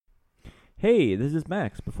Hey, this is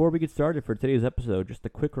Max. Before we get started for today's episode, just a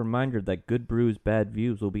quick reminder that Good Brews, Bad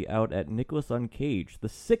Views will be out at Nicholas Uncaged, the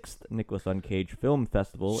 6th Nicholas Uncaged Film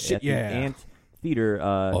Festival at the Ant Theater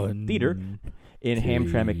in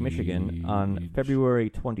Hamtramck, Michigan on February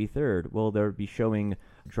 23rd. Well, they'll be showing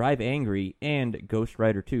Drive Angry and Ghost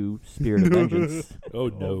Rider 2, Spirit of Vengeance. Oh,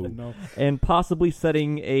 no. And possibly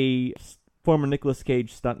setting a former Nicolas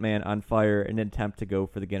Cage stuntman on fire in an attempt to go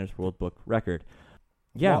for the Guinness World Book record.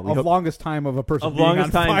 Yeah, longest time of a person of being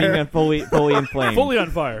longest on time fire. being fully in flames. Fully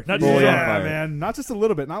on fire. Not Fully just on fire. Man, not just a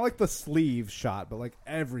little bit, not like the sleeve shot, but like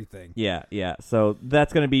everything. Yeah. So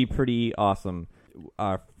that's going to be pretty awesome.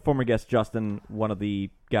 Our former guest Justin, one of the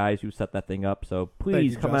guys who set that thing up. So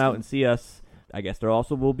please come out and see us. I guess there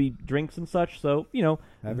also will be drinks and such. So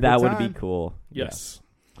that would be cool. Yes.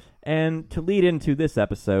 Yeah. And to lead into this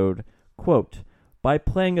episode, quote. By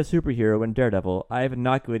playing a superhero in Daredevil, I have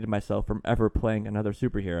inoculated myself from ever playing another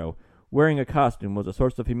superhero. Wearing a costume was a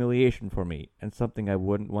source of humiliation for me, and something I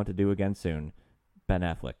wouldn't want to do again soon. Ben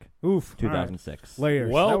Affleck. Oof. 2006. Right.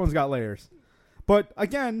 Layers. Well, that one's got layers. But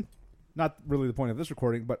again, not really the point of this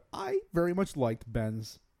recording, but I very much liked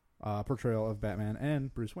Ben's portrayal of Batman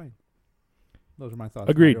and Bruce Wayne. Those are my thoughts.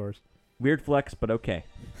 Agreed. Yours. Weird flex, but okay.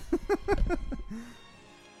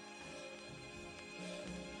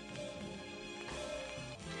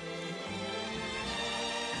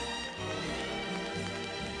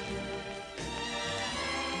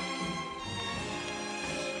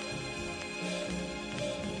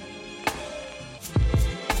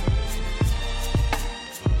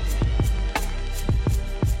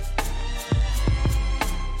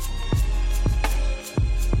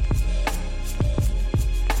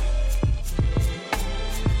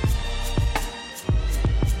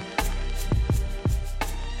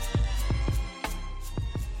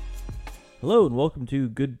 Hello and welcome to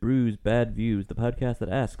Good Brews, Bad Views, the podcast that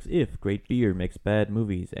asks if great beer makes bad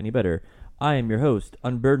movies any better. I am your host,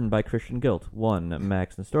 unburdened by Christian guilt, one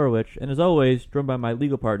Max Nestorowicz, and as always, joined by my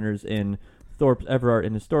legal partners in Thorpe's Everart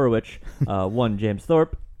and Nestorowicz, one James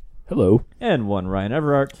Thorpe. Hello. And one Ryan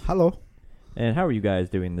Everart. Hello. And how are you guys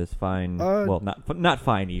doing this fine, not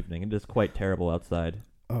fine evening, it is quite terrible outside.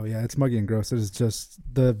 Oh yeah, it's muggy and gross. It is just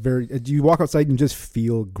you walk outside and you just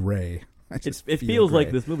feel gray. It feels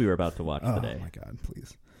like this movie we're about to watch today. Oh my god,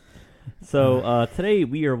 please. So today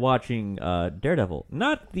we are watching Daredevil,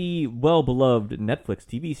 not the well-beloved Netflix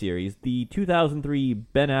TV series, the 2003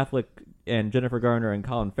 Ben Affleck and Jennifer Garner and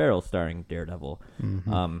Colin Farrell starring Daredevil.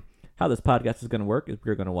 Mm-hmm. How this podcast is going to work is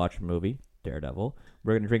we're going to watch a movie, Daredevil.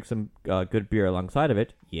 We're going to drink some good beer alongside of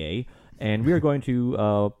it, yay. And we are going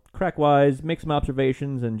to crack wise, make some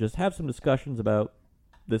observations, and just have some discussions about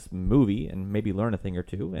this movie and maybe learn a thing or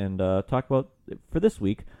two and talk about, for this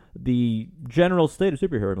week, the general state of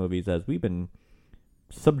superhero movies as we've been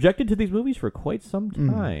subjected to these movies for quite some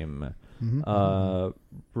time.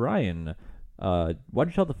 Brian, why don't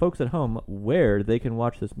you tell the folks at home where they can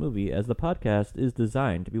watch this movie, as the podcast is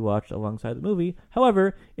designed to be watched alongside the movie.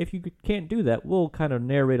 However, if you can't do that, we'll kind of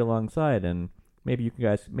narrate alongside and maybe you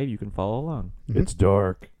can follow along. It's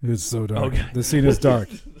dark. It's so dark. Okay. This scene is dark.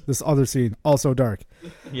 This other scene, also dark.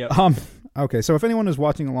 Yep. Okay, so if anyone is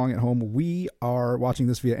watching along at home, we are watching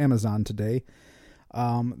this via Amazon today.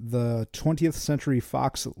 The 20th Century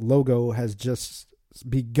Fox logo has just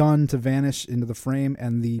begun to vanish into the frame,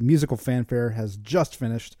 and the musical fanfare has just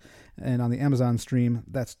finished. And on the Amazon stream,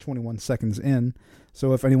 that's 21 seconds in.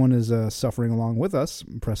 So if anyone is suffering along with us,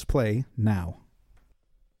 press play now.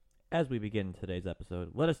 As we begin today's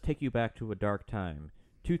episode, let us take you back to a dark time,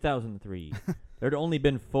 2003. There had only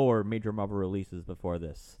been 4 major Marvel releases before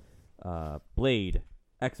this. Blade,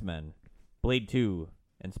 X-Men, Blade 2,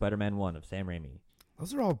 and Spider-Man 1 of Sam Raimi.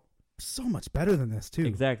 Those are all so much better than this, too.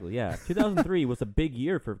 Exactly, yeah. 2003 was a big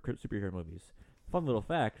year for superhero movies. Fun little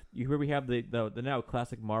fact, here we have the now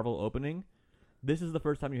classic Marvel opening. This is the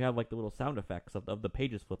first time you have like the little sound effects of the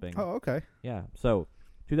pages flipping. Oh, okay. Yeah, so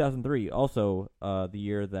 2003, also the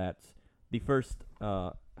year that the first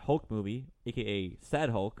Hulk movie, a.k.a. Sad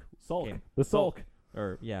Hulk. The Sulk.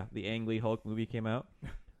 Or, yeah, the Ang Lee Hulk movie came out.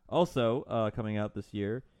 Also coming out this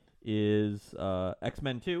year is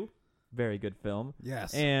X-Men 2. Very good film.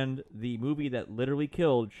 Yes. And the movie that literally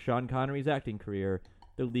killed Sean Connery's acting career,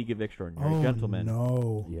 The League of Extraordinary Gentlemen.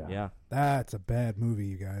 No. Yeah. That's a bad movie,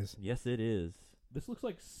 you guys. Yes, it is. This looks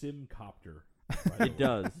like Simcopter. It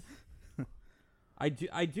does. I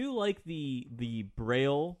do like the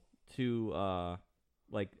Braille to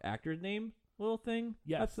like actor's name little thing.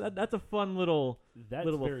 Yes. That's a fun little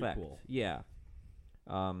very effect. Cool. Yeah.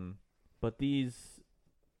 But these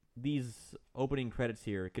opening credits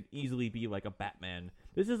here could easily be like a Batman.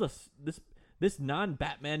 This This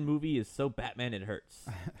non-Batman movie is so Batman it hurts.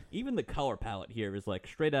 Even the color palette here is like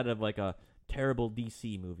straight out of like a terrible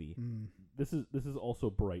DC movie. This is also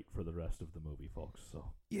bright for the rest of the movie, folks. So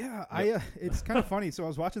Yeah, it's kind of funny. So I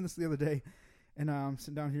was watching this the other day, and I'm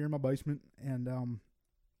sitting down here in my basement, and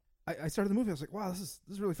I started the movie. I was like, wow, this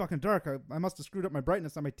is really fucking dark. I must have screwed up my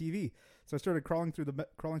brightness on my TV. So I started crawling through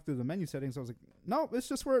the menu settings. I was like, no, it's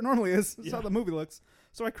just where it normally is. That's how the movie looks.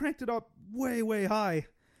 So I cranked it up way, way high,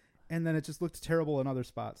 and then it just looked terrible in other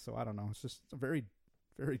spots. So I don't know. It's just a very,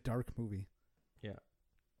 very dark movie. Yeah.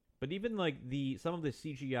 But even like some of the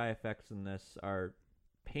CGI effects in this are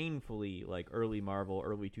painfully like early Marvel,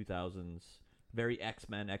 early 2000s, very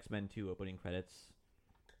X-Men 2 opening credits.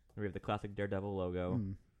 We have the classic Daredevil logo.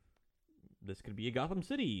 This could be a Gotham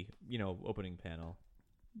City, opening panel.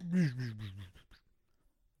 Yep.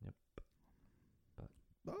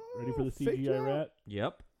 ready for the fake CGI out. rat?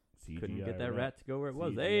 Yep. CGI Couldn't get that rat to go where it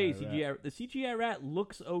was. CGI Hey, rat. CGI. The CGI rat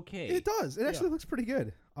looks okay. It does. It actually looks pretty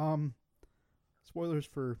good. Spoilers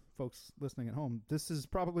for folks listening at home. This is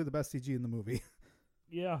probably the best CG in the movie.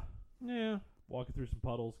 Yeah. Yeah. Walking through some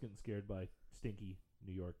puddles, getting scared by stinky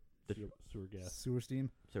New York sewer gas. Sewer steam.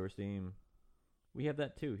 Sewer steam. We have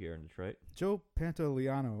that too here in Detroit. Joe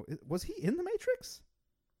Pantoliano. Was he in The Matrix?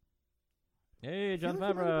 Hey, John feel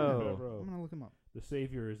like I Favreau. Favreau. I'm going to look him up. The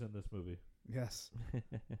Savior is in this movie. Yes.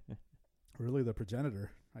 Really the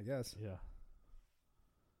progenitor, I guess. Yeah.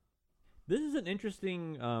 This is an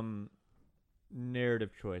interesting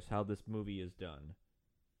narrative choice, how this movie is done.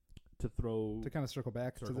 To throw... To kind of circle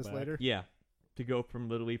back to this back. later. Yeah. To go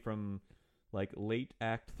from like late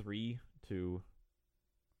Act 3 to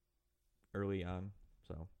early on.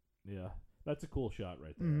 So Yeah. That's a cool shot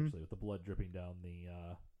right there, actually, with the blood dripping down the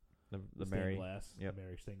the stained Mary. glass. Yep. The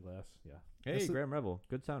Mary stained glass. Yeah. Hey, That's the- Graham Revel.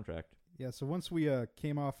 Good soundtrack. Yeah, so once we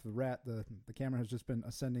came off the rat, the camera has just been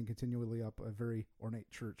ascending continually up a very ornate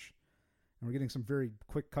church. And we're getting some very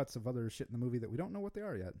quick cuts of other shit in the movie that we don't know what they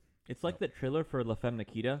are yet. It's like that trailer for La Femme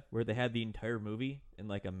Nikita where they had the entire movie in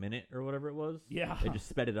like a minute or whatever it was. Yeah. They just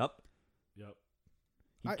sped it up. Yep.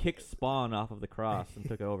 He kicked Spawn off of the cross and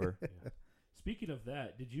took over. Yeah. Speaking of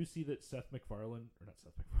that, did you see that Todd McFarlane,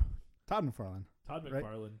 Todd McFarlane. Todd Right.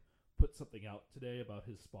 McFarlane put something out today about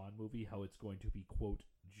his Spawn movie, how it's going to be, quote,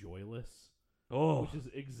 joyless, Oh, which is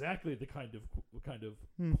exactly the kind of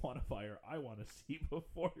quantifier I want to see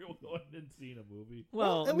before you're going and seeing a movie.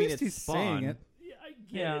 well, at I mean, least it's he's Spawn. saying it. Yeah, I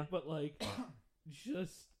get Yeah. it, but like,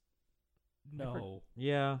 just no.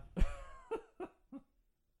 Yeah.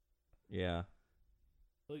 Yeah.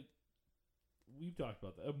 Like, we've talked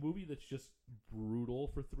about that. A movie that's just brutal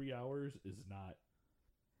for 3 hours is not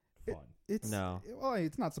fun. It's No. Well,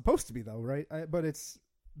 it's not supposed to be though, right? But it's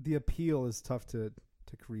the appeal is tough to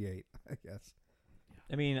create, I guess.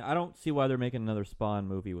 I mean, I don't see why they're making another Spawn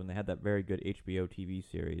movie when they had that very good HBO TV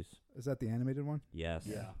series. Is that the animated one? Yes.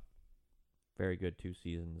 Yeah. Very good 2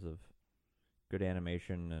 seasons of good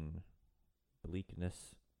animation and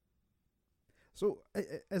bleakness. So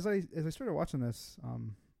as I started watching this,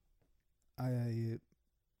 I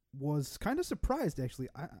was kind of surprised actually.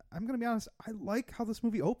 I'm going to be honest. I like how this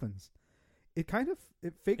movie opens. It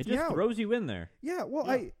faked It me just out. throws you in there. Yeah, well,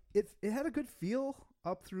 Yeah. It had a good feel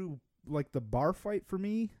up through like the bar fight for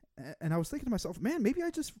me, and I was thinking to myself, man, maybe I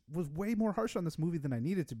just was way more harsh on this movie than I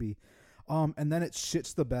needed to be. And then it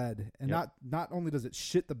shits the bed, and Yep. not only does it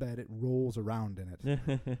shit the bed, it rolls around in it.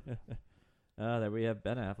 There we have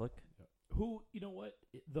Ben Affleck. Who, you know what?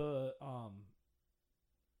 The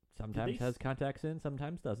Sometimes has contacts in,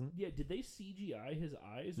 sometimes doesn't. yeah, did they CGI his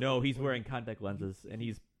eyes? No, or- he's or- wearing contact lenses, and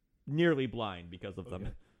he's nearly blind because of them.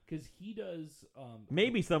 Because he does.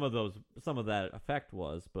 Maybe some of that effect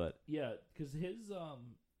was, but Yeah, because his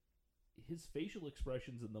facial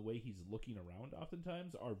expressions and the way he's looking around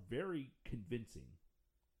oftentimes are very convincing.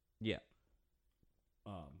 yeah.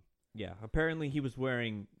 Yeah, apparently he was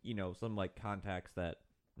wearing, some like contacts that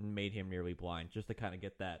made him nearly blind just to kind of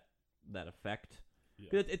get that effect. Yeah.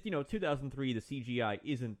 'Cause it's 2003, the CGI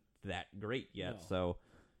isn't that great yet, No. so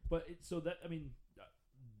But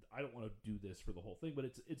I don't want to do this for the whole thing, but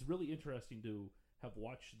it's really interesting to have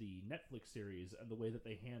watched the Netflix series, and the way that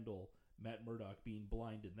they handle Matt Murdock being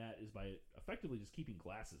blind in that is by effectively just keeping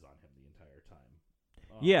glasses on him the entire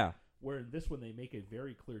time. yeah. Where in this one they make a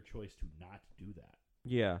very clear choice to not do that.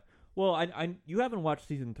 Yeah. Well, you haven't watched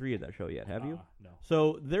season 3 of that show yet, have you? No.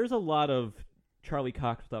 So there's a lot of Charlie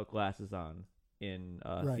Cox without glasses on in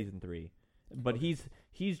Right. season 3, but he's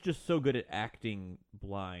just so good at acting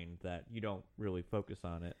blind that you don't really focus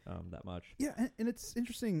on it that much. Yeah, and it's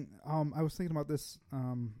interesting. I was thinking about this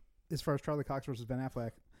as far as Charlie Cox versus Ben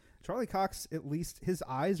Affleck. Charlie Cox, at least his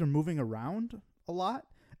eyes are moving around a lot,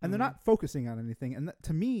 and they're not focusing on anything. And that,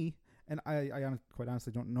 to me, and I quite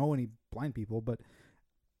honestly don't know any blind people, but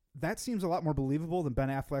that seems a lot more believable than Ben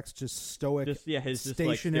Affleck's just stoic, his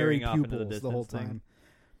stationary just, like, pupils the whole time.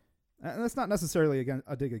 And that's not necessarily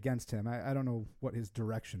a dig against him. I don't know what his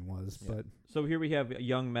direction was, but so here we have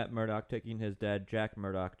young Matt Murdock taking his dad Jack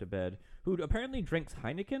Murdock to bed, who apparently drinks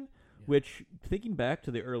Heineken. Yeah. Which, thinking back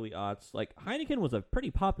to the early aughts, like Heineken was a pretty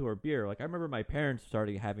popular beer. Like I remember my parents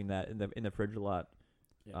starting having that in the fridge a lot,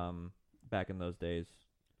 back in those days.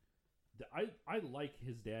 I like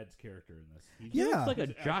his dad's character in this. He looks like a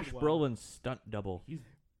Josh Brolin stunt double. He's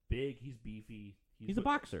big. He's beefy. He's a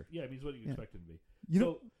boxer. Yeah, he's what you expect him to be.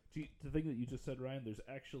 The thing that you just said, Ryan, there's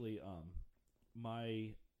actually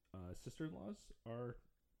my sister-in-laws are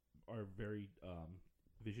very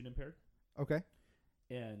vision impaired. Okay.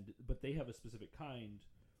 But they have a specific kind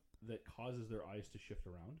that causes their eyes to shift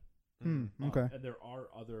around. Okay. And there are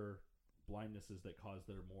other blindnesses that cause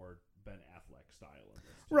that are more Ben Affleck style. In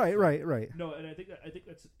this too. Right. No, and I think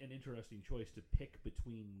that's an interesting choice to pick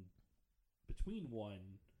between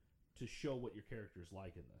one to show what your character's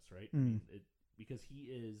like in this, right? I mean, because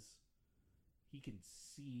he can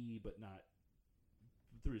see, but not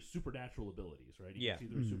through his supernatural abilities, right? He can see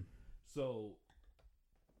through so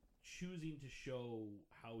choosing to show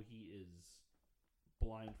how he is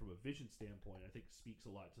blind from a vision standpoint, I think speaks a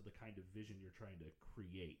lot to the kind of vision you're trying to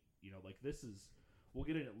create. You know, like this is, we'll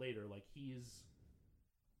get in it later. Like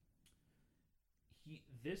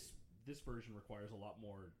this version requires a lot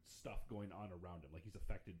more stuff going on around him. Like he's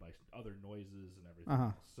affected by other noises and everything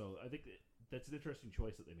else. So I think that's an interesting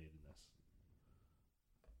choice that they made in this.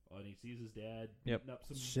 Oh, and he sees his dad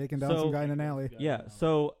shaking down some guy in an alley. Yeah,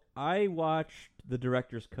 so I watched the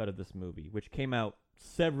director's cut of this movie, which came out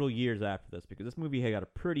several years after this, because this movie had got a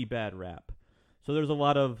pretty bad rap. So there's a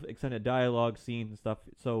lot of extended dialogue scenes and stuff.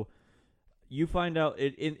 So you find out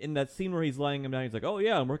in that scene where he's laying him down, he's like, oh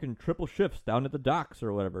yeah, I'm working triple shifts down at the docks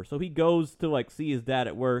or whatever. So he goes to like see his dad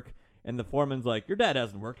at work, and the foreman's like, your dad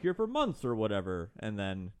hasn't worked here for months or whatever. And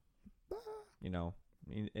then,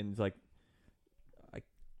 and it's like,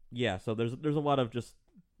 so there's a lot of just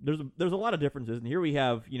there's a lot of differences, and here we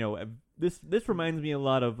have this reminds me a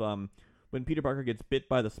lot of when Peter Parker gets bit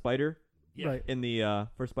by the spider, in the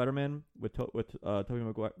first Spider-Man with Tobey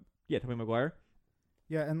Maguire. Yeah, Tobey Maguire.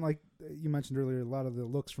 Yeah, and like you mentioned earlier, a lot of the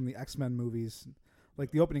looks from the X-Men movies,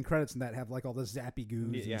 like the opening credits and that have like all the zappy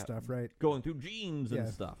goos and stuff, right? Going through jeans and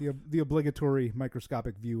stuff. The obligatory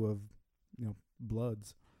microscopic view of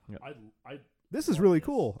bloods. Yeah. This is really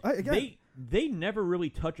cool. They never really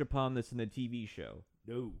touch upon this in the TV show.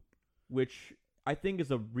 No. Which I think is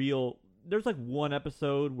a real... There's like one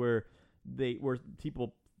episode where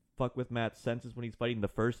people fuck with Matt's senses when he's fighting the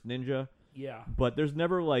first ninja. Yeah. But there's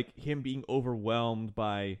never like him being overwhelmed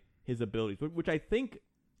by his abilities, which I think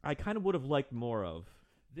I kind of would have liked more of.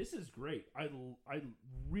 This is great. I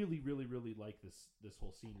really, really, really like this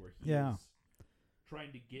whole scene where he's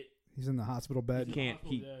trying to get... He's in the hospital bed.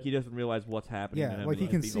 He doesn't realize what's happening. Yeah, like he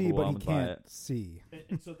can see, but he can't see.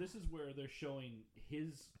 And so this is where they're showing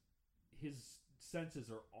his senses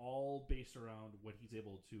are all based around what he's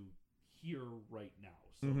able to hear right now.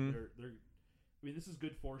 So they're I mean, this is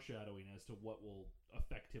good foreshadowing as to what will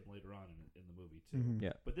affect him later on in the movie too.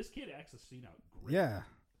 Yeah. But this kid acts the scene out great. Yeah.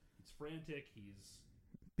 He's frantic.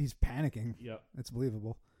 He's panicking. Yep. It's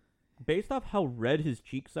believable. Based off how red his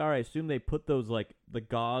cheeks are, I assume they put those, like, the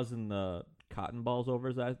gauze and the cotton balls over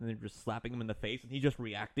his eyes, and they're just slapping him in the face, and he's just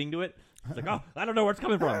reacting to it. It's like, oh, I don't know where it's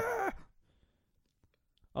coming from.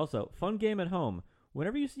 Also, fun game at home.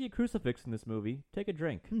 Whenever you see a crucifix in this movie, take a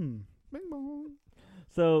drink. Bing bong.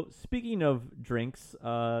 So, speaking of drinks,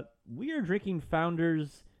 we are drinking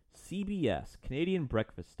Founders CBS, Canadian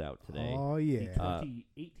Breakfast Stout today. Oh, yeah.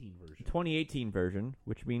 2018 version. 2018 version,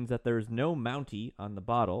 which means that there's no Mountie on the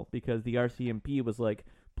bottle because the RCMP was like,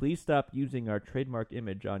 please stop using our trademark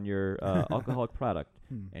image on your alcoholic product.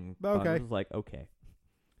 And Founders was like, okay.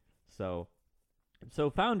 So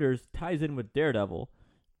Founders ties in with Daredevil,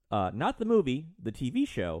 not the movie, the TV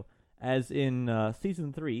show, as in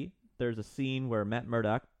Season 3, there's a scene where Matt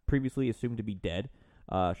Murdock, previously assumed to be dead,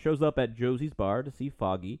 shows up at Josie's bar to see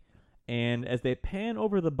Foggy, and as they pan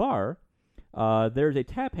over the bar, there's a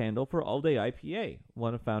tap handle for All Day IPA,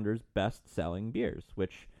 one of Founders' best-selling beers,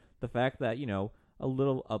 which the fact that, a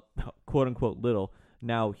little, quote-unquote little,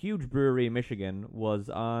 now huge brewery in Michigan was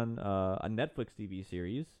on a Netflix TV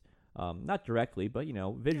series, not directly, but,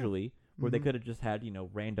 visually, where they could have just had,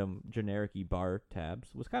 random generic-y bar tabs,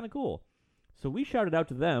 was kind of cool. So we shouted out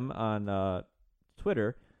to them on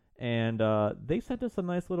Twitter, and they sent us a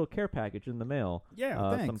nice little care package in the mail. Yeah,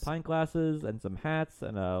 some thanks. pint glasses and some hats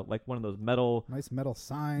and like one of those metal Nice metal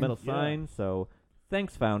sign. signs. So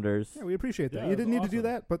thanks, founders. Yeah, we appreciate that. Yeah, You it was didn't need to do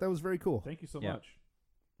awesome. that, but that was very cool. Thank you so Yeah. much.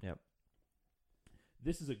 Yep.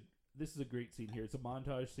 This is a great scene here. It's a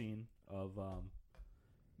montage scene of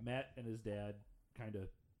Matt and his dad kind of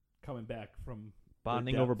coming back from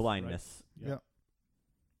Bonding their over depths, blindness. right? Yep.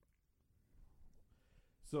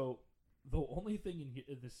 So the only thing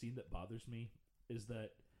in this scene that bothers me is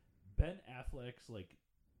that Ben Affleck's like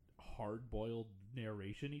hard-boiled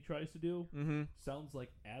narration he tries to do Mm-hmm. sounds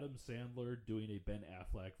like Adam Sandler doing a Ben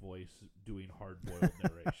Affleck voice doing hard-boiled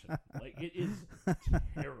narration. Like it is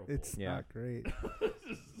terrible. It's Yeah. not great.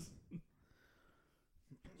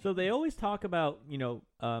 So they always talk about,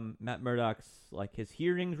 Matt Murdock's, like, his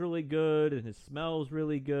hearing's really good and his smell's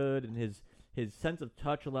really good and his sense of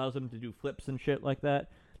touch allows him to do flips and shit like that.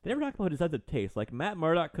 They never talk about his sense of taste. Like, Matt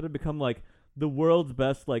Murdock could have become, like, the world's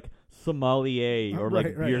best, like, sommelier or,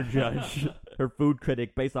 like, Right. beer judge or food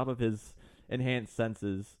critic based off of his enhanced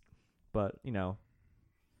senses. But,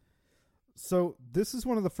 So this is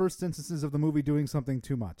one of the first instances of the movie doing something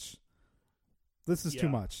too much. This is too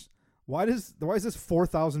Yeah. much. Why is this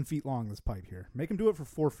 4,000 feet long, this pipe here? Make him do it for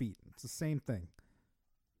 4 feet. It's the same thing.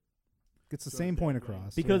 Gets the So same it's point that way.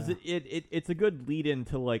 across. because yeah. it's a good lead in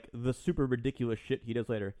to, like, the super ridiculous shit he does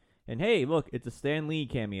later. And, hey, look, it's a Stan Lee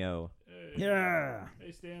cameo. Hey, Yeah.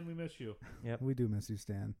 Hey Stan, we miss you. We do miss you,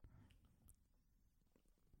 Stan.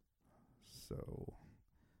 So,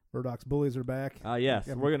 Murdoch's bullies are back. Yes,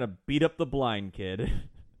 Yeah. we're going to beat up the blind kid.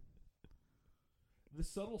 The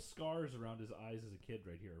subtle scars around his eyes as a kid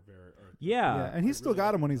right here are Yeah. Yeah, and he's still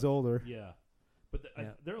got him when he's older. Yeah, but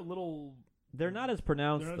Yeah. they're a little. They're not as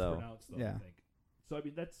pronounced, They're not though. as pronounced though. Yeah. I think. So I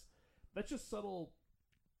mean that's just subtle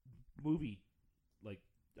movie. Like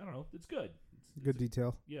I don't know, it's good. Good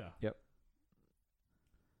detail. Yeah.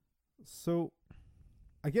 So,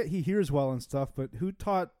 I get he hears well and stuff, but who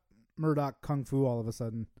taught Murdoch kung fu all of a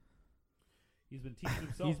sudden? He's been teaching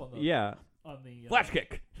himself on the Yeah. on the Flash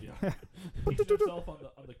kick. Yeah. Teaching himself on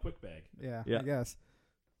the quick bag. Yeah, Yeah. I guess.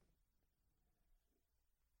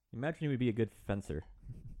 Imagine he would be a good fencer.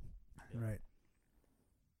 Yeah. Right.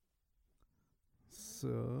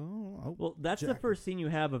 So, Well, that's the Jack. first scene you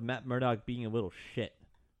have of Matt Murdock being a little shit.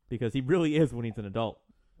 Because he really is when he's an adult.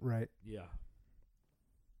 right. Yeah.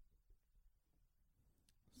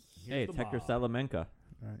 Hey, Here's it's the Hector mob. Salamanca.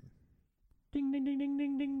 Right. Ding, ding, ding, ding,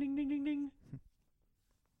 ding, ding, ding, ding, ding, ding.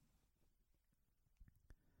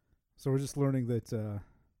 So we're just learning that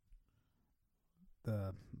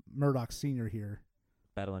the Murdoch Senior here,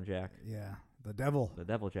 Battling Jack. yeah, the devil. The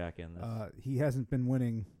Devil Jack in this. He hasn't been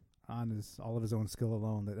winning on all of his own skill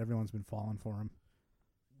alone. That everyone's been falling for him.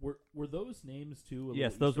 Were those names too?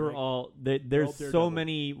 Yes, little those Easter were egg? all. There's all so Daredevil.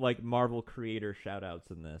 many like Marvel creator shout outs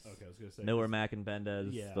in this. Okay, I was gonna say Miller, Mack, and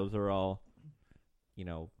Bendis. Yeah. Those are all,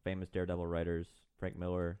 famous Daredevil writers. Frank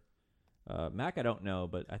Miller. Mack, I don't know,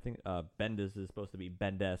 but I think Bendis is supposed to be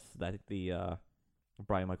Bendis. I think the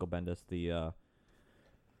Brian Michael Bendis. The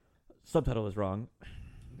subtitle is wrong.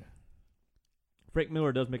 Frank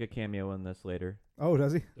Miller does make a cameo in this later. Oh,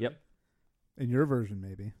 does he? Yep. In your version,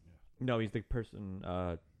 maybe. No, he's the person.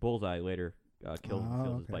 Bullseye later kills his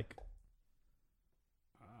okay. bike.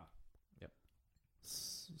 Ah.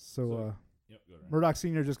 So, Yep. Go right. Murdoch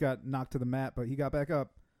Senior just got knocked to the mat, but he got back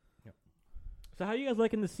up. So how you guys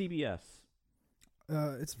liking the CBS?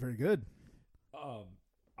 It's very good.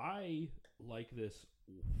 I like this.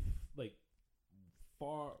 Like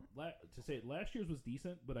to say last year's was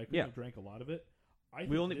decent, but I couldn't Yeah. have drank a lot of it.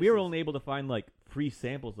 We were only able to find like free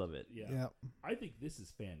samples of it. Yeah. Yeah. I think this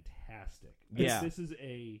is fantastic. Yeah. This is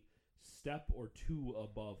a step or two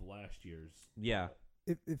above last year's. Yeah.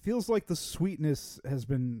 It feels like the sweetness has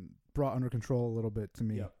been brought under control a little bit to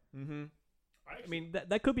me. Yeah. Mm-hmm. I I mean,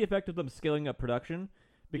 that could be effective them scaling up production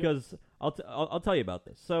because I'll tell you about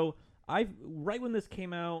this. So right when this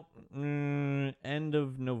came out, end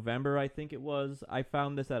of November, I think it was, I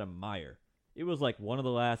found this at a Meijer. It was like one of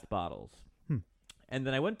the last bottles. And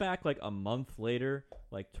then I went back like a month later,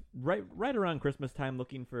 like right around Christmas time,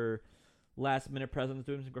 looking for last minute presents,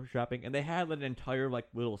 doing some grocery shopping, and they had an entire like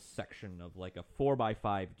little section of like a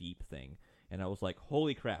 4x5 deep thing, and I was like,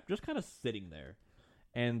 holy crap, just kind of sitting there.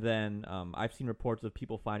 And then I've seen reports of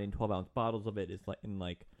people finding 12-ounce bottles of it is like in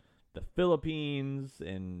like the Philippines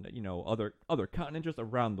and other continents just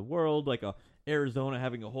around the world, like Arizona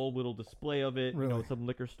having a whole little display of it, Really? some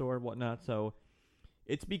liquor store and whatnot. So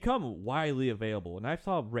it's become widely available, and I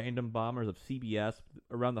saw random bombers of CBS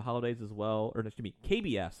around the holidays as well, or excuse me,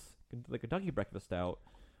 KBS, the Kentucky Breakfast Stout,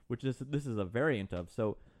 which this is a variant of.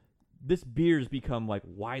 So this beer's become like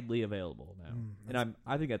widely available now, and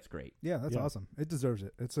I think that's great. Yeah, that's awesome. It deserves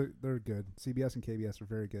it. They're good. CBS and KBS are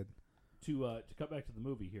very good. To cut back to the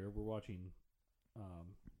movie here, we're watching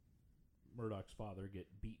Murdoch's father get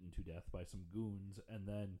beaten to death by some goons, and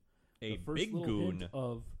then A the first big little goon hint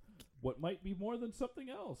of what might be more than something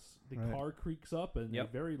else. The Right. car creaks up, and a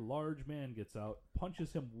very large man gets out,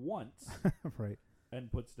 punches him once, Right.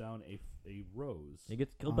 and puts down a rose. He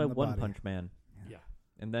gets killed On by the One body. Punch Man, Yeah.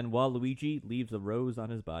 and then Waluigi leaves a rose on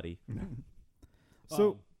his body.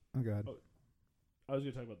 So, oh god. oh, I was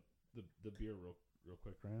going to talk about the beer real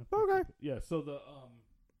quick, Ryan. Okay. Yeah. So the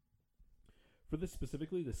for this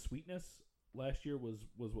specifically, the sweetness last year was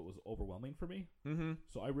what was overwhelming for me. Mm-hmm.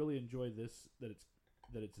 So I really enjoy this that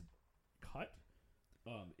it's cut.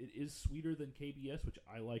 It is sweeter than KBS, which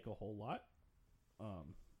I like a whole lot.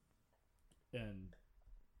 And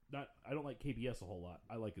I don't like KBS a whole lot.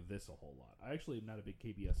 I like this a whole lot. I actually am not a big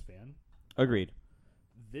KBS fan. Agreed.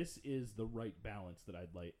 This is the right balance that I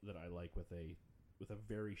like with a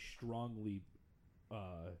very strongly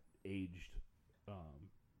aged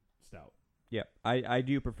stout. Yeah, I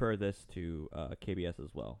do prefer this to KBS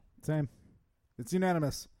as well. Same. It's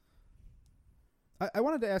unanimous. I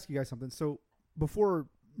wanted to ask you guys something. So before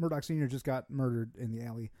Murdoch Sr. just got murdered in the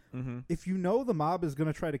alley, if you know the mob is going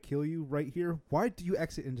to try to kill you right here, why do you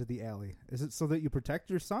exit into the alley? Is it so that you protect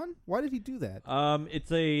your son? Why did he do that?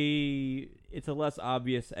 It's a less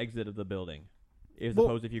obvious exit of the building, as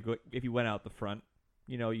opposed if you went out the front.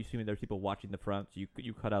 You know, you see there's people watching the front, so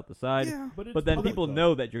you cut out the side. Yeah. But then people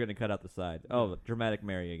know that you're going to cut out the side. Oh, dramatic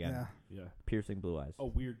Mary again. Yeah. Yeah. Piercing blue eyes. A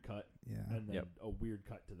weird cut. Yeah. And then a weird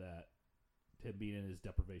cut to that. To him being in his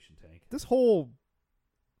deprivation tank. This whole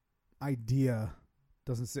idea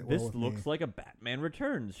doesn't sit well This with looks me. like a Batman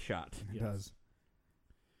Returns shot. It Yes.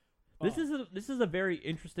 does. This is a very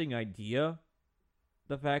interesting idea.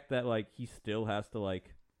 The fact that like he still has to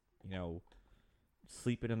like,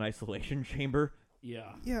 sleep in an isolation chamber.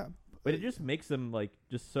 Yeah. Yeah. But it just makes him like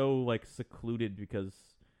just so like secluded because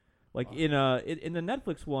like in the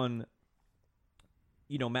Netflix one,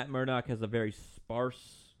 Matt Murdock has a very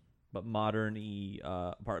sparse but modern-y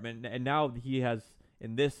apartment, and now he has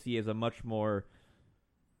a much more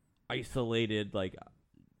isolated like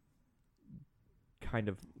kind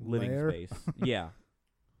of living Lair? space. Yeah.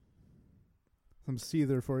 Some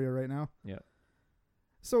seether for you right now. Yeah.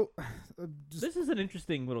 So, This is an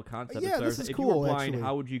interesting little concept. Yeah, as far this as is if cool, you were blind, actually.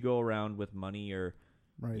 how would you go around with money, or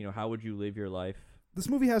right. how would you live your life? This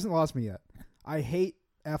movie hasn't lost me yet. I hate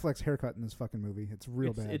Affleck's haircut in this fucking movie. It's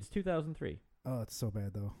real bad. It's 2003. Oh, it's so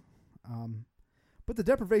bad though. But the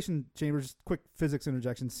deprivation chamber, just quick physics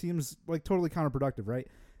interjection, seems like totally counterproductive, right?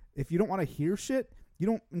 If you don't want to hear shit, you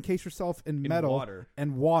don't encase yourself in metal water.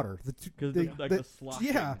 and water. Because the sloshing.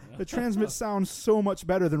 Yeah, it transmits sound so much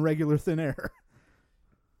better than regular thin air.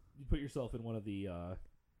 You put yourself in one of the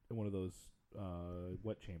in one of those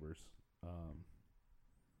wet chambers.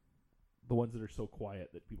 The ones that are so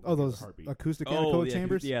quiet that people Oh, can hear those the heartbeat. acoustic anechoic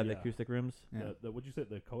chambers? The Yeah. acoustic rooms. Yeah. What'd you say?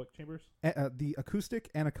 The coic chambers? The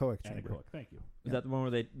acoustic anechoic chamber. Anechoic. Thank you. Is that the one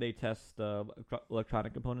where they test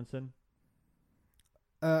electronic components in?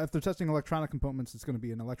 If they're testing electronic components, it's going to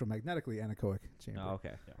be an electromagnetically anechoic chamber. Oh,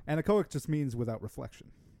 okay. Anechoic just means without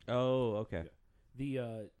reflection. Oh, okay.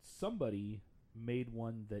 The somebody made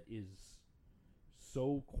one that is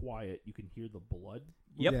so quiet you can hear the blood.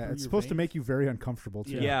 Yep. Yeah, through it's your supposed to veins. make you very uncomfortable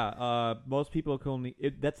too. Yeah. Most people can only.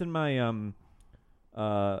 That's in my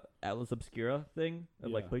Atlas Obscura thing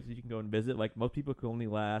of like Yeah. places you can go and visit. Like most people can only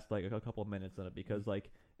last like a couple of minutes on it because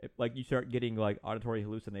like you start getting like auditory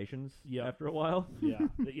hallucinations Yeah. after a while. Yeah.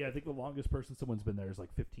 Yeah, I think the longest person someone's been there is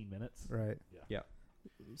like 15 minutes. Right. Yeah.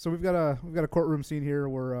 So we've got a courtroom scene here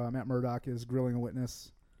where Matt Murdock is grilling a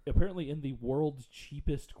witness. Apparently in the world's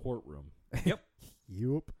cheapest courtroom.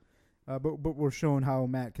 Yup. But we're showing how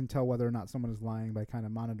Matt can tell whether or not someone is lying by kind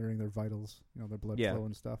of monitoring their vitals, their blood flow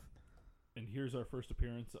and stuff. And here's our first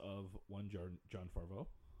appearance of one John Farvo.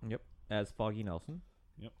 Yep. As Foggy Nelson.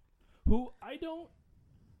 Yep. Who I don't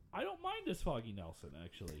mind as Foggy Nelson,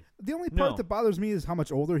 actually. The only part No. that bothers me is how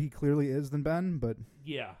much older he clearly is than Ben, but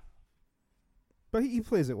Yeah. he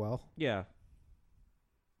plays it well. Yeah.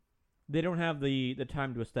 They don't have the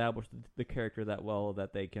time to establish the character that well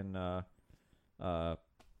that they can, that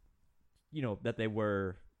they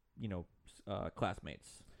were,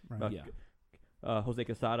 classmates. Right. Yeah. Jose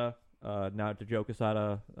Quesada, now to Joe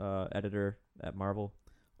Quesada, editor at Marvel.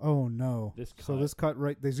 Oh no! This So cut- this cut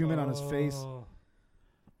right, they zoom in on his face. Oh.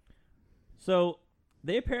 So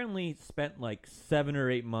they apparently spent like 7 or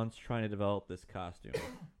 8 months trying to develop this costume,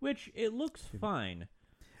 which it looks fine.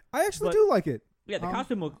 I actually But- do like it. Yeah, the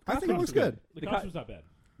costume looks. I think it looks good. The costume's not bad.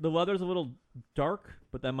 The leather's a little dark,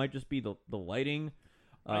 but that might just be the lighting.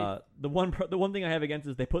 The one thing I have against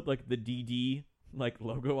is they put like the DD like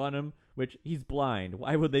logo on him, which he's blind.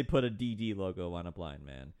 Why would they put a DD logo on a blind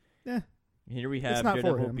man? Yeah. Here we It's have not for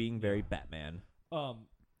Daredevil him. being very Batman.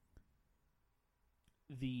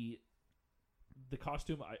 The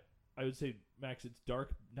costume, I would say, Max, it's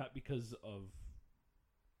dark not because of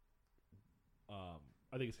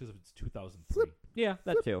I think it's because of it's 2003. Yeah,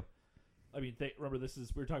 that too. I mean, remember we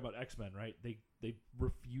were talking about X-Men, right? They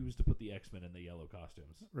refused to put the X-Men in the yellow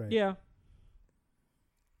costumes. Right. Yeah.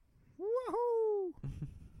 Woohoo!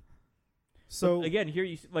 So But again, here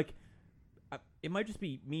you like, it might just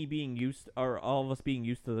be me being used, or all of us being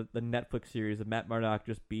used to the Netflix series of Matt Murdock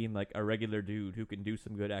just being like a regular dude who can do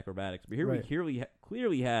some good acrobatics. But here we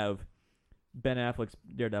clearly have Ben Affleck's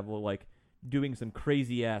Daredevil like doing some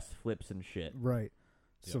crazy ass flips and shit, right.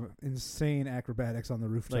 Some insane acrobatics on the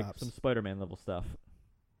rooftops. like some Spider-Man level stuff.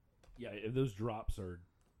 Yeah, those drops are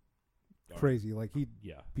Crazy. Like he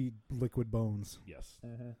Yeah. beat liquid bones. Yes.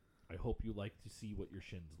 Mm-hmm. I hope you like to see what your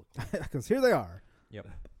shins look like. Because here they are. Yep.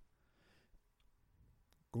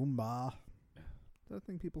 Goomba. Is that a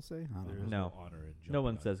thing people say? I don't There know. is No. honor in jumping No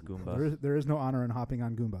one on says Goombas. Goomba. There is no honor in hopping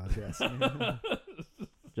on Goombas, yes.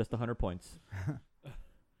 Just 100 points.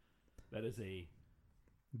 That is a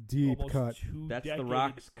Deep almost cut. 2 That's decade, The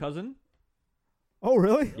Rock's cousin. Oh,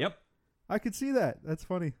 really? Yep. I could see that. That's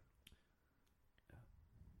funny.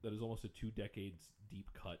 That is almost a 2 decades deep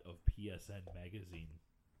cut of PSN magazine.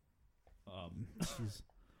 Jeez.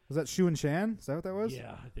 Was that Shu and Shan? Is that what that was?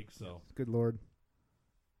 Yeah, I think so. Good Lord.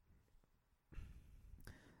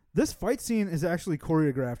 This fight scene is actually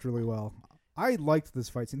choreographed really well. I liked this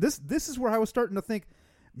fight scene. This is where I was starting to think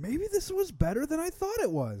maybe this was better than I thought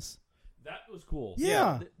it was. That was cool.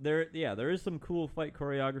 Yeah. There is some cool fight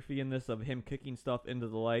choreography in this of him kicking stuff into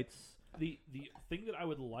the lights. The thing that I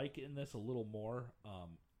would like in this a little more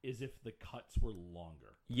is if the cuts were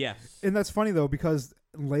longer. Yes. And that's funny though because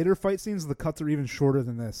later fight scenes the cuts are even shorter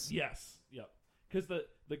than this. Yes. Yep. Because the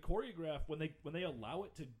choreograph when they allow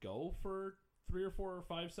it to go for 3 or 4 or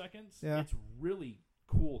 5 seconds, Yeah. it's really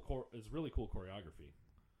cool. It's really cool choreography.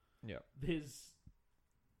 Yeah.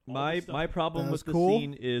 My My problem That was with the cool.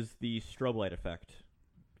 scene is the strobe light effect.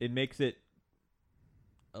 It makes it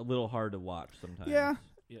a little hard to watch sometimes. Yeah.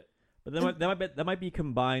 Yeah. But that might be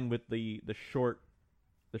combined with the short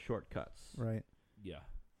cuts. Right. Yeah.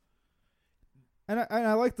 And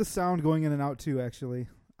I like the sound going in and out too, actually.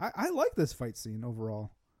 I like this fight scene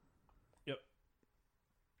overall. Yep.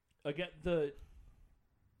 Again, the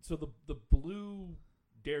blue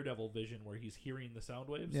Daredevil vision where he's hearing the sound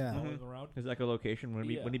waves Yeah. following around. His echolocation when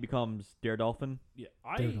Yeah. when he becomes Daredolphin. Yeah,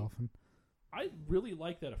 Daredolphin. I really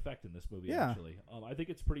like that effect in this movie. Yeah. Actually, I think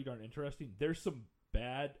it's pretty darn interesting. There's some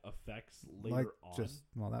bad effects later Like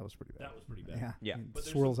on. that was pretty bad. That was pretty bad. Yeah. Yeah. He But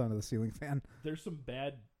there's swirls onto the ceiling fan. There's some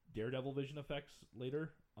bad Daredevil vision effects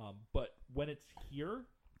later, but when it's here,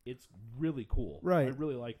 it's really cool. Right. I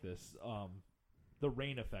really like this. The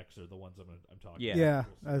rain effects are the ones I'm talking Yeah. about. Yeah, We'll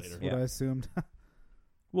see that's later. what Yeah. I assumed.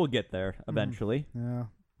 We'll get there Mm-hmm. eventually. Yeah,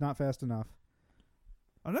 not fast enough.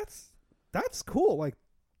 Oh, that's cool. Like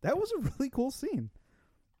that was a really cool scene.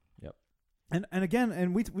 Yep. And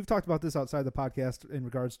again, we've talked about this outside the podcast in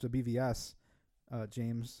regards to BVS,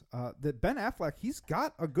 James. That Ben Affleck, he's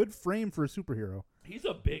got a good frame for a superhero. He's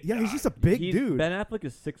a big Yeah, guy. he's just a big dude. Ben Affleck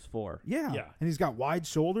is 6'4". Yeah. Yeah. And he's got wide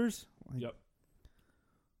shoulders. Like, Yep.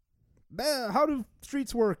 How do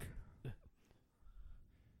streets work?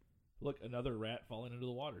 Look, another rat falling into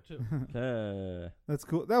the water too. That's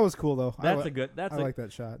cool. That was cool though. That's I, a good. That's I a, like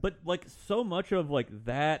that shot. But like so much of like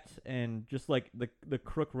that and just like the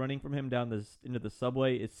crook running from him down into the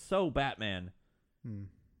subway is so Batman.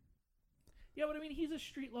 Yeah, but I mean, he's a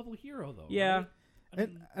street level hero though. Yeah. Right? I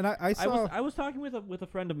mean, And I saw. I was talking with a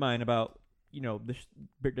friend of mine about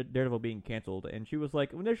Daredevil being canceled, and she was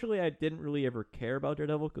like, initially I didn't really ever care about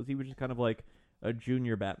Daredevil because he was just kind of like a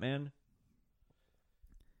junior Batman.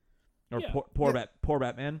 Or Yeah. poor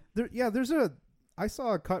Batman. I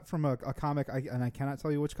saw a cut from a comic, and I cannot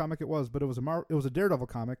tell you which comic it was, but it was a Daredevil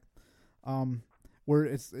comic,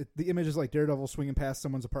 where the image is like Daredevil swinging past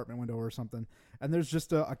someone's apartment window or something, and there's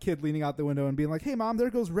just a kid leaning out the window and being like, "Hey, Mom, there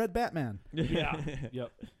goes Red Batman." yeah.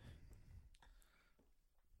 Yep.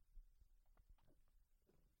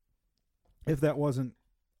 If that wasn't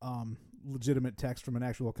legitimate text from an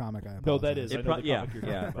actual comic, I apologize. No, that is. I know the comic you're talking it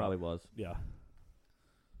about. probably was. Yeah.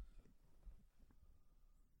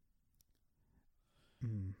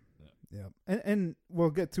 Yeah, and we'll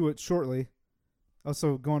get to it shortly.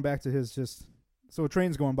 Also, going back to his so a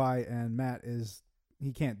train's going by and Matt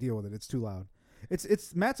he can't deal with it. It's too loud.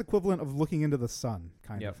 It's Matt's equivalent of looking into the sun,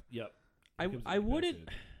 kind Yep. of. Yep. I wouldn't.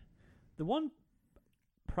 The one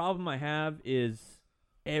problem I have is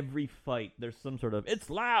every fight there's some sort of it's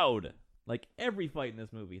loud. Like every fight in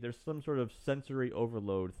this movie, there's some sort of sensory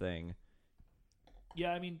overload thing.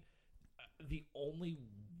 Yeah, I mean, I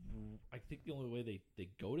think the only way they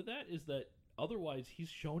go to that is that otherwise he's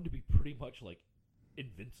shown to be pretty much like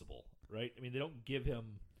invincible, right? I mean, they don't give him.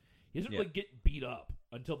 He doesn't really get beat up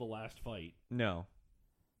until the last fight. No.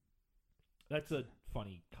 That's a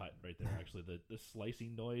funny cut right there, actually. The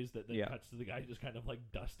slicing noise that then cuts to the guy just kind of like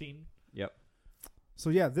dusting. Yep. So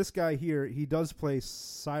yeah, this guy here, he does play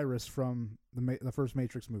Cyrus from the first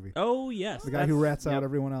Matrix movie. Oh yes, the guy who rats out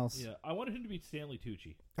everyone else. Yeah, I wanted him to be Stanley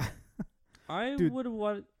Tucci. I would have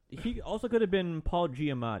wanted. He also could have been Paul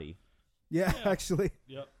Giamatti. Yeah, actually.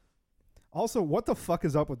 Yep. Also, what the fuck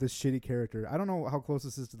is up with this shitty character? I don't know how close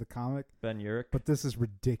this is to the comic, Ben Urich. but this is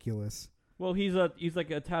ridiculous. Well, he's like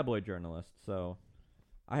a tabloid journalist, so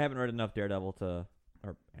I haven't read enough Daredevil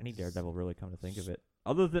or any Daredevil really. Come to think of it,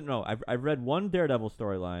 other than I've read one Daredevil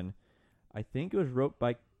storyline. I think it was wrote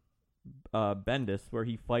by Bendis, where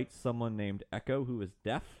he fights someone named Echo who is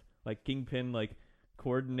deaf. Like Kingpin, like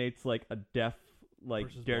coordinates like a deaf like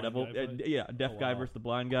Versus Daredevil, blind guy a deaf guy versus the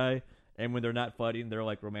blind guy, and when they're not fighting, they're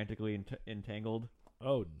like romantically entangled.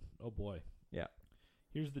 Oh boy. Yeah.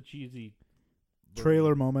 Here's the cheesy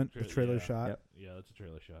Trailer moment, the trailer shot. Yep. Yeah, that's a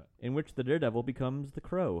trailer shot. In which the Daredevil becomes the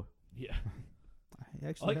Crow. Yeah.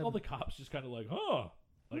 I like all the cops just kind of like,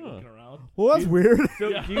 looking around. Well, that's weird. So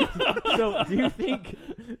do you think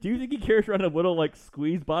he carries around a little like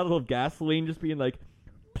squeeze bottle of gasoline, just being like,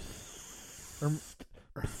 or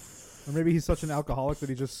maybe he's such an alcoholic that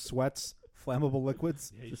he just sweats flammable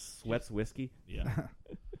liquids. Yeah, just sweats whiskey? Yeah.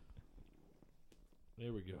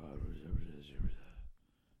 There we go.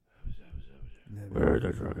 Where's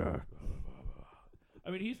the sugar? I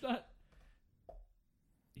mean, he's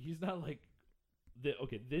not like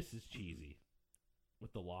okay, this is cheesy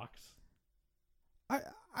with the locks. I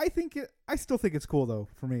still think it's cool though.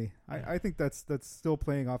 For me, I think that's still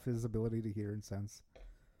playing off his ability to hear and sense.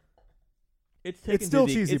 It's still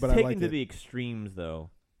cheesy, but I like it. It's taken to the extremes,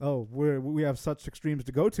 though. Oh, we have such extremes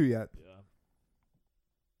to go to yet. Yeah.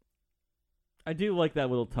 I do like that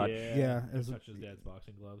little touch. Yeah, He touches Dad's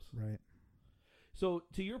boxing gloves. Right. So,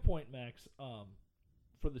 to your point, Max,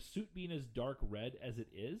 for the suit being as dark red as it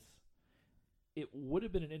is, it would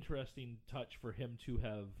have been an interesting touch for him to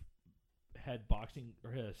have had boxing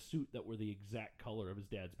or had a suit that were the exact color of his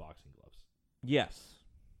dad's boxing gloves. Yes.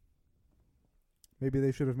 Maybe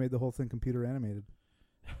they should have made the whole thing computer animated.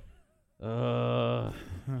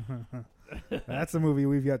 That's a movie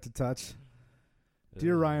we've got to touch.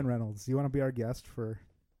 Dear Ryan Reynolds, do you want to be our guest for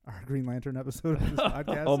our Green Lantern episode of this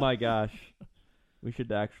podcast? Oh my gosh. We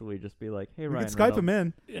should actually just be like, hey, we Ryan can Skype Reynolds, him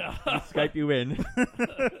in. Yeah. Skype you in.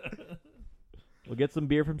 We'll get some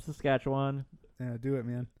beer from Saskatchewan. Yeah, do it,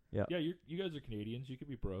 man. Yeah. Yeah, you guys are Canadians. You could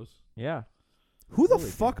be bros. Yeah. Who the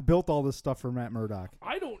fuck built all this stuff for Matt Murdock?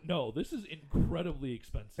 I don't know. This is incredibly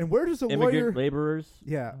expensive. And where does a Immigrant lawyer... laborers.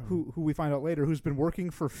 Yeah, who we find out later, who's been working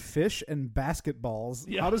for fish and basketballs.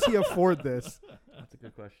 Yeah. How does he afford this? That's a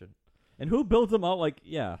good question. And who builds them out like,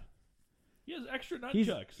 yeah. He has extra He's,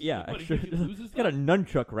 nunchucks. yeah, What, extra. he loses He's got a them?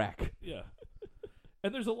 nunchuck rack. Yeah.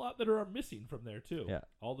 And there's a lot that are missing from there, too. Yeah.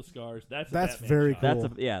 All the scars. That's That's Batman very shot. cool.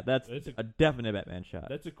 That's It's a definite Batman shot.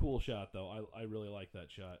 That's a cool shot, though. I really like that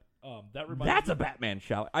shot. That reminds That's me a Batman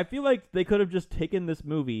shot. I feel like they could have just taken this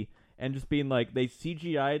movie and just been like, they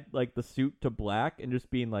CGI'd like the suit to black and just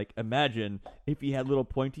being like, imagine if he had little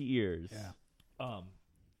pointy ears. Yeah.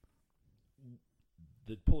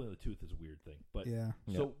 The pulling of the tooth is a weird thing, but Yeah.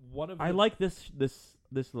 So one of I like this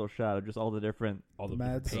little shot of just all the different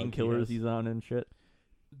meds. painkillers he's on and shit.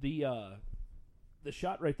 The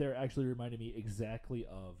shot right there actually reminded me exactly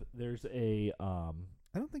of. There's a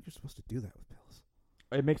I don't think you're supposed to do that with pills.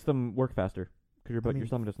 It makes them work faster because your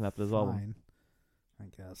stomach doesn't have to dissolve them.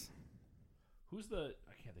 Fine, I guess. who's the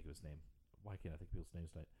I can't think of his name. Why can't I think of people's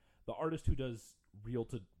names tonight? The artist who does real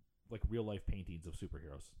life paintings of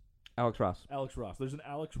superheroes. Alex Ross. Alex Ross. There's an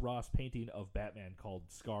Alex Ross painting of Batman called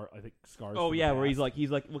Scar. I think Scars. Oh from the yeah, where Past. he's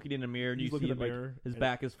like looking in the mirror and He's you looking see in the like, mirror his and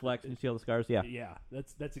back is flexed and you see all the scars. Yeah. Yeah,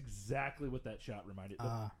 that's exactly what that shot reminded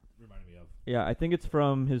me of. Yeah, I think it's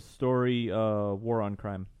from his story, War on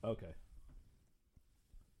Crime. Okay.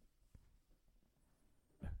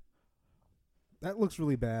 That looks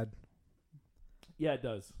really bad. Yeah, it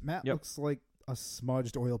does. Matt looks like a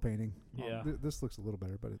smudged oil painting. Yeah. This looks a little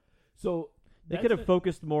better, but So they could have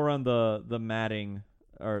focused more on the matting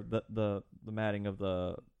or the matting of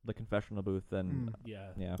the confessional booth than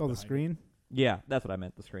Yeah. the screen. Yeah, that's what I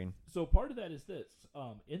meant. The screen. So part of that is this.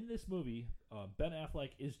 In this movie, Ben Affleck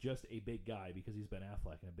is just a big guy because he's Ben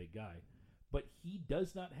Affleck and a big guy. But he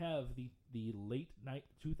does not have the late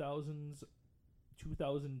 2000s,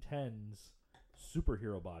 2010s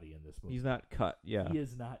superhero body in this movie. He's not cut. Yeah, He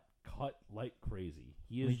is not cut like crazy.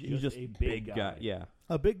 He is he's just a big guy. Yeah,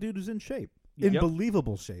 A big dude who's in shape. Yep. In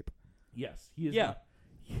believable shape. Yes, he is. Yeah. Not,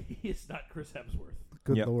 he is not Chris Hemsworth.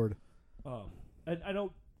 Good Yep. Lord. And I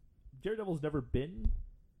know Daredevil's never been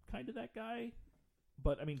kind of that guy,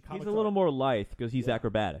 but I mean, he's comics a little are- more lithe because he's Yeah.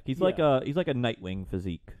 acrobatic. He's Yeah. like a Nightwing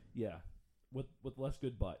physique. Yeah, with less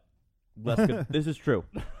good butt. Less good. This is true.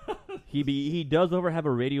 He does have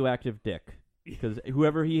a radioactive dick because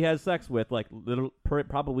whoever he has sex with, like,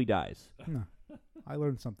 probably dies. No. I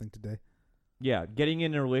learned something today. Yeah, getting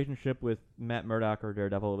in a relationship with Matt Murdock or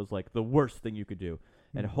Daredevil was like the worst thing you could do.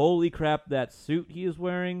 And holy crap, that suit he is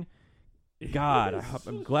wearing. God,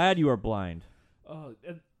 I'm glad you are blind.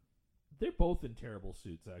 And they're both in terrible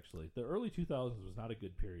suits. Actually, the early 2000s was not a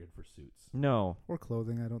good period for suits. No, Or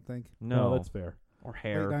clothing, I don't think. no, that's fair. or Late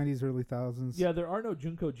hair. 90s, early 2000s. Yeah, there are no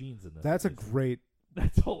Junko jeans in this. That's a movie. great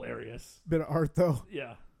That's hilarious. bit of art, though.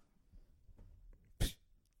 Yeah.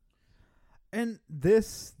 And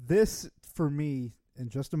this for me, in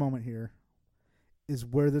just a moment here, is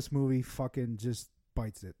where this movie fucking just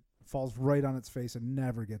bites it. Falls right on its face and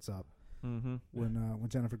never gets up. Mm-hmm. When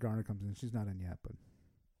Jennifer Garner comes in. She's not in yet, but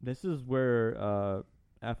This is where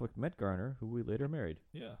Affleck met Garner, who we later married.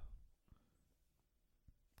 Yeah.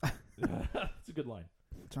 That's a good line.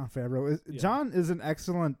 John Favreau is Yeah. John is an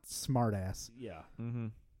excellent smartass. Yeah. Mm-hmm.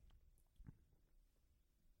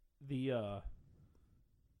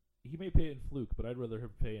 He may pay in Fluke, but I'd rather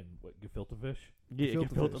him pay in gefilte fish. Yeah, you Gefilte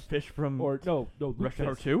can build a fish. fish from Or no, Rush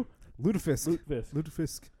Hour Lutefisk. 2? Lutefisk. Lutefisk.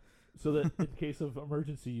 Lutefisk. So that in case of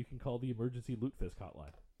emergency, you can call the emergency Lutefisk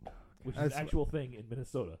hotline, which is That's- an actual thing in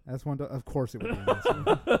Minnesota. That's one. Of course, it would be.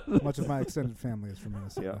 Minnesota. Much of my extended family is from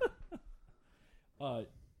Minnesota.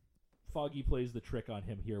 Foggy plays the trick on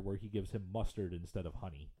him here, where he gives him mustard instead of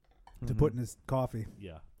honey. To put in his coffee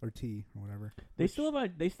Yeah. or tea or whatever. They still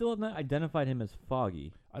have not identified him as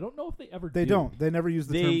Foggy. I don't know if they ever. They do. don't. They never use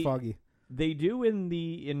the term They- foggy. They do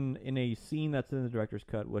in a scene that's in the director's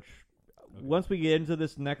cut, which once we get into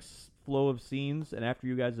this next flow of scenes, and after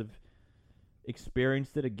you guys have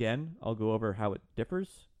experienced it again, I'll go over how it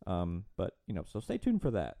differs. But so stay tuned for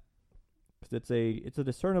that, because it's a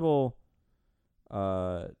discernible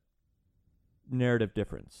narrative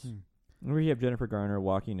difference. Where you have Jennifer Garner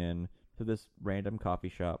walking in to this random coffee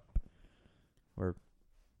shop, or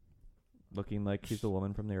looking like she's a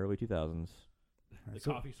woman from the early 2000s. The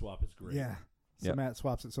So- coffee swap is great. Yeah. So Yep. Matt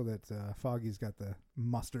swaps it so that Foggy's got the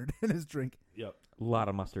mustard in his drink. Yep. A lot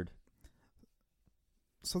of mustard.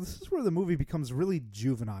 So this is where the movie becomes really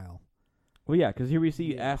juvenile. Well, yeah, because here we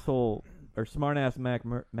see Yeah. asshole or smartass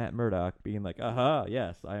Matt Murdock being like, "Aha,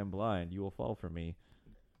 yes, I am blind. You will fall for me,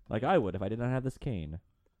 like I would if I did not have this cane."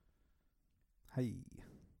 Hey.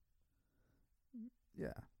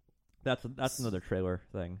 Yeah. That's another trailer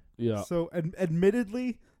thing. Yeah. So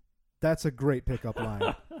admittedly, that's a great pickup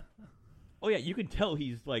line. Oh yeah, you can tell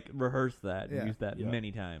he's like rehearsed that and Yeah. used that Yeah.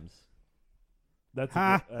 many times. That's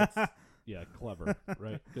yeah, clever,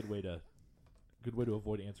 right? Good way to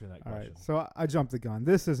avoid answering that All question. right. So I jumped the gun.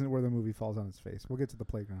 This isn't where the movie falls on its face. We'll get to the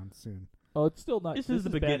playground soon. Oh, it's still not. This is the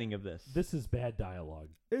bad- beginning of this. This is bad dialogue.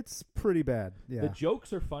 It's pretty bad. Yeah. The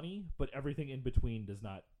jokes are funny, but everything in between does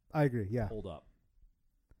not I agree. Yeah. hold up.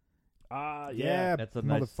 Yeah. That's a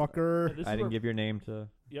nice- motherfucker. And this I is didn't where- give your name to.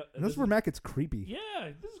 Yep. And this is where Matt gets creepy.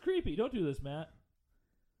 Yeah, this is creepy. Don't do this, Matt.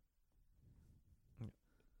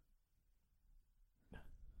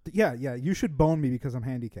 Yeah. You should bone me because I'm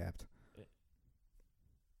handicapped.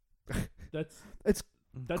 That's It's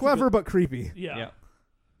that's a clever good- but creepy. yeah.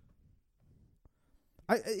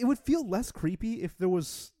 Yeah. It would feel less creepy if there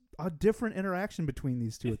was a different interaction between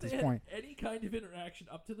these two If at they this had point. any kind of interaction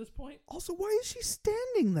up to this point, Also, why is she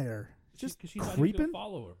standing there? Just because she's not even creeping? gonna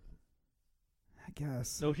follow her. I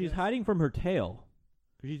guess. No, she's Yes. hiding from her tail.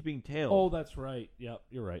 'Cause she's being tailed. Oh, that's right. Yep,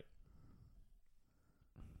 you're right.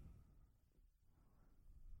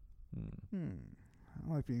 I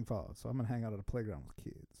don't like being followed, so I'm gonna hang out at a playground with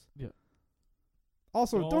kids. Yeah.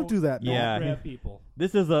 Also, don't do that. Don't Yeah. grab people.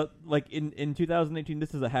 This is in 2018.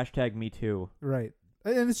 This is a hashtag Me Too. Right.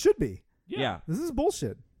 And it should be. Yeah. This is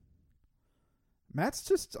bullshit. Matt's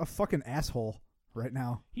just a fucking asshole right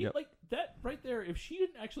now. He Yep. like that right there. If she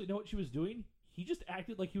didn't actually know what she was doing, he just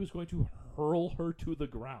acted like he was going to hurl her to the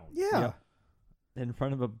ground. Yeah. Yep. In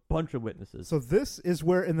front of a bunch of witnesses. So this is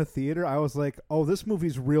where in the theater I was like, "Oh, this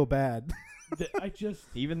movie's real bad." I just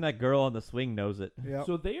Even that girl on the swing knows it. Yeah.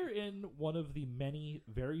 So they are in one of the many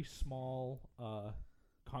very small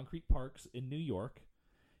concrete parks in New York,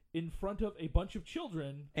 in front of a bunch of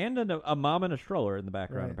children And a mom in a stroller in the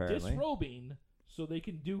background, Right. apparently. disrobing so they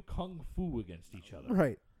can do kung fu against each other.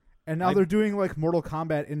 Right. And now they're doing like Mortal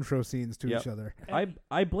Kombat intro scenes to Yep. each other.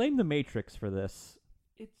 I blame the Matrix for this.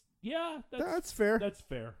 That's fair. That's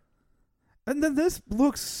fair. And then this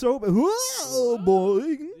looks so. Whoa,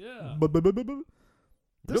 boy. Yeah.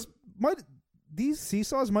 This might. These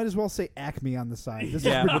seesaws might as well say Acme on the side. This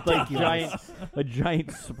Yeah, is with like ridiculous.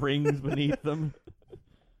 giant springs beneath them.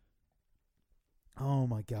 Oh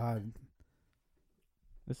my god.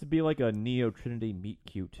 This would be like a Neo Trinity meet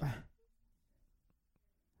cute.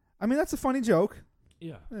 I mean, that's a funny joke.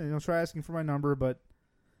 Yeah. Try asking for my number, but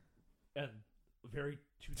And very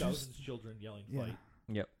 2000s children yelling yeah. fight.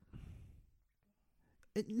 Yep.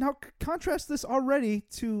 Now contrast this already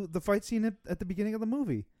to the fight scene at the beginning of the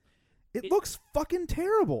movie. It looks fucking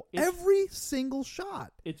terrible. Every single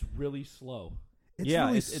shot. It's really slow. It's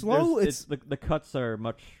really slow. It's the cuts are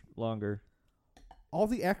much longer. all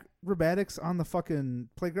the acrobatics on the fucking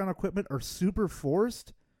playground equipment are super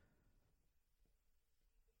forced.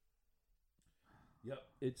 Yep.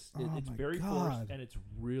 It's Oh it's my very God. forced and it's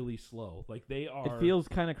really slow. Like they are. It feels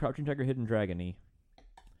kind of Crouching Tiger, Hidden Dragon-y.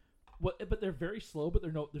 But they're very slow. But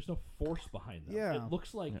there's no force behind them. Yeah. It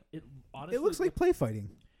looks like it. Honestly, It looks like play fighting.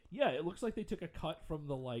 Yeah, it looks like they took a cut from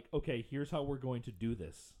the like. Okay, here's how we're going to do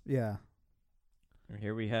this. Yeah. And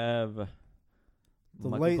here we have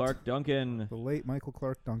Michael late- Clark Duncan The late Michael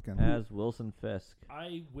Clark Duncan. as Wilson Fisk.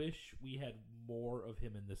 I wish we had more of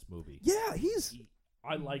him in this movie. Yeah, he's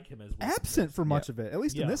I like him as Wilson absent Fisk. for much of it, at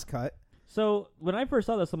least in Yeah. this cut. So when I first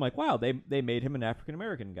saw this, I'm like, wow, they made him an African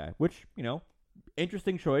American guy, which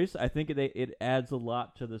interesting choice. I think it adds a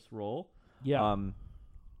lot to this role. Yeah.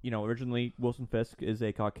 Originally Wilson Fisk is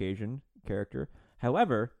a Caucasian character.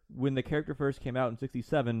 However, when the character first came out in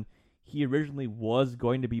 '67, he originally was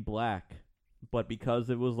going to be black, but because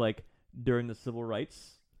it was like during the civil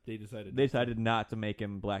rights, they decided not not to make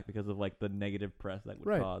him black because of like the negative press that would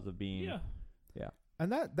Right. cause of being. Yeah.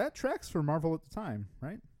 And that tracks for Marvel at the time,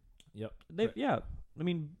 right? Yep. Yeah. I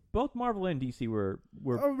mean, both Marvel and DC were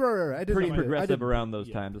Oh, right. I didn't pretty I progressive didn't- around those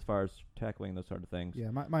yeah. times as far as tackling those sort of things. Yeah,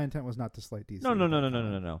 my intent was not to slight DC.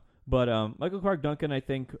 No. But Michael Clark Duncan, I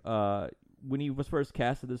think, when he was first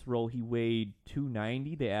cast in this role, he weighed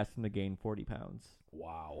 290. They asked him to gain 40 pounds.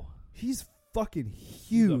 Wow. He's fucking He's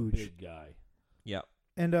huge. a big guy. Yeah.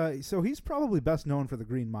 And so he's probably best known for The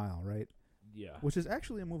Green Mile, right? Yeah. Which is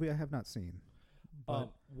actually a movie I have not seen.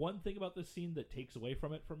 But One thing about this scene that takes away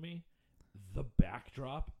from it from me, the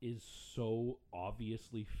backdrop is so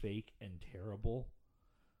obviously fake and terrible.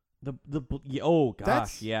 Oh gosh,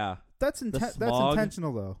 That's- yeah. that's smog.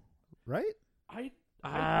 intentional though, right? I think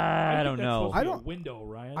don't that's know. supposed to I be a don't- window,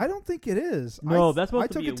 Ryan. I don't think it is. No, that's supposed I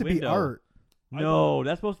to took be it a to be window. art. No,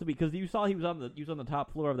 that's supposed to be because you saw he was on the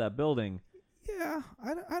top floor of that building. Yeah,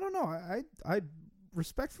 I don't know. I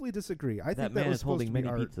respectfully disagree. I That think man that was is supposed holding to be many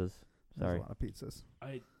art. pizzas. There's Sorry. a lot of pizzas.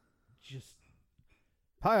 I just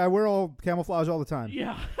Hi, I wear all camouflage all the time.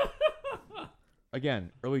 yeah.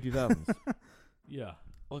 Again, early 2000s. Yeah.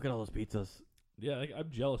 Look at all those pizzas. Yeah, I'm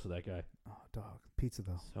jealous of that guy. Oh, dog, pizza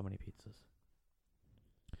though. So many pizzas.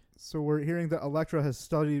 So we're hearing that Elektra has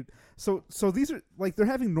studied. So these are like they're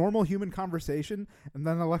having normal human conversation, and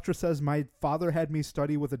then Elektra says, "My father had me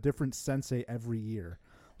study with a different sensei every year."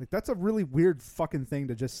 Like that's a really weird fucking thing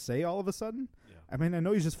to just say all of a sudden. Yeah. I mean, I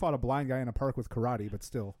know he's just fought a blind guy in a park with karate, but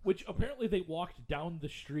still. Which apparently they walked down the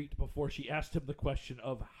street before she asked him the question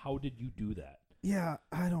of how did you do that? Yeah,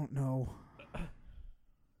 I don't know.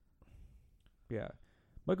 Yeah.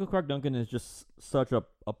 Michael Clark Duncan is just such a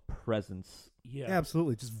presence. Yeah.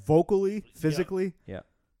 Absolutely, just vocally, physically. Yeah.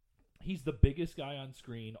 He's the biggest guy on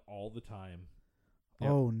screen all the time. Yep.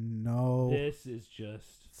 Oh no, This is just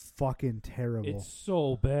fucking terrible. it's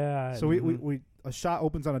so bad. So we a shot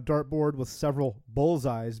opens on a dartboard with several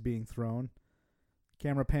bullseyes being thrown.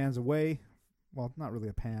 Camera pans away. Well, not really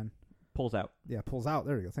a pan. Pulls out. Yeah, pulls out.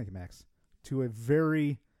 There you go. Thank you, Max. To a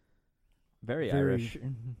very Very Very- Irish.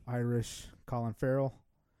 Irish Colin Farrell.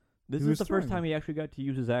 This He is was the first throwing time he actually got to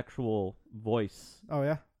use his actual voice. Oh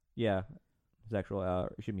yeah. Yeah. His actual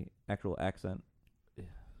actual accent.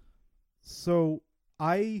 So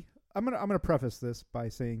I'm gonna preface this by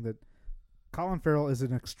saying that Colin Farrell is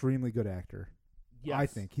an extremely good actor. yes. I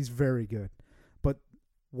think he's very good. But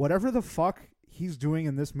whatever the fuck he's doing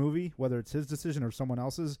in this movie, whether it's his decision or someone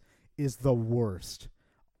else's, is the worst.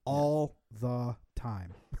 All the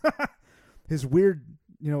time. His weird,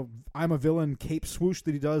 I'm a villain cape swoosh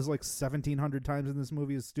that he does like 1,700 times in this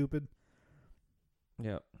movie is stupid.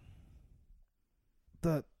 Yeah.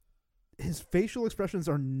 His facial expressions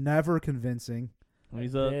are never convincing.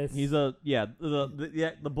 The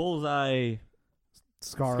bullseye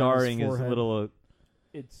Scarring is a little.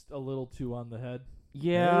 It's a little too on the head.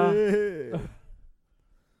 Yeah. Hey. I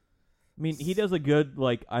mean, he does a good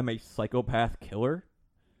I'm a psychopath killer,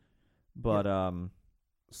 but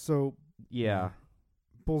So yeah.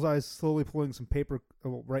 Bullseye's slowly pulling some paper.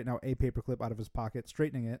 Well, right now, a paper clip out of his pocket,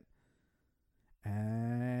 straightening it,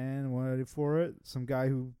 and waiting for it. Some guy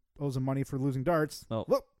who owes him money for losing darts. Oh.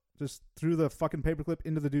 Whoop! Just threw the fucking paperclip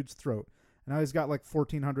into the dude's throat. And now he's got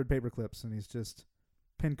 1,400 paper clips, and he's just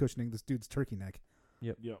pin cushioning this dude's turkey neck.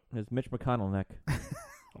 Yep. His Mitch McConnell neck.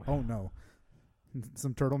 Oh no,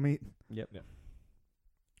 some turtle meat. Yep.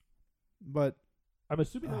 But I'm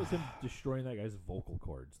assuming that was him destroying that guy's vocal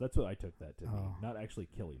cords. That's what I took that to mean, not actually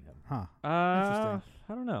killing him. Huh? I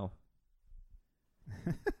don't know.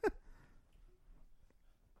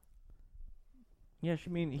 Yeah, I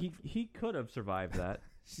mean, he could have survived that.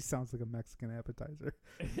 She sounds like a Mexican appetizer.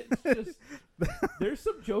 It's just there's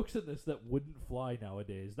some jokes in this that wouldn't fly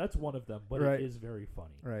nowadays. That's one of them, but Right. it is very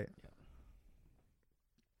funny. Right.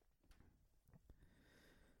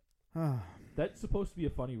 That's supposed to be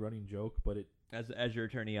a funny running joke, but it As your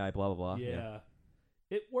attorney, I blah blah blah.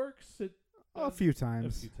 it works. A few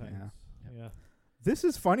times. A few times. Yeah. This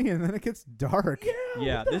is funny, and then it gets dark.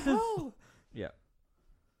 Yeah, this is. Yeah.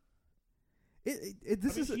 She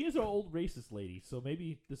is an old racist lady, so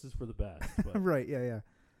maybe this is for the best. But. Right, yeah.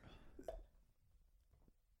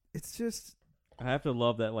 It's just... I have to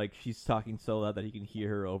love that, she's talking so loud that he can hear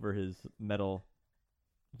her over his metal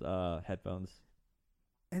headphones.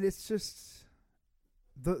 And it's just...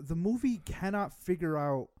 The movie cannot figure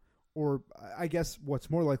out, or I guess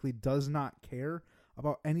what's more likely, does not care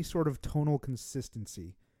about any sort of tonal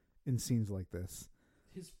consistency in scenes like this.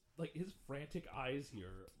 His frantic eyes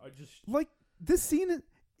here are just... This scene,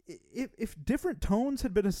 if different tones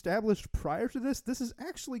had been established prior to this is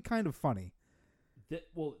actually kind of funny.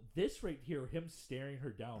 This right here, him staring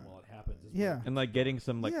her down while it happens. Is And getting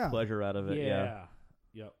some pleasure out of it. Yeah.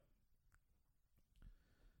 Yep.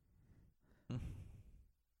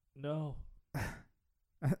 No.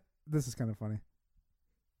 This is kind of funny.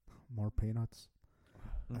 More peanuts.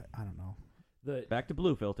 I don't know. Back to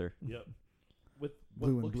blue filter. Yep. With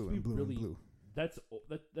blue what and looks blue to be and blue really, and blue. That's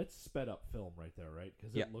sped up film right there, right?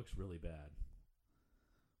 Because it looks really bad.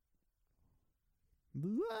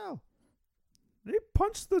 Wow. He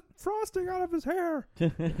punched the frosting out of his hair.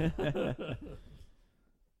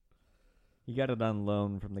 He got it on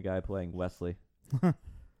loan from the guy playing Wesley.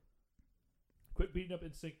 Quit beating up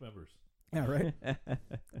NSYNC members. Yeah, right.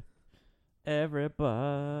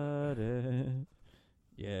 Everybody.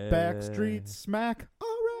 Yeah. Backstreet smack.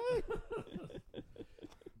 All right.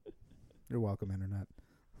 You're welcome, Internet.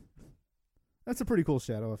 That's a pretty cool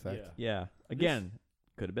shadow effect. Yeah. Again,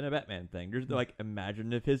 could have been a Batman thing. There's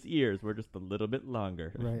imagine if his ears were just a little bit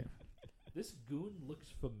longer. Right. This goon looks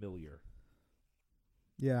familiar.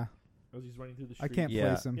 Yeah. As he's running through the I street. can't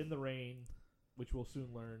place him. In the rain, which we'll soon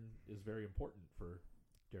learn is very important for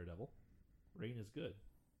Daredevil. Rain is good.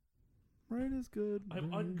 Rain is good.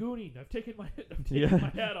 I'm ungooning. I've taken my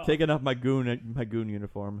hat off. Taking off my goon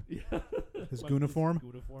uniform. Yeah. His gooniform?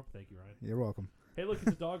 Gooniform. Thank you, Ryan. You're welcome. Hey, look,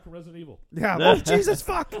 it's a dog from Resident Evil. Yeah. Oh, Jesus,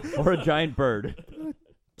 fuck. Or a giant bird. Or,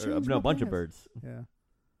 Change no, my a bunch of pants. birds.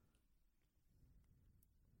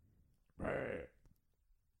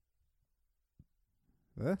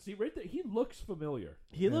 Yeah. See, right there, he looks familiar.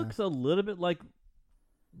 He looks a little bit like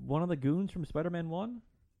one of the goons from Spider-Man 1.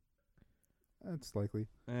 That's likely.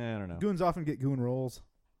 I don't know. Goons often get goon roles.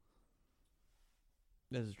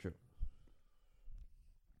 This is true.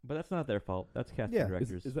 But that's not their fault. That's casting Yeah.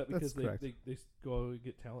 directors. Is that because That's they go and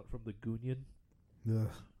get talent from the Goonion? Ugh.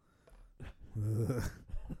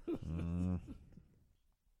 Ugh.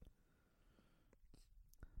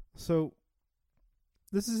 So,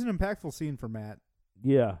 this is an impactful scene for Matt.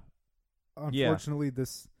 Yeah. Unfortunately,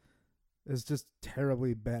 this is just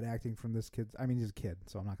terribly bad acting from this kid. I mean, he's a kid,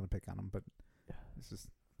 so I'm not going to pick on him, but it's just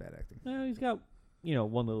bad acting. Well, he's got,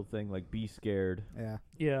 one little thing like be scared Yeah.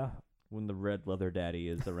 Yeah. when the red leather daddy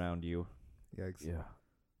is around you. Yikes. Yeah.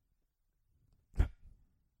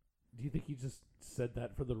 Do you think he just said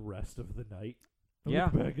that for the rest of the night? I'm Yeah.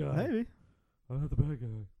 not the bad guy. Maybe. I'm not the bad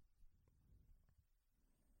guy.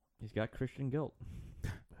 He's got Christian guilt.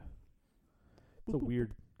 It's a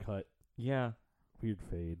weird cut. Yeah. Weird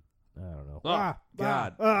fade. I don't know. Oh,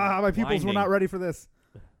 God. My pupils were Blinding. not ready for this.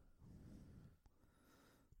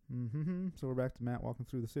 So we're back to Matt walking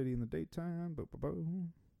through the city in the daytime.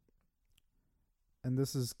 And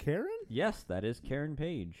this is Karen? Yes, that is Karen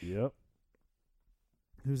Page. Yep.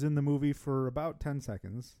 who's in the movie for about 10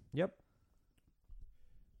 seconds. Yep.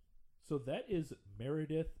 So that is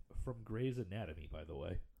Meredith from Grey's Anatomy, by the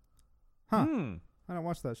way. Huh. Hmm. I don't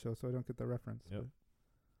watch that show, so I don't get the reference. Yep.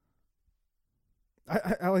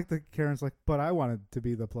 I like the Karen's like, but I wanted to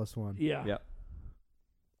be the plus one. Yeah. Yep.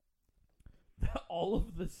 All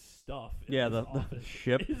of the stuff. In Yeah, this the office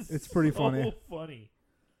ship. is It's pretty so funny. funny.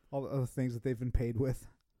 All the other things that they've been paid with.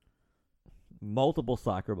 Multiple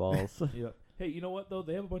soccer balls. Yeah. Hey, you know what though?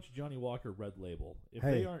 They have a bunch of Johnny Walker Red Label. If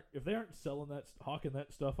Hey. they aren't selling that, hawking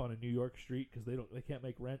that stuff on a New York street because they can't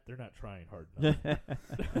make rent, they're not trying hard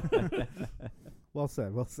enough. Well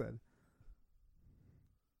said. Well said.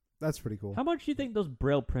 That's pretty cool. How much do you think those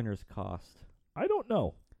Braille printers cost? I don't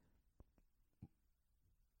know.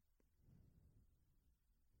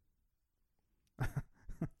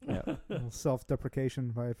 Yeah. A little self-deprecation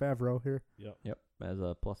by Favreau here. Yep. Yep, as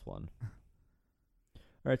a +1. All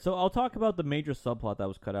right, so I'll talk about the major subplot that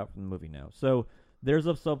was cut out from the movie now. So there's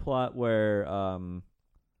a subplot where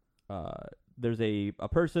there's a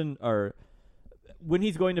person, or when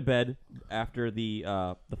he's going to bed after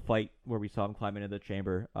the fight where we saw him climb into the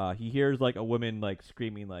chamber, he hears like a woman like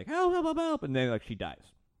screaming like help, help, help, help, and then like she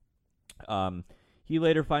dies. He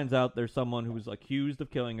later finds out there's someone who's accused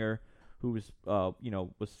of killing her, who was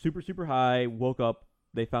was super, super high, woke up,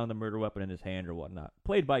 they found the murder weapon in his hand or whatnot,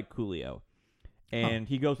 played by Coolio. And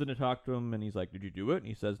he goes in to talk to him, and he's like, did you do it? And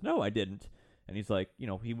he says, no, I didn't. And he's like,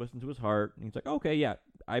 he listened to his heart, and he's like, okay, yeah,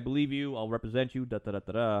 I believe you, I'll represent you,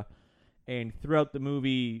 da-da-da-da-da. And throughout the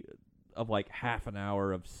movie, of like half an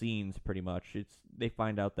hour of scenes, pretty much, they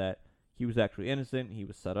find out that he was actually innocent, he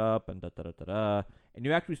was set up, and da-da-da-da-da. And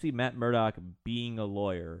you actually see Matt Murdock being a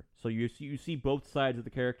lawyer. So you see both sides of the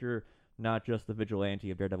character, not just the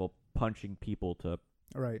vigilante of Daredevil punching people to,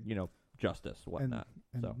 Right. justice, whatnot.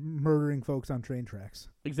 And So murdering folks on train tracks.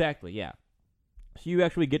 exactly, yeah. So you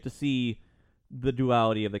actually get to see the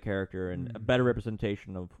duality of the character and a better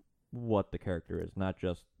representation of what the character is, not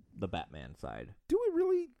just the Batman side. Do we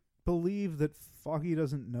really believe that Foggy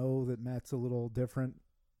doesn't know that Matt's a little different?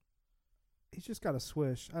 He's just got a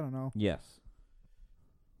swish. I don't know. Yes.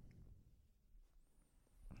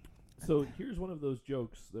 So here's one of those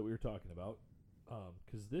jokes that we were talking about,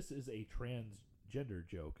 because this is a transgender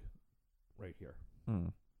joke right here. Hmm.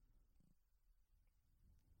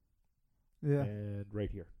 Yeah. And right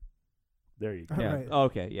here. There you go. All Yeah. right.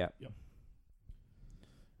 Okay, yeah.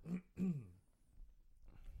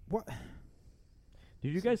 What?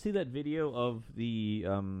 Did you guys see that video of the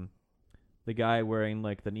guy wearing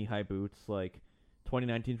like the knee-high boots? Like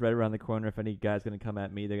 2019's right around the corner. If any guy's gonna come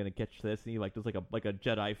at me, they're gonna catch this. And he like does like a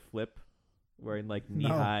Jedi flip, wearing like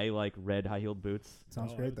knee-high like red high-heeled boots.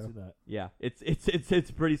 Sounds I great haven't though. seen that. Yeah,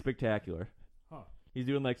 it's pretty spectacular. Huh. He's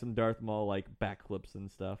doing like some Darth Maul like backflips and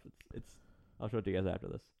stuff. It's I'll show it to you guys after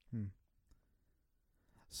this.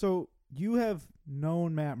 So you have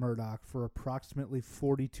known Matt Murdock for approximately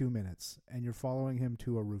 42 minutes, and you're following him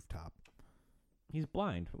to a rooftop. He's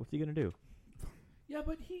blind. What's he gonna do? Yeah,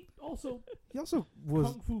 but he also He also was.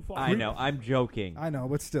 Kung Fu Fighter. I know. I'm joking. I know,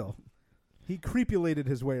 but still, he creepulated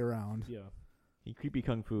his way around. Yeah. He creepy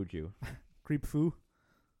kung fu you. Creep foo.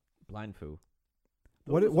 Blind foo.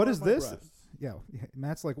 What Those are is my this? breasts. Yeah,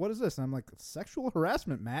 Matt's like, what is this? And I'm like, sexual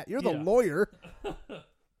harassment, Matt. You're the Yeah. lawyer.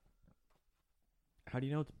 How do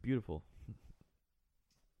you know it's beautiful?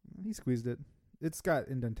 He squeezed it. It's got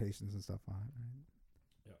indentations and stuff on it. Right?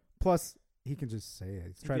 Yeah. Plus, he can just say it.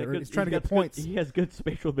 He's trying got to. good- He's trying to get got points. He has good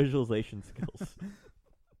spatial visualization skills.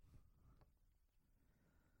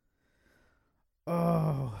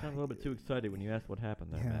 Oh, I'm a little bit too excited when you asked what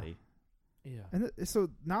happened there, Yeah. Maddie. Yeah. and so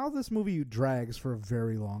now this movie drags for a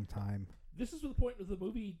very long time. This is the point where the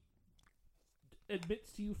movie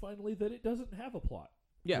admits to you finally that it doesn't have a plot.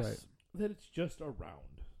 Yes. Right. That it's just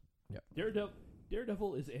around. Yep.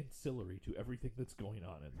 Daredevil is ancillary to everything that's going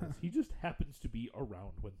on in this. He just happens to be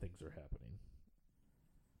around when things are happening.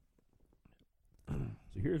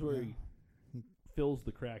 So here's where he fills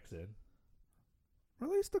the cracks in.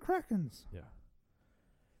 Release the Krakens. Yeah.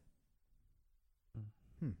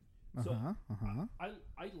 Uh So- huh. Uh huh.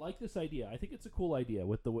 I like this idea. I think it's a cool idea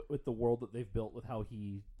with the world that they've built, with how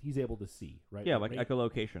he's able to see, right? Yeah, That like Rain-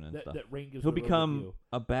 echolocation and that, stuff. that Rain gives He'll the road become view.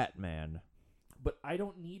 a Batman. But I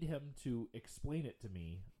don't need him to explain it to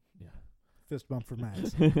me. Yeah. Fist bump for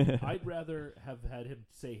Matt. I'd rather have had him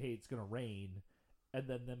say, "Hey, it's gonna rain," and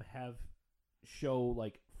then them have show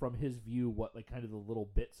like from his view what like kind of the little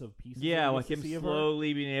bits of pieces. Yeah, that he like gets him to see of her.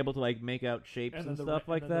 slowly being able to like make out shapes And and, then stuff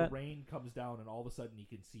like that. The rain comes down, and all of a sudden you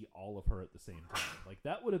can see all of her at the same time. Like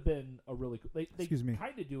that would have been a really cool. They Excuse me.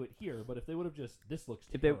 kind of do it here, but if they would have just this looks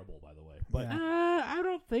If they- terrible, by the way. But Yeah. I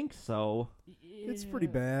don't think so. It's pretty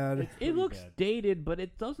bad. It's It pretty looks bad. dated, but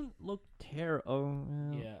it doesn't look terrible.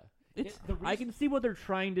 Yeah. It's. The I can see what they're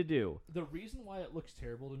trying to do. The reason why it looks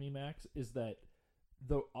terrible to me, Max, is that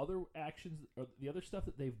the other actions or the other stuff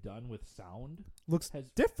that they've done with sound Looks has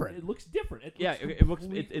different. It looks different. It Yeah, looks it looks.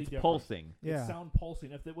 completely It's different. pulsing. Yeah. It's sound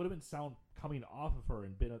pulsing. If it would have been sound coming off of her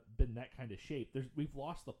and been that kind of shape, we've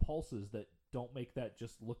lost the pulses that don't make that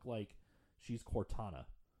just look like she's Cortana.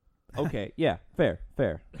 Okay. Yeah. Fair.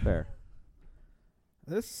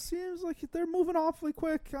 This seems like they're moving awfully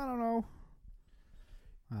quick. I don't know.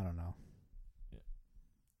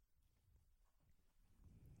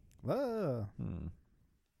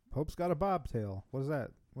 Pope's got a bobtail. What is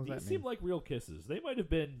that? What does These that seem mean? like real kisses. They might have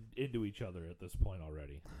been into each other at this point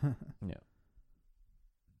already. Yeah.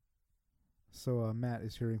 So Matt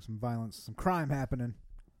is hearing some violence, some crime happening.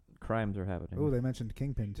 Crimes are happening. Oh, they mentioned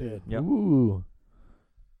Kingpin too. Did. Yep. Ooh.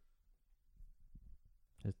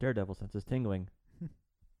 His Daredevil sense is tingling.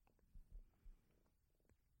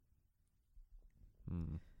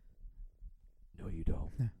 No, you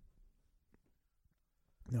don't.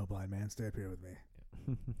 No, blind man, stay up here with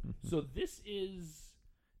me. So this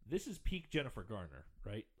is peak Jennifer Garner,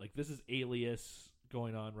 right? Like this is Alias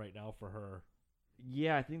going on right now for her.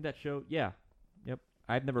 Yeah, I think that show. Yeah. Yep.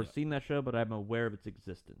 I've never seen that show, but I'm aware of its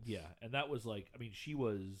existence. Yeah, and that was like, I mean, she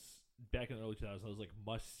was back in the early 2000s. That was like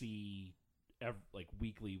must see, like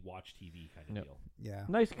weekly watch TV kind of Yep. deal. Yeah.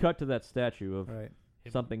 Nice cut to that statue of Right.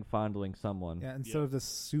 something fondling someone. Yeah, instead of this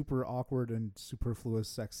super awkward and superfluous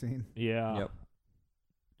sex scene. Yeah. Yep.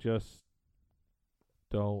 Just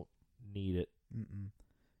don't need it. Mm-mm.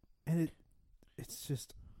 And it's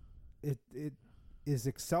just it is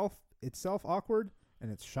itself awkward,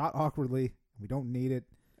 and it's shot awkwardly. We don't need it.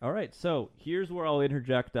 All right, so here's where I'll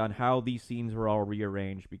interject on how these scenes were all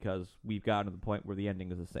rearranged because we've gotten to the point where the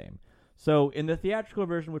ending is the same. So in the theatrical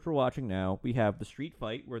version, which we're watching now, we have the street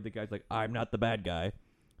fight where the guy's like, "I'm not the bad guy."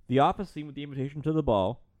 The office scene with the invitation to the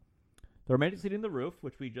ball. The romantic scene in the roof,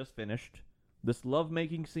 which we just finished. This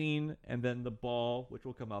love-making scene, and then the ball, which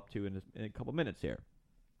we'll come up to in a couple minutes here.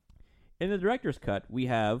 In the director's cut, we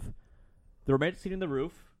have the romantic scene in the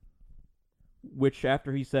roof, which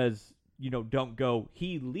after he says, don't go,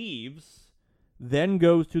 he leaves, then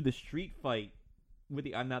goes to the street fight with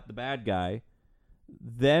the I'm not the bad guy,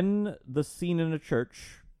 then the scene in a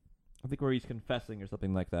church, I think where he's confessing or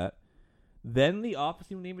something like that, then the office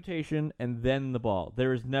scene with the invitation, and then the ball.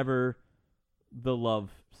 There is never the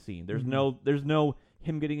love scene. There's no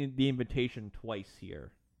him getting the invitation twice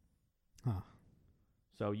here. Huh.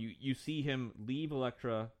 So you see him leave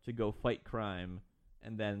Elektra to go fight crime,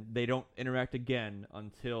 and then they don't interact again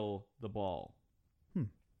until the ball.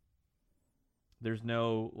 There's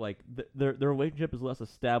no, like, their relationship is less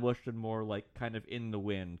established and more, like, kind of in the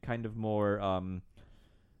wind, kind of more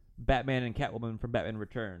Batman and Catwoman from Batman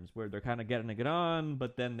Returns, where they're kind of getting it on,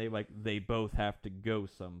 but then they both have to go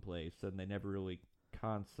someplace, and they never really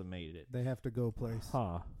consummate it. They have to go place.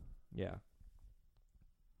 Huh. Yeah.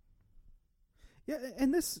 Yeah,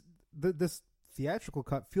 and this theatrical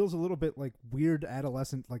cut feels a little bit like weird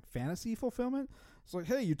adolescent like fantasy fulfillment. It's like,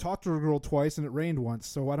 hey, you talked to a girl twice and it rained once,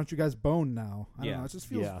 so why don't you guys bone now? I don't know. It just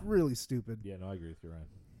feels really stupid. Yeah, no, I agree with you, Ryan.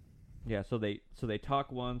 Yeah, so they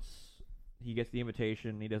talk once, he gets the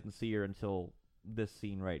invitation, he doesn't see her until this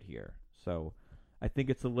scene right here. So I think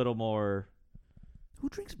it's a little more Who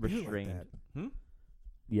drinks beer restrained. like that?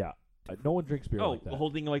 Yeah. No one drinks beer like that.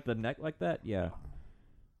 Holding like the neck like that? Yeah.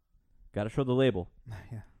 Gotta show the label.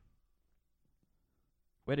 Yeah.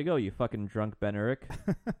 Way to go, you fucking drunk Ben Urich.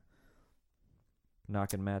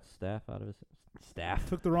 Knocking Matt's staff out of his staff.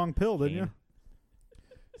 Took the wrong pill, didn't you?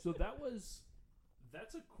 So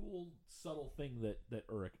that's a cool subtle thing that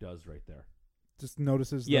Urich does right there. Just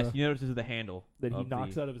notices Yes, you notice the handle. That he of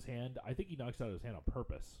knocks the- out of his hand. I think he knocks out of his hand on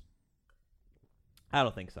purpose. I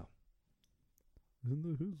don't think so.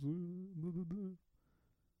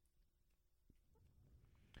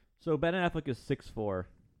 So Ben Affleck is 6'4",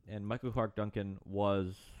 and Michael Clark Duncan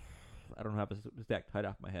was, I don't have his exact height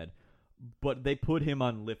off my head, but they put him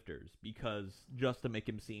on lifters because just to make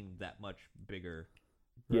him seem that much bigger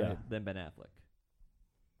than Ben Affleck.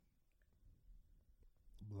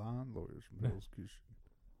 Blonde lawyers from Hell's Kitchen.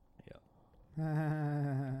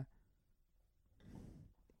 Yeah.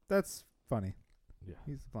 That's funny. Yeah.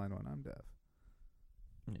 He's the blind one. I'm deaf.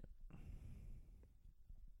 Yeah.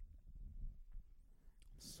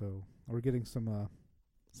 So we're getting some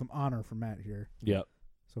some honor for Matt here. Yep.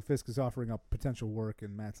 So Fisk is offering up potential work,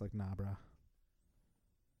 and Matt's like, nah, brah.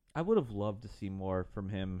 I would have loved to see more from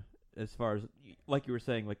him as far as, like you were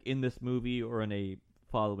saying, like in this movie or in a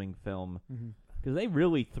following film. Because they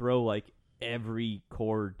really throw, like, every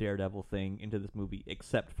core Daredevil thing into this movie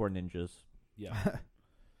except for ninjas. Yeah.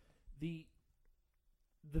 The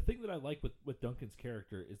thing that I like with Duncan's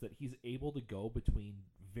character is that he's able to go between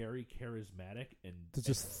very charismatic and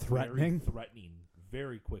just very threatening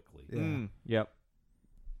very quickly. Yeah. Yep.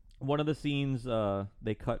 One of the scenes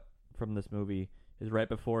they cut from this movie is right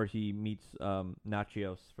before he meets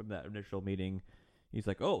Nachios from that initial meeting. He's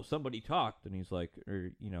like, "Oh, somebody talked," and he's like,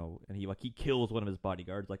 and he kills one of his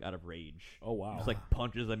bodyguards like out of rage. Oh wow! Just like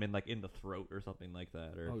punches him in the throat or something like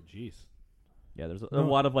that. Or oh jeez. Yeah, there's a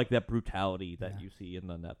lot of like that brutality that you see in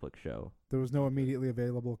the Netflix show. There was no immediately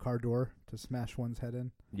available car door to smash one's head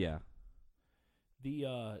in. Yeah.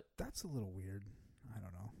 That's a little weird. I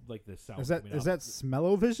don't know. Like the sound. Is that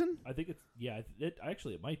smell-o-vision? I think it's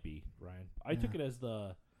it might be, Ryan. I took it as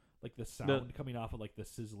the sound coming off of like the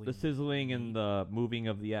sizzling. The sizzling and the moving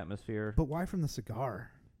of the atmosphere. But why from the cigar?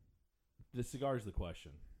 The cigar is the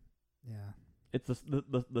question. Yeah. It's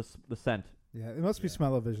the scent. Yeah, it must be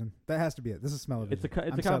smell-o-vision. That has to be it. This is smell-o-vision.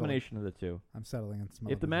 It's a combination of the two. I'm settling on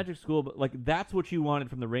smell-o-vision. If the magic school, like that's what you wanted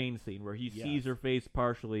from the rain scene, where he sees her face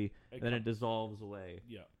partially, then it dissolves away.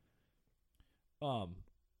 Yeah.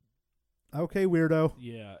 Okay, weirdo.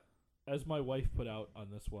 Yeah, as my wife put out on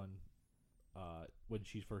this one, when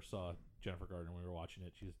she first saw Jennifer Gardner when we were watching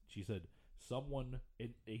it, she said one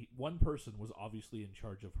person was obviously in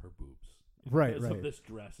charge of her boobs. Right. Because of this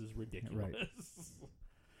dress is ridiculous. Right.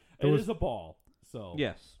 It is a ball. So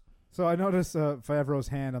yes. So I noticed Favreau's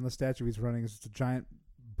hand on the statue he's running is just a giant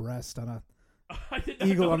breast on a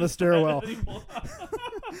eagle on the stairwell.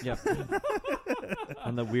 Yep.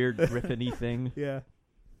 On the weird griffin-y thing. Yeah.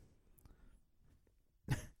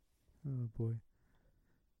 Oh boy.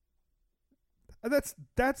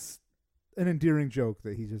 That's an endearing joke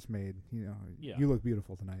that he just made. You know, you look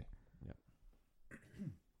beautiful tonight.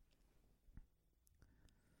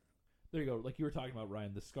 There you go. Like you were talking about,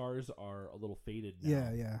 Ryan, the scars are a little faded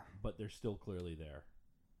now. Yeah. But they're still clearly there.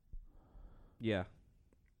 Yeah.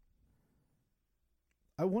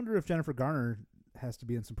 I wonder if Jennifer Garner has to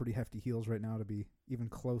be in some pretty hefty heels right now to be even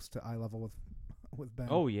close to eye level with Ben.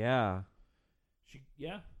 Oh, yeah. She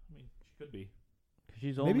could be.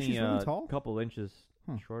 She's Maybe only she's really tall? a couple inches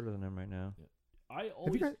shorter than him right now. Yeah.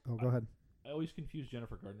 Go ahead. I always confuse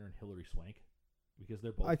Jennifer Gardner and Hilary Swank because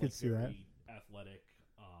they're both see that. very athletic.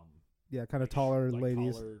 Yeah, kind of taller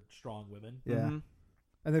ladies. Taller, strong women. Yeah. Mm-hmm.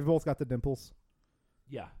 And they've both got the dimples.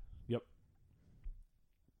 Yeah. Yep.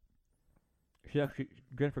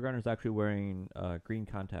 Jennifer Garner's actually wearing green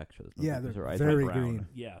contacts for this movie. Yeah, they're her eyes very are brown. green.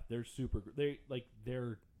 Yeah, they're super.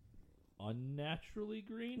 They're unnaturally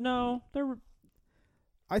green. No,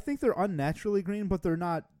 I think they're unnaturally green, but they're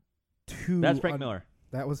not too. That's Frank Miller.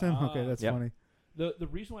 That was him. Okay, that's funny. The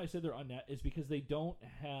reason why I said they're unnat is because they don't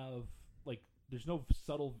have there's no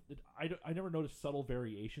subtle. I never noticed subtle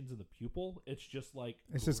variations in the pupil. It's just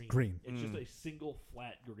it's just green. It's just a single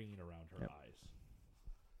flat green around her eyes.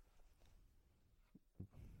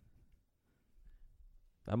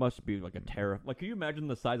 That must be like a terror. Like, can you imagine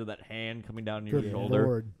the size of that hand coming down your Good shoulder?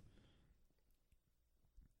 Lord.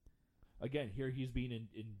 Again, here he's being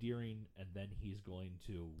endearing, and then he's going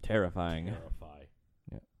to Terrifying. terrify.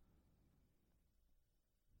 Yeah.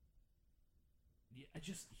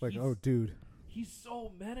 Yeah, Oh, dude. He's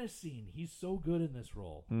so menacing. He's so good in this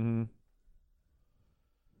role. Mm-hmm.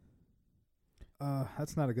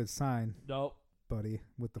 That's not a good sign. Nope. Buddy.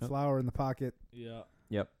 With the flower in the pocket. Yeah.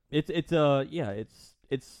 Yep. It's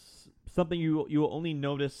something you will only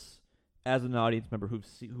notice as an audience member who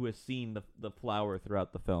has seen the flower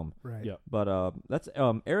throughout the film. Right. Yep. But that's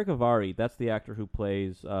Eric Avari. That's the actor who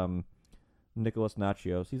plays Nicholas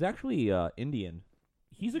Nachios. He's actually Indian.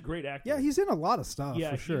 He's a great actor. Yeah, he's in a lot of stuff,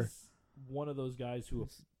 yeah, for sure. He's one of those guys who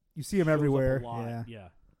you see him shows up everywhere. a lot. Yeah.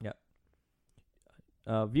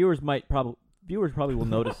 Yeah. Viewers probably will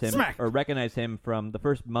notice him Smack! or recognize him from the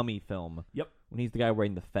first Mummy film. Yep. When he's the guy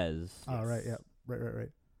wearing the fez. Oh, right, yeah.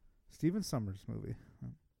 Right. Stephen Summers movie.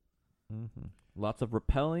 Mm-hmm. Lots of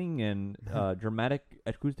rappelling and dramatic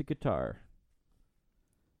acoustic guitar.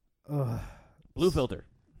 Blue filter.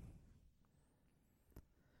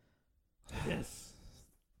 Yes.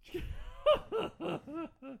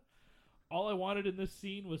 All I wanted in this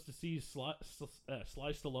scene was to see Sly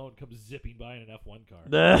Stallone come zipping by in an F1 car.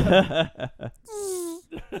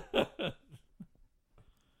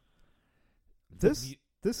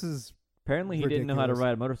 This is apparently he didn't know how to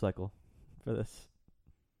ride a motorcycle for this.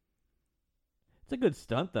 It's a good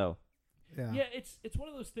stunt, though. Yeah, it's one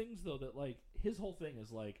of those things though that like his whole thing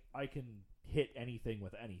is like I can hit anything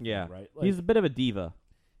with anything. Yeah. Right. Like, He's a bit of a diva.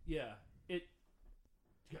 Yeah.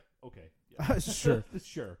 Okay. Yeah. Sure.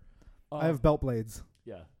 Sure. I have belt blades.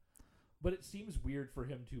 Yeah. But it seems weird for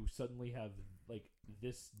him to suddenly have like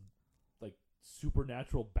this like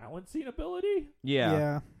supernatural balancing ability.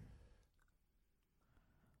 Yeah.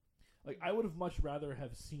 Like I would have much rather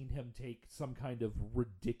have seen him take some kind of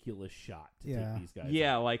ridiculous shot to take these guys.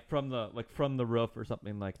 Yeah, out. like from the roof or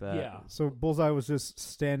something like that. Yeah. So Bullseye was just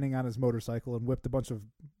standing on his motorcycle and whipped a bunch of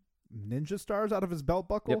ninja stars out of his belt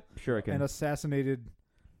buckle. Yep, shuriken. And assassinated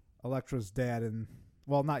Elektra's dad and,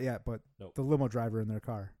 well, not yet, but the limo driver in their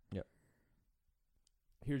car. Yep.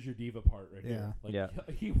 Here's your diva part right here. Like, yeah.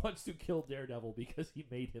 He wants to kill Daredevil because he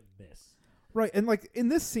made him miss. Right, and like in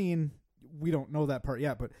this scene, we don't know that part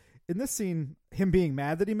yet, but in this scene, him being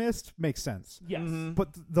mad that he missed makes sense. Yes. Mm-hmm.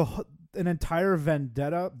 But an entire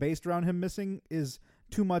vendetta based around him missing is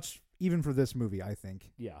too much even for this movie, I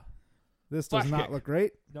think. Yeah. This does Flash not kick. look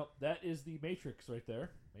great. Nope, that is the Matrix right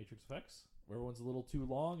there. Matrix effects. Where everyone's a little too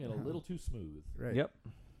long and a little too smooth. Right. Yep.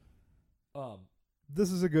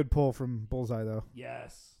 This is a good pull from Bullseye, though.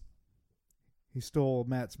 Yes. He stole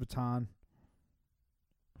Matt's baton.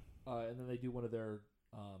 And then they do one of their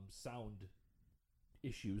sound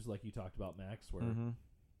issues, like you talked about, Max, where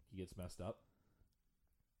he gets messed up.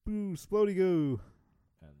 Boo, splody goo.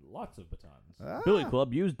 And lots of batons. Billy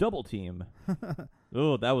Club used double team.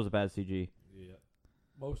 Oh, that was a bad CG. Yeah.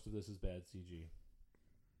 Most of this is bad CG.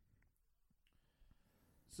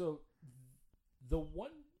 So, the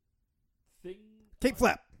one thing... Cape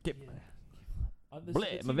flap. On this, Bleh, that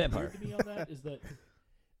I'm a seems vampire. weird to me on that is that,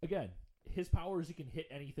 again, his power is he can hit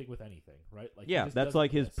anything with anything, right? Like Yeah, that's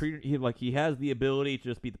like his he has the ability to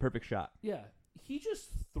just be the perfect shot. Yeah, he just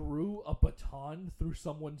threw a baton through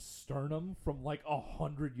someone's sternum from like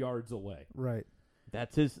 100 yards away. Right.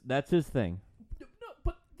 That's his thing. No,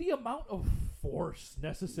 but the amount of force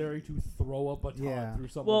necessary to throw a baton through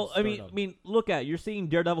someone's Well, sternum. I mean, look at you're seeing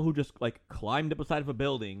Daredevil who just like climbed up the side of a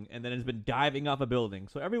building and then has been diving off a building.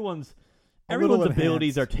 So everyone's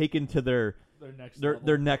abilities are taken to their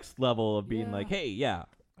next level of being like, hey,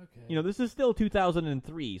 okay. This is still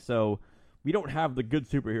 2003, so we don't have the good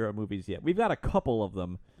superhero movies yet. We've got a couple of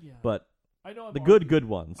them, but I know good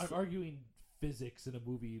ones. I'm arguing physics in a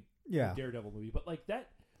movie, a Daredevil movie, but like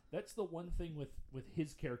that's the one thing with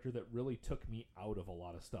his character that really took me out of a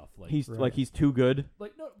lot of stuff. Like he's too good.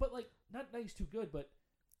 Like no, but like not he's too good, but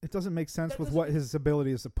it doesn't make sense with what his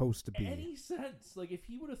ability is supposed to be. Any sense? Like if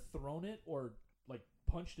he would have thrown it or like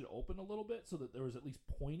punched it open a little bit so that there was at least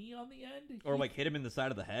pointy on the end, or like hit him in the side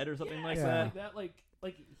of the head or something like that. Like that,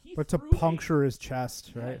 like he. But to puncture his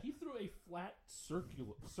chest, right? He threw a flat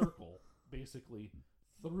circle, basically,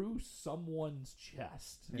 through someone's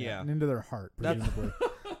chest. And into their heart, presumably.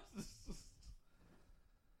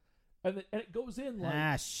 And it goes in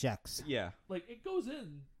like shucks. Yeah, like it goes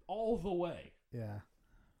in all the way. Yeah.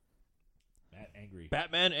 Matt angry.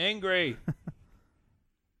 Batman angry.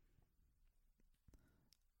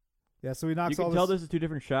 Yeah, so he knocks You all can tell this is two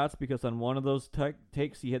different shots because on one of those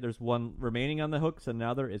takes, there's one remaining on the hooks, and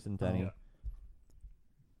now there isn't any. Yeah.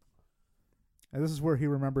 And this is where he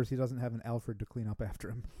remembers he doesn't have an Alfred to clean up after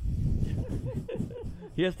him.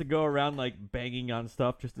 He has to go around like banging on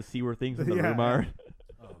stuff just to see where things in the room are.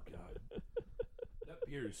 Oh god, that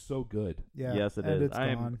beer is so good. Yeah, yes, it and is. it's I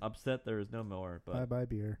am gone. upset there is no more. But Bye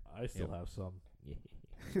beer. I still have some.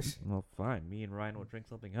 well, fine. Me and Ryan will drink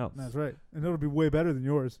something else. That's right, and it'll be way better than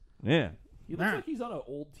yours. Yeah. He looks like he's on an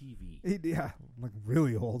old TV. Like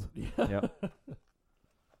really old. Yep.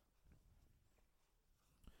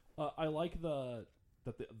 I like that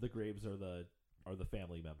the graves are the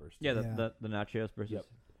family members. Yeah, the nachos versus. Yep.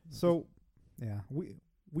 So,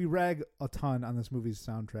 we rag a ton on this movie's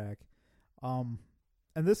soundtrack, and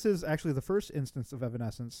this is actually the first instance of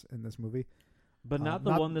Evanescence in this movie, but not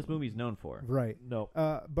the one this movie's known for. Right. No.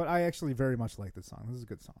 But I actually very much like this song. This is a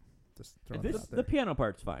good song. Just throwing it out there. The piano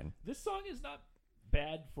part's fine. This song is not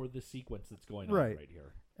bad for the sequence that's going on right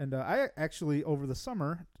here. And I actually, over the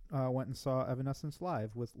summer, went and saw Evanescence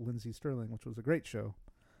live with Lindsey Sterling, which was a great show.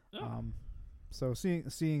 Oh. So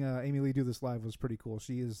seeing Amy Lee do this live was pretty cool.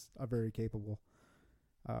 She is a very capable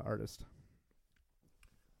artist.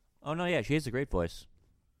 Oh, no, yeah, she has a great voice.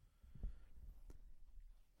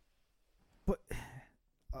 But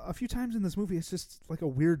a few times in this movie, it's just like a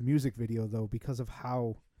weird music video, though, because of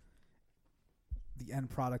how the end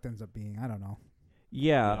product ends up being. I don't know.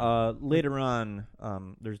 Yeah, later on,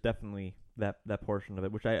 there's definitely that portion of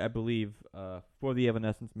it, which I believe for the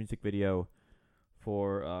Evanescence music video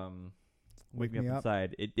for Wake Me Up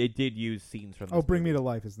Inside. It did use scenes from. Oh, this Bring movie. Me to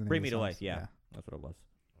Life is the name. Bring of Me the to song. Life. Yeah, that's what it was.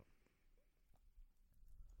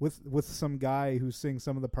 With some guy who sings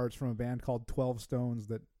some of the parts from a band called 12 Stones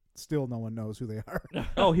that still no one knows who they are.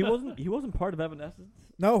 Oh, he wasn't part of Evanescence.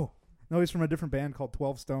 No, he's from a different band called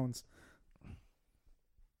 12 Stones.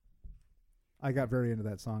 I got very into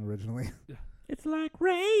that song originally. It's like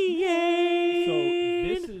rain. So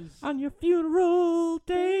this is on your funeral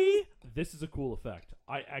day. This is a cool effect.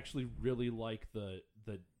 I actually really like the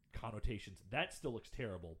connotations. That still looks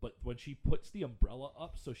terrible, but when she puts the umbrella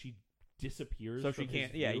up so she disappears, So she from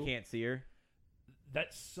can't. his Yeah, view, you can't see her.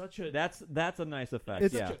 That's such a That's a nice effect.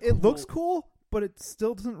 It's, yeah. it looks cool, but it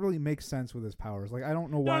still doesn't really make sense with his powers. Like I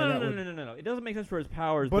don't know why No, that would. no. It doesn't make sense for his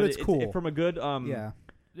powers, But it's cool. from a good Yeah,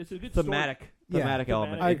 it's a good thematic Yeah.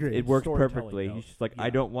 element. I agree. It works Storytelling perfectly. note. He's just like, Yeah. I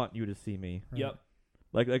don't want you to see me. Right. Yep.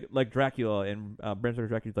 Like Dracula and Bram Stoker's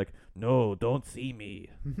Dracula's like, no, don't see me.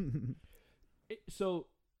 So,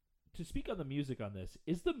 to speak on the music on this,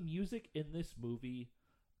 is the music in this movie,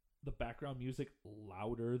 the background music,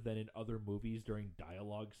 louder than in other movies during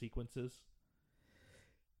dialogue sequences?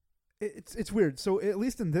 it's weird. So at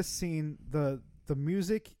least in this scene, the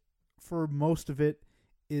music for most of it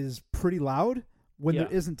is pretty loud when there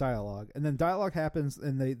Yeah. isn't dialogue, and then dialogue happens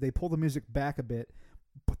and they pull the music back a bit,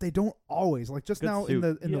 but they don't always. Like just Good now suit.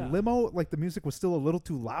 in the limo, like the music was still a little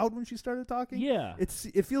too loud when she started talking. Yeah. It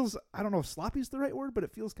feels, I don't know if sloppy is the right word, but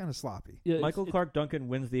it feels kind of sloppy. Yeah, Michael Clark Duncan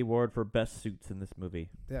wins the award for best suits in this movie.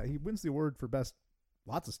 Yeah, he wins the award for best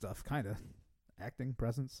lots of stuff, kind of acting,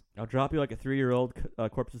 presence. I'll drop you like a 3-year-old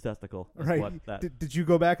corpse's testicle. That's Right. what that- Did you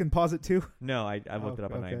go back and pause it too? No, I looked it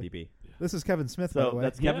up on okay. IMDb. This is Kevin Smith, by the So way.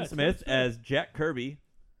 that's Yeah, Kevin it's Smith Kevin Smith. as Jack Kirby,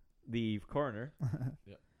 the coroner.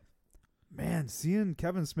 Man, seeing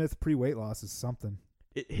Kevin Smith pre-weight loss is something.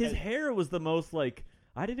 His hair was the most like,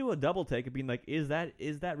 I had to do a double take of being like, is that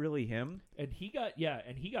really him? and he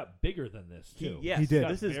got bigger than this too. Yes, He did. Got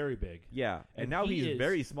This is very big, yeah, and And now he he's is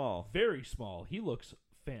very small. very small. He looks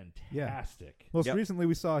fantastic. Most Yep. recently,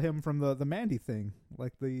 we saw him from the Mandy thing,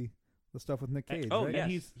 like the stuff with Nick Cage. Oh right? yes,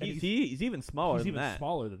 he's- he's even smaller He's than even that.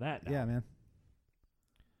 smaller than that now. Yeah, man.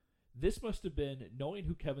 This must have been, knowing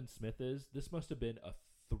who Kevin Smith is, this must have been a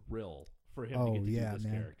thrill for him Oh, to get to yeah, do this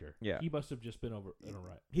man. character. Yeah. He must have just been over in a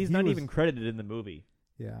right. He's He not was- even credited in the movie.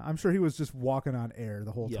 Yeah, I'm sure he was just walking on air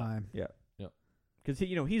the whole Yeah. time. Because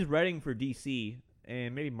he's writing for DC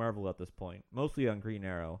and maybe Marvel at this point, mostly on Green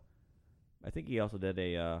Arrow. I think he also did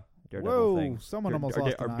a Daredevil Whoa, thing. someone almost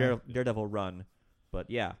lost an eye. Daredevil run, but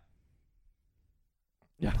yeah.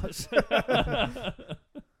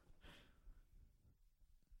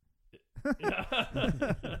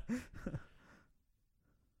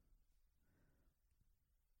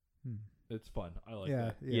 It's fun. I like Yeah,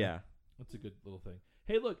 that. Yeah. That's a good little thing.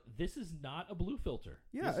 Hey, look, this is not a blue filter.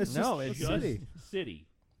 Yeah, This it's is No, just it's a just city. city.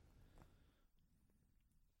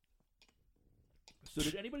 So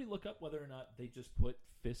did anybody look up whether or not they just put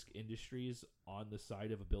Fisk Industries on the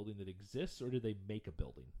side of a building that exists, or did they make a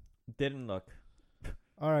building? Didn't look.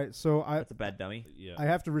 All right, so That's a bad dummy. Yeah. I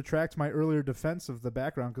have to retract my earlier defense of the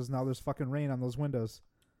background because now there's fucking rain on those windows.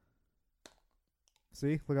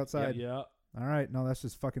 See, look outside. Yeah. All right, no, that's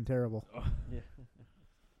just fucking terrible.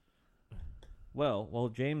 Well, while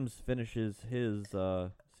James finishes his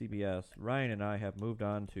CBS, Ryan and I have moved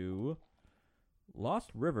on to Lost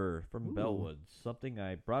River from Ooh. Bellwoods, something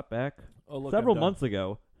I brought back Oh, look, several I'm done. months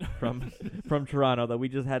ago from from Toronto that we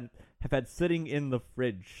just have had sitting in the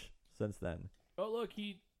fridge since then. Oh,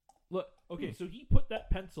 look. Okay, so he put that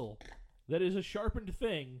pencil that is a sharpened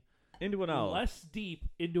thing Into an olive. less deep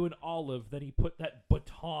into an olive than he put that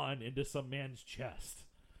baton into some man's chest.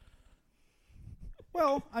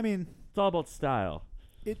 Well, I mean, It's all about style.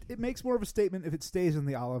 it makes more of a statement if it stays in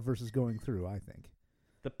the olive versus going through, I think.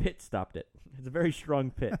 The pit stopped it. It's a very strong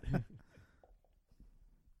pit.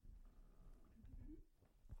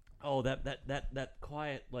 Oh, that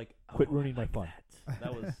quiet like. Quit oh, I ruining my like fun.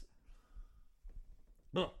 That was.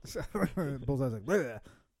 Bullseye's like, bleh.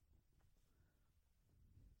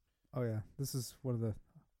 Oh yeah, this is one of the,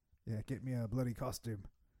 get me a bloody costume.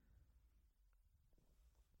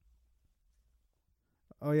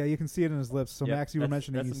 Oh yeah, you can see it in his lips. So Yep, Max, you were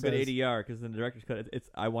mentioning that's he some says, good ADR because in the director's cut, it's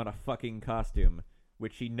I want a fucking costume,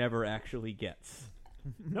 which he never actually gets.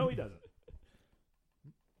 No, he doesn't.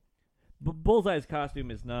 Bullseye's costume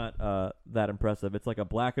is not that impressive. It's like a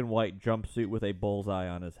black and white jumpsuit with a bullseye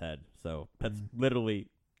on his head. So that's literally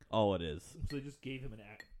all it is. So they just gave him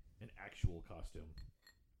an actual costume.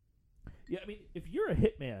 Yeah, I mean, if you're a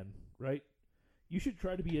hitman, right, you should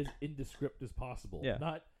try to be as indescript as possible. Yeah.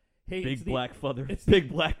 Not, hey, it's Big the- black leather, it's big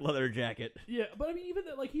black leather jacket. Yeah, but I mean, even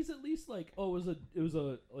that, like, he's at least like, oh, it was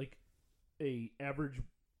a like, a average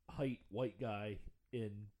height white guy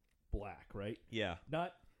in black, right? Yeah.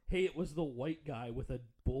 Not, hey, it was the white guy with a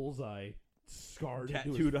bullseye scarred into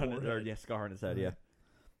his Tattooed on his, forehead. or yeah, scar on his head. Yeah.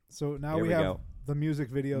 So now Here we we have go. the music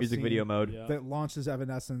video Music scene video mode Yeah. that launches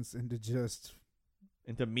Evanescence into just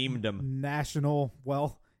into memedom. national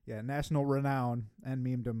renown and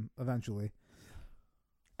memedom eventually.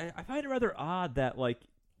 I find it rather odd that like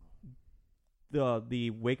the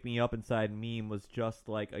 "Wake Me Up Inside" meme was just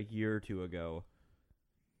like a year or two ago.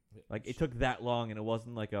 Like it took that long, and it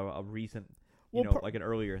wasn't like a recent, like an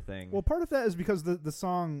earlier thing. Well, part of that is because the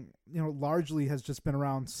song, largely has just been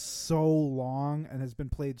around so long and has been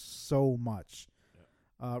played so much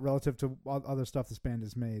relative to other stuff this band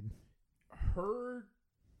has made. Her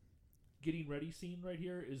getting ready scene right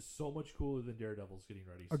here is so much cooler than Daredevil's getting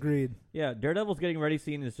ready scene. Agreed. Yeah, Daredevil's getting ready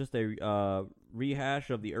scene is just a rehash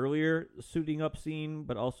of the earlier suiting up scene,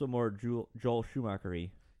 but also more Joel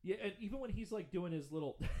Schumacher-y. Yeah, and even when he's like doing his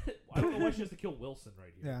little, I don't know why she has to kill Wilson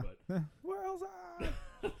right here, Yeah. Where's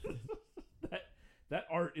but that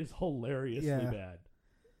art is hilariously bad.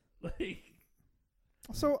 Like,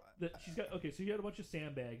 so she's got so you had a bunch of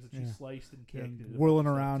sandbags that she sliced and kicked, and whirling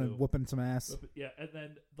around and whooping some ass. Yeah, and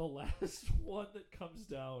then the last one that comes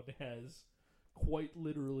down has quite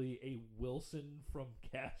literally a Wilson from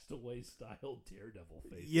Castaway style Daredevil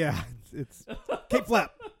face. Yeah, it's Cape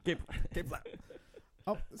Flap. Cape Flap.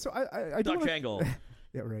 So I Dutch don't. angle.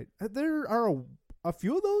 Yeah, right. There are a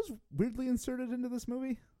few of those weirdly inserted into this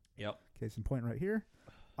movie. Yep. Case in point, right here.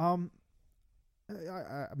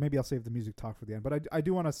 Maybe I'll save the music talk for the end, but I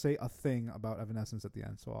do want to say a thing about Evanescence at the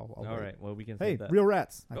end. So I'll All wait. right. Well, we can. Hey, save that. real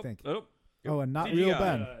rats. I think. And not CGI. real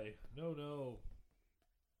Ben. No.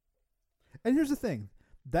 And here's the thing: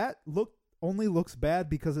 that only looks bad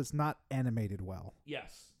because it's not animated well.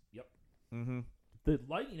 Yes. Yep. Mm-hmm. The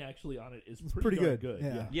lighting actually on it is It's pretty pretty darn good.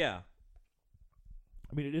 good. Yeah.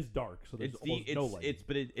 I mean, it is dark, so there's almost no lighting.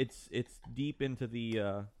 It's deep into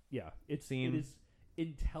the scene. It is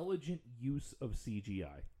intelligent use of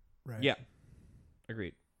CGI. Right. Yeah.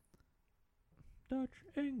 Agreed. Dutch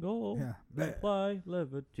angle. Yeah. Apply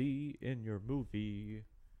levity in your movie.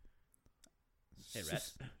 Hey,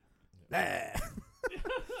 rat.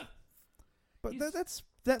 But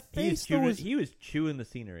that face though he was chewing the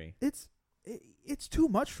scenery. It's too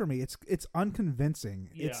much for me. It's unconvincing.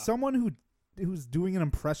 Yeah. It's someone who's doing an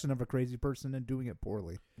impression of a crazy person and doing it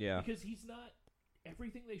poorly. Yeah. Because he's not.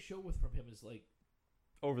 Everything they show from him is like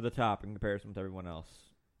over the top in comparison with everyone else.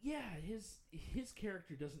 Yeah, his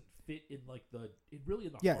character doesn't fit in like the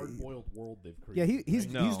hard boiled world they've Yeah, created.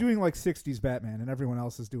 he's doing like 60s Batman, and everyone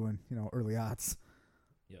else is doing early aughts.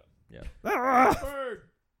 Yeah.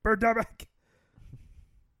 Birdemic.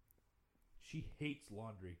 She hates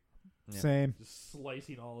laundry. Yeah. Same. Just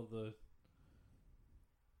slicing all of the.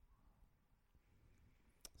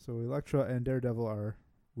 So Elektra and Daredevil are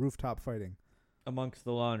rooftop fighting Amongst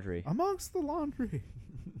the laundry. amongst the laundry.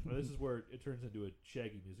 Well, this is where it turns into a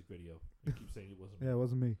Shaggy music video. You keep saying it wasn't. Yeah, it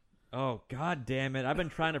wasn't me. Oh, god damn it. I've been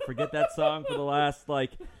trying to forget that song for the last,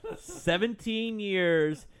 17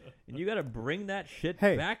 years. And you gotta bring that shit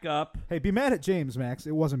back up. Hey, be mad at James, Max.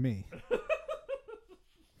 It wasn't me.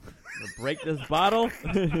 Break this bottle.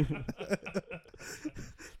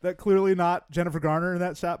 That clearly not Jennifer Garner in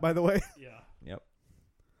that shot, by the way. Yeah. Yep.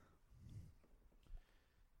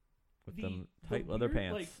 With them tight leather weird,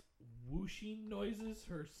 pants. Like whooshing noises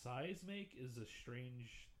her size make is a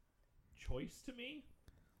strange choice to me.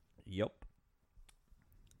 Yep.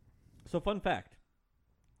 So, fun fact.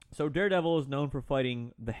 So, Daredevil is known for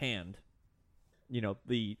fighting the Hand.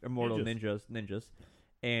 The immortal ninjas.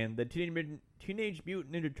 And the Teenage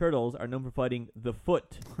Mutant Ninja Turtles are known for fighting the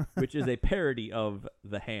Foot, which is a parody of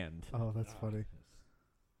the Hand. Oh, that's funny.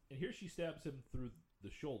 And here she stabs him through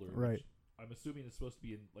the shoulder. Right. Which I'm assuming is supposed to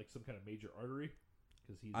be in some kind of major artery.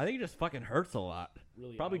 I think it just fucking hurts a lot.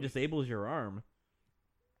 Really Probably ouch. disables your arm.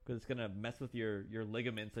 Because it's going to mess with your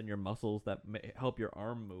ligaments and your muscles that help your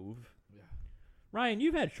arm move. Yeah. Ryan,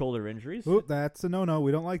 you've had shoulder injuries. Oop, that's a no-no.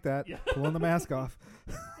 We don't like that. Yeah. Pulling the mask off.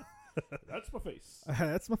 That's my face.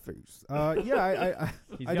 That's my face. I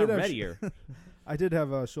He's I got did have readier. I did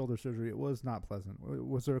have shoulder surgery. It was not pleasant.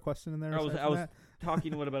 Was there a question in there? I was aside from that?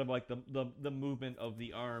 talking a little bit about the movement of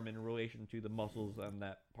the arm in relation to the muscles on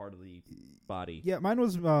that part of the body. Yeah, mine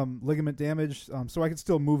was ligament damage, so I could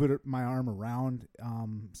still move my arm around.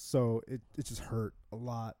 So it just hurt a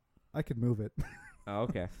lot. I could move it. Oh,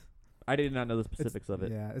 okay. I did not know the specifics of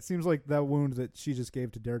it. Yeah, it seems like that wound that she just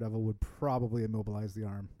gave to Daredevil would probably immobilize the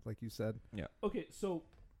arm, like you said. Yeah. Okay, so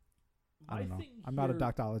I don't know. thing I'm not a here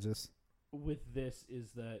doctologist. with this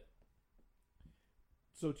is that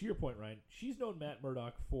So to your point, Ryan, she's known Matt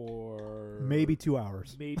Murdock for Maybe 2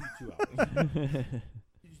 hours. Maybe 2 hours.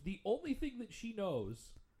 The only thing that she knows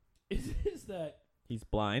is that He's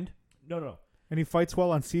blind. no. And he fights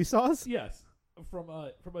well on seesaws? Yes, from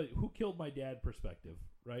a who killed my dad perspective,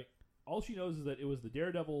 right? All she knows is that it was the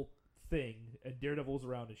Daredevil thing, and Daredevil was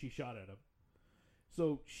around, and she shot at him.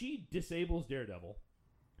 So she disables Daredevil,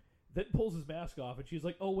 then pulls his mask off, and she's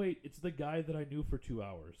like, "Oh wait, it's the guy that I knew for 2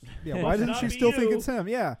 hours." Yeah, why It's didn't not she me, still think you. it's him?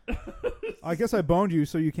 Yeah. I guess I boned you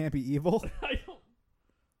so you can't be evil. I don't.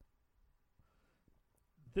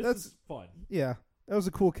 This That's- is fun. Yeah. That was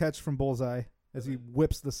a cool catch from Bullseye as he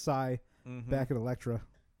whips the sigh Mm-hmm. back at Elektra.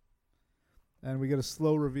 And we get a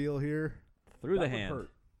slow reveal here. Through That the would hand.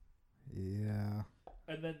 hurt. Yeah.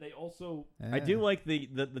 And then they also I do like the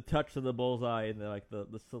touch of the bullseye and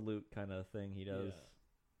the salute kind of thing he does. Yeah.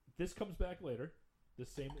 This comes back later.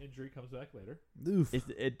 This same injury comes back later. Oof.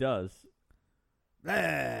 It does.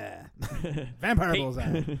 Ah. Vampire Hey.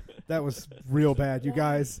 Bullseye. That was real bad, you Why?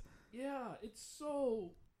 guys. Yeah, it's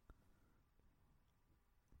so.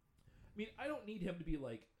 I mean, I don't need him to be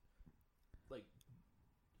like,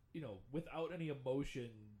 without any emotion,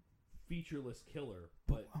 featureless killer.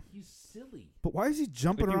 But he's silly. But why is he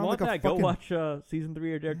jumping If you around want like a that, fucking... go watch season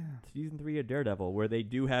 3 of Yeah. season 3 of Daredevil, where they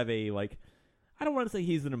do have a I don't want to say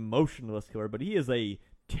he's an emotionless killer, but he is a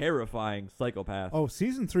terrifying psychopath. Oh,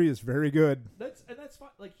 season 3 is very good. That's fine.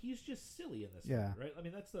 Like, he's just silly in this. Yeah. One, right? I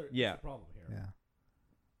mean, that's the problem here.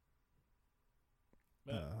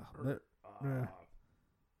 Yeah. Matt that- Murdock.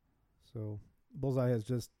 So Bullseye has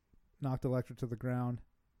just knocked Elektra to the ground.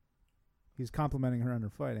 He's complimenting her on her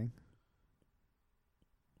fighting.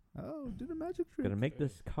 Oh, did a magic trick. Gonna make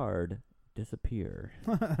this card disappear.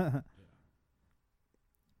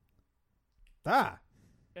 Ah!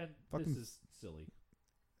 And Fucking- this is silly.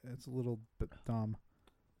 It's a little bit dumb.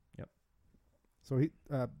 Yep. So he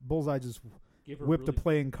Bullseye just Gave her whipped really, a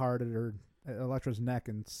playing card at Elektra's neck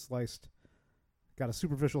and got a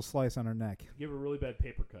superficial slice on her neck. gave her a really bad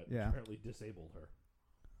paper cut. Yeah. Which apparently disabled her.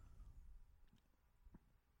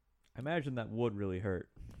 I imagine that would really hurt.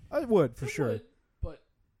 I would, for It sure. would, but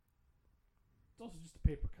it's also just a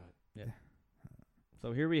paper cut.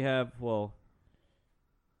 So here we have, Then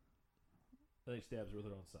he stabs her with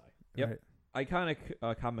her own side. Yep. Right. iconic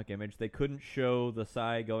comic image. They couldn't show the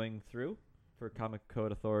Psy going through for Comic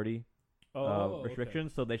Code Authority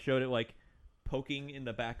restrictions, so they showed it poking in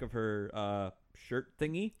the back of her shirt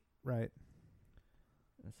thingy. Right.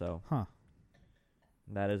 So Huh.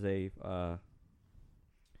 that is a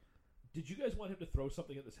Did you guys want him to throw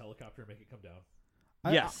something at this helicopter and make it come down?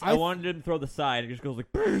 yes. I wanted him to throw the side. It just goes like.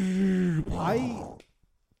 I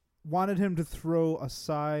wanted him to throw a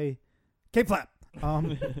cape flap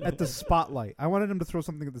at the spotlight. I wanted him to throw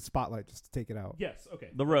something at the spotlight just to take it out. Yes. Okay.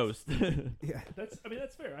 The roast. Yeah. That's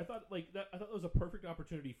fair. I thought that was a perfect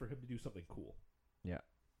opportunity for him to do something cool. Yeah.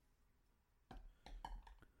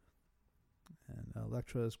 And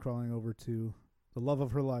Elektra is crawling over to the love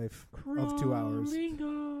of her life of 2 hours. Crawling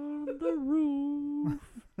on the roof.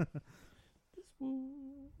 This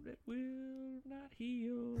wound that will not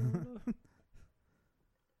heal.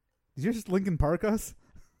 Did you just Linkin Park us?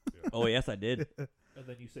 Oh yes, I did. And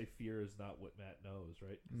then you say fear is not what Matt knows,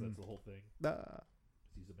 right? Because that's the whole thing. Ah.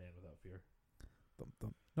 He's a man without fear. Thump,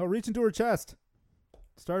 thump. No, reach into her chest.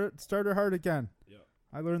 Start her heart again. Yeah.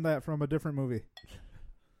 I learned that from a different movie.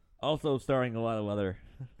 Also starring a lot of other.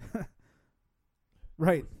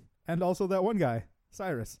 Right. And also that one guy,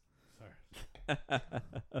 Cyrus. Sorry.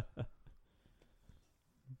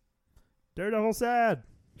 Daredevil sad.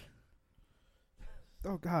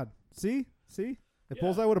 Oh, God. See? If Yeah.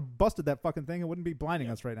 Bullseye would have busted that fucking thing, it wouldn't be blinding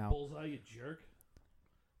Yeah, us right now. Bullseye, you jerk.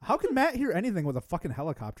 How can Matt hear anything with a fucking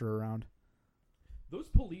helicopter around? Those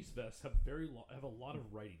police vests have have a lot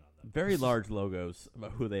of writing on them. Very large logos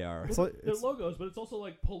about who they are. It's Well, like- they're it's- logos, but it's also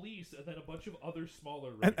like police and then a bunch of other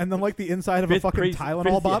smaller. And then like the inside of a Fifth fucking grade-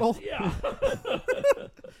 Tylenol fifth- bottle? yeah.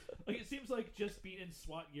 Like it seems like just being in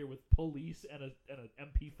SWAT gear with police and an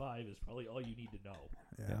MP5 is probably all you need to know.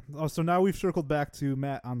 Yeah. Oh, so now we've circled back to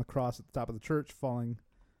Matt on the cross at the top of the church, falling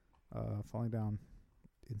down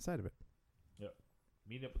inside of it.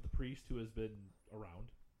 Meeting up with the priest who has been around.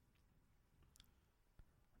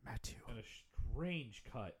 Matthew. And a strange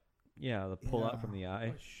cut. Yeah, the pull out from the eye.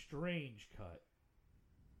 A strange cut.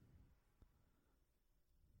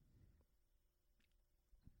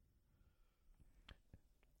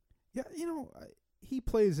 Yeah, he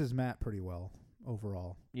plays his Matt pretty well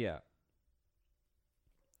overall. Yeah.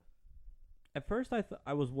 At first,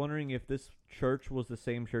 I was wondering if this church was the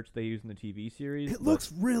same church they use in the TV series. It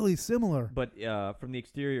looks really similar. But from the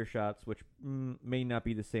exterior shots, which may not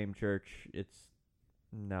be the same church, it's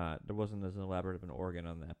not. There wasn't as elaborate of an organ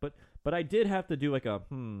on that. But I did have to do like a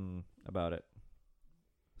about it.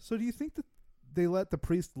 So do you think that they let the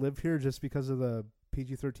priest live here just because of the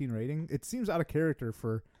PG-13 rating? It seems out of character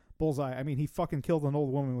for Bullseye. I mean, he fucking killed an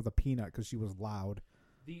old woman with a peanut because she was loud.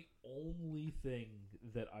 The only thing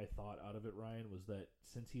that I thought out of it, Ryan, was that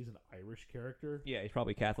since he's an Irish character, Yeah, he's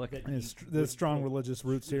probably Catholic. that And he the would strong go- religious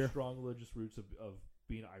roots the here. strong religious roots of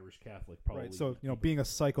being Irish Catholic, probably. Right, so, being a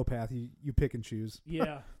psychopath, you pick and choose.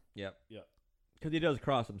 Yeah. Yep. Yep. Because he does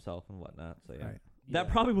cross himself and whatnot. So yeah, Right. that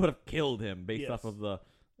Yeah. probably would have killed him based Yes. off of the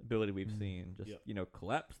ability we've seen. Just Yep.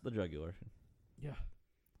 collapse the jugular. Yeah.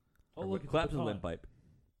 Or Oh, look, it's a collapse the baton. windpipe.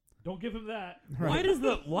 Don't give him that. Why does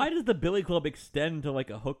the Billy Club extend to like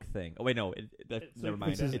a hook thing? Oh wait, no, It's never like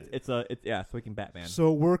mind. Batman. It's so we can Batman.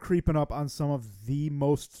 So we're creeping up on some of the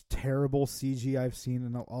most terrible CG I've seen,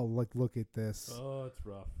 and I'll look at this. Oh, it's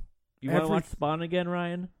rough. You want to every- watch Spawn again,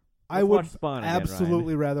 Ryan? I Let's would watch Spawn again, Ryan.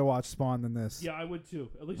 absolutely rather watch Spawn than this. Yeah, I would too.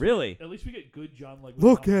 At least Really? At least we get good John Leguizamo.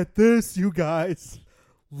 Look at this, you guys.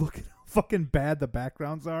 Look at how fucking bad the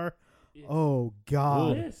backgrounds are. It's Oh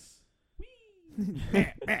God. this. Whee!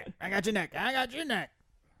 I got your neck. I got your neck.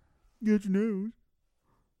 Get your nose.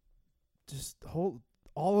 Just hold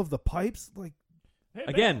all of the pipes like Hey,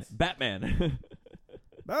 Again, Bats, Batman.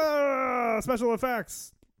 special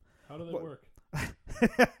effects. how do they What- work?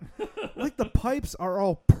 Like the pipes are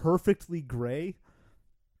all perfectly gray.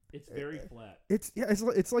 It's very flat.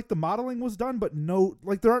 It's like the modeling was done, but no,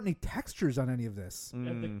 like there aren't any textures on any of this.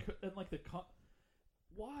 And Mm.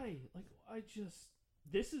 why? Like I just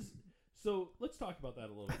this is so. Let's talk about that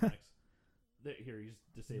a little bit next. Here he's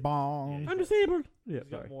disabled. Bong. Yeah, I'm disabled. Yeah, He's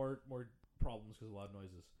sorry. got more problems because of loud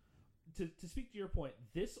noises. To speak to your point,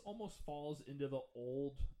 this almost falls into the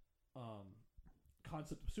old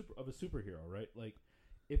concept of a superhero, right? Like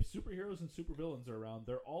if superheroes and supervillains are around,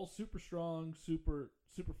 they're all super strong, super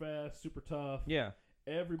fast, super tough. Yeah.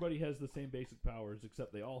 Everybody has the same basic powers,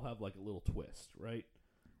 except they all have like a little twist, right?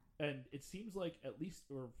 And it seems like at least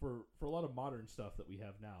for a lot of modern stuff that we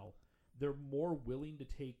have now, they're more willing to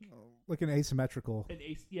take Like an asymmetrical. an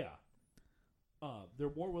ace. Yeah,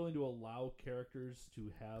 they're more willing to allow characters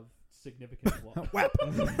to have significant flaws. Whap.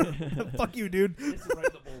 Fuck you, dude. It's right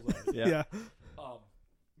in the bullseye. Yeah.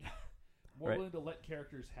 More Right. willing to let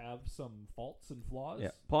characters have some faults and flaws. Yeah.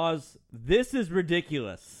 Pause. This is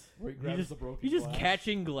ridiculous. Where he grabs the broken He's just glass.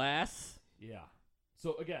 catching glass. Yeah.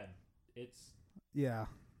 So again, it's Yeah.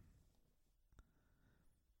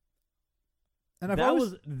 And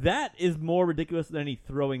That is more ridiculous than any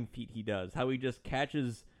throwing feat he does. How he just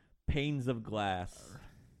catches panes of glass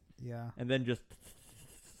yeah. and then just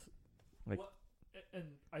like well, and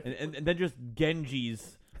I think and then just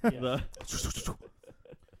Genji's the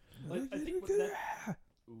I think with that.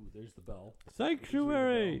 Ooh, there's the bell.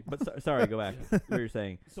 sanctuary. But sorry, go back. What you're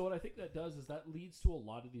saying? So what I think that does is that leads to a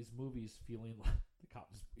lot of these movies feeling like the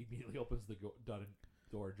cop just immediately opens the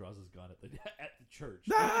door, draws his gun at the church.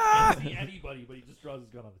 He doesn't see anybody, but he just draws his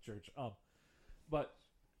gun on the church. But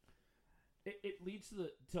it leads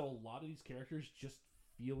to a lot of these characters just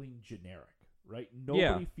feeling generic, right?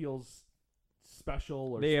 Nobody feels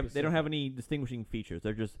special or They specific. don't have any distinguishing features.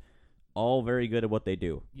 They're just all very good at what they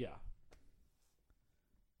do. Yeah,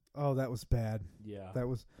 Oh, that was bad. yeah. That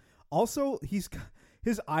was also his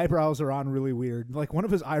eyebrows are on really weird. Like one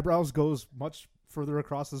of his eyebrows goes much further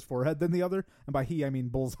across his forehead than the other, and by he I mean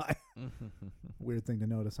Bullseye. Weird thing to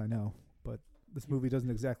notice, I know, but this movie doesn't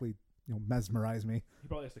exactly mesmerize me. He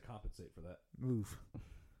probably has to compensate for that. Oof.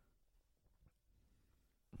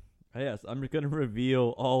 Yes, I'm just gonna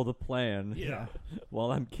reveal all the plan Yeah.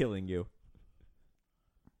 while I'm killing you.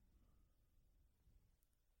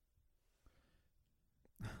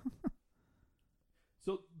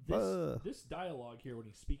 So this dialogue here when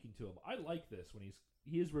he's speaking to him, I like this when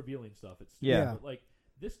he is revealing stuff. It's Yeah. but like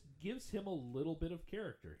this gives him a little bit of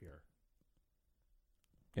character here.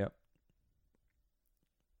 Yep.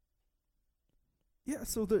 Yeah,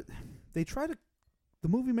 so the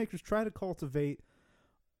movie makers try to cultivate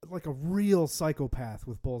like a real psychopath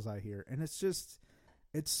with Bullseye here, and it's just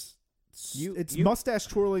it's mustache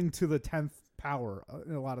twirling to the 10th power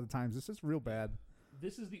a lot of the times. It's just real bad.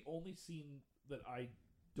 This is the only scene that I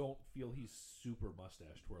don't feel he's super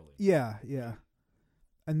mustache twirling. Yeah, yeah.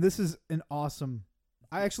 And this is an awesome.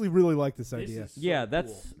 I actually really like this idea. Is so Yeah, cool.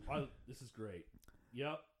 that's- this is great.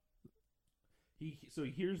 Yep. He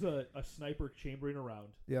hears a sniper chambering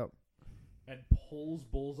around Yep. and pulls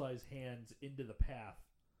Bullseye's hands into the path,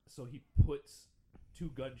 so he puts 2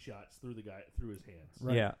 gunshots through his hands.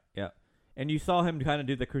 Right. Yeah, yeah. And you saw him kind of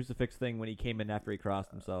do the crucifix thing when he came in after he crossed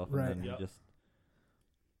himself. Right. And then Yep. he just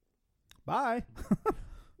Bye.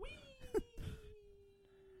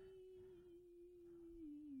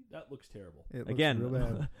 looks terrible. It looks Again, real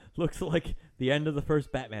bad. looks like the end of the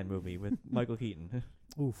first Batman movie with Michael Keaton.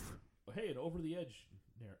 Oof. Hey, an over the edge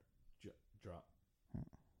drop.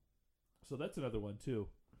 So that's another one too.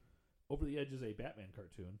 Over the Edge is a Batman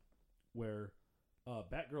cartoon where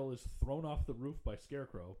Batgirl is thrown off the roof by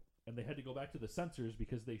Scarecrow, and they had to go back to the censors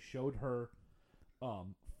because they showed her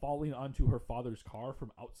falling onto her father's car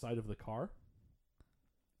from outside of the car.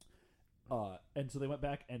 And so they went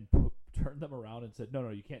back and turned them around and said, no,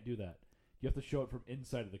 you can't do that. You have to show it from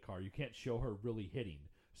inside of the car. You can't show her really hitting.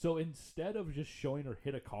 So instead of just showing her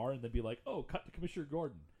hit a car and then be like, oh, cut to Commissioner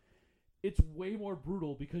Gordon, it's way more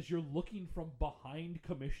brutal because you're looking from behind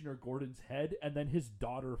Commissioner Gordon's head, and then his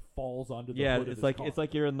daughter falls onto the hood of his car. It's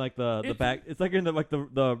like you're in like the back. It's like you're in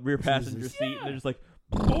the rear passenger seat. Yeah. And they're just like,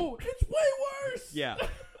 oh, it's way worse. yeah.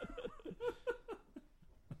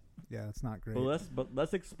 Yeah, it's not great. Well,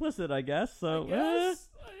 less explicit, I guess. So I guess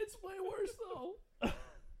it's way worse though.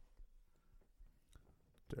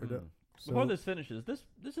 Daredevil. Before this finishes,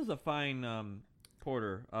 this is a fine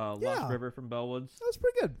porter, Lost Yeah. River from Bellwoods. That's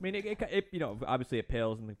pretty good. I mean, it obviously it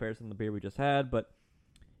pales in comparison to the beer we just had, but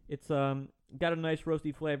it's got a nice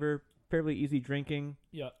roasty flavor, fairly easy drinking.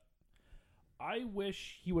 Yeah. I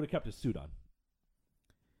wish he would have kept his suit on.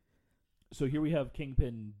 So here we have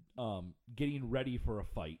Kingpin getting ready for a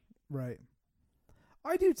fight. Right.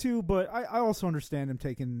 I do too, but I also understand him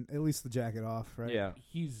taking at least the jacket off, right? Yeah.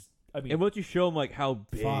 And once you show him like how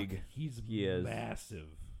big Fuck. he is, massive.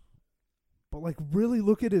 But like, really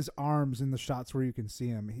look at his arms in the shots where you can see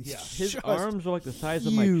him. He's his just arms are like the size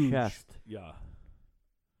of my huge. chest. Yeah.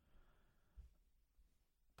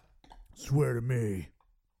 Swear to me.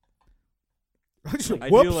 I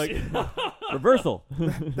Whoops. do like reversal.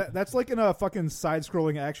 That's like in a fucking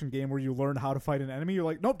side-scrolling action game where you learn how to fight an enemy. You're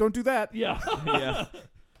like, nope, don't do that. Yeah. Yeah.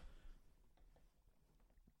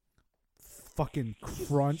 Fucking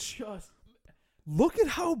crunch. Just, Look at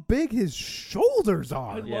how big his shoulders I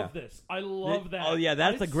are. love this. I love that. Oh yeah,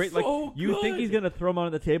 that's It's a great so you think he's good. gonna throw him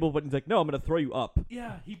on the table, but he's like, no, I'm gonna throw you up.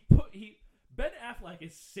 Yeah, Ben Affleck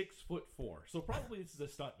is 6'4", so probably this is a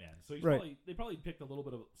stuntman. So he's Right. they probably picked a little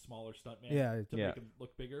bit of a smaller stuntman Yeah, to yeah. make him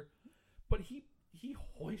look bigger. But he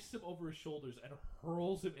hoists him over his shoulders and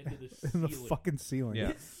hurls him into the In ceiling. the fucking ceiling. Yeah.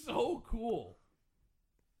 It's so cool.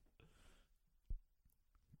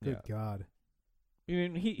 Good God. I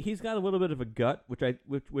mean, he's got a little bit of a gut, which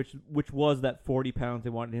was that 40 pounds they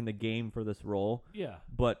wanted in the game for this role. Yeah.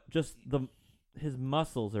 But just his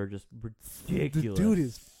muscles are just ridiculous. The dude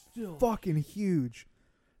is Still fucking huge.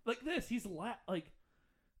 like this. He's like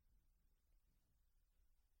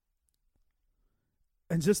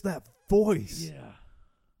And just that voice. yeah.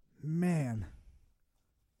 Man.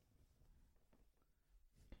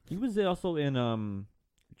 He was also in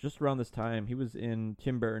just around this time. He was in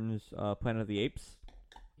Tim Burton's Planet of the Apes.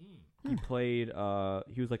 He played.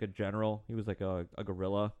 He was like a general. He was like a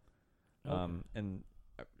gorilla. Okay. And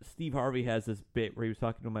Steve Harvey has this bit where he was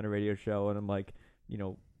talking to him on a radio show, and I'm like,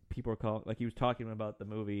 people are calling, like he was talking about the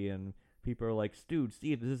movie, and people are like, Steve,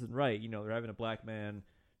 this isn't right. They're having a black man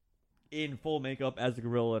in full makeup as a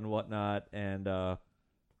gorilla and whatnot, and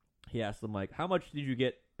he asked them like, how much did you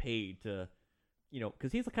get paid to,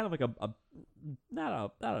 because he's kind of like a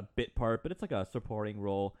not a bit part, but it's like a supporting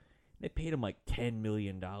role. They paid him like $10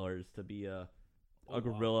 million to be a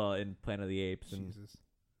gorilla in Planet of the Apes, and Jesus.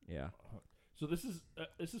 yeah. So this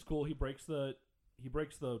is cool. He breaks the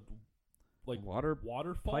like waterfall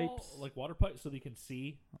pipes? like water pipes so they can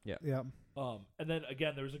see. Yeah. And then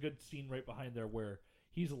again, there's a good scene right behind there where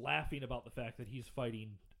he's laughing about the fact that he's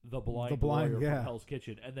fighting the blind lawyer yeah. from Hell's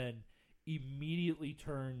Kitchen, and then immediately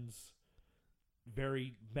turns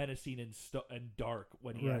very menacing and dark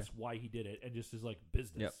when he Right. asks why he did it, and just is like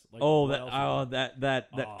business. Yep. Like, Oh, what else that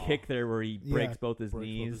kick there where he Yeah. breaks both his breaks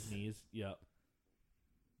both knees. his knees. Yeah.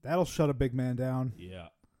 That'll shut a big man down. Yeah.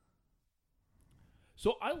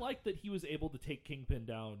 So I like that he was able to take Kingpin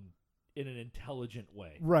down in an intelligent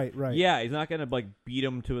way. Right. Yeah, he's not gonna like beat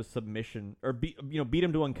him to a submission or beat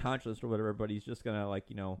him to unconscious or whatever, but he's just gonna like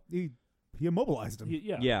He immobilized him.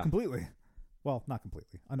 Yeah. Completely. Well, not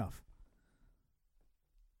completely. Enough.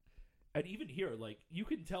 And even here, like, you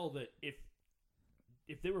can tell that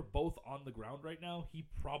if they were both on the ground right now, he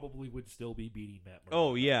probably would still be beating Matt Murdock.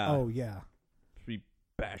 Oh yeah. Oh, yeah. Be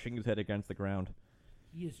bashing his head against the ground.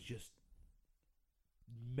 He is just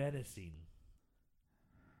menacing.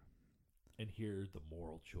 And here the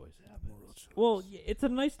moral choice happens. Well, it's a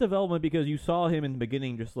nice development because you saw him in the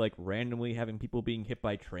beginning just like randomly having people being hit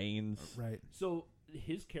by trains. Right. So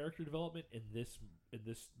his character development in this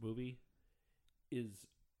movie is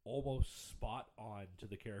almost spot on to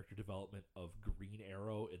the character development of Green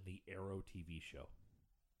Arrow in the Arrow TV show.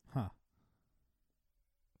 Huh.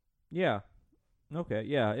 Yeah. Okay.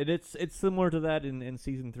 Yeah. It's similar to that in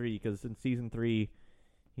season 3, because in season 3,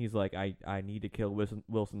 he's like, I need to kill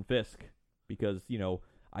Wilson Fisk because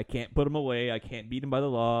I can't put him away. I can't beat him by the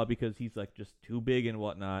law because he's like just too big and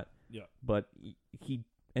whatnot. Yeah. But he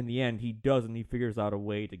in the end he does, and he figures out a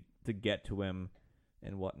way to get to him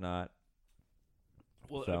and whatnot.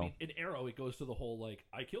 Well, So. I mean, in Arrow, it goes to the whole like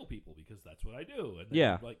I kill people because that's what I do, and then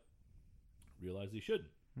Yeah. you, like realize he shouldn't.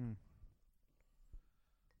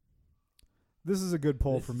 This is a good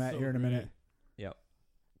poll This for is Matt so here in a great. minute. Yep.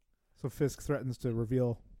 So Fisk threatens to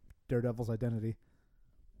reveal Daredevil's identity.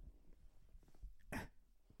 And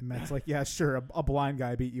Matt's like, yeah, sure, a blind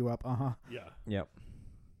guy beat you up. Uh-huh. Yeah, Yep.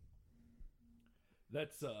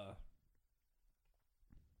 that's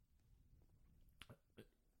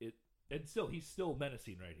it. And still, he's still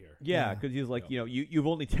menacing right here. Yeah, Yeah. because he's like, Yep. you've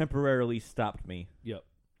only temporarily stopped me. Yep.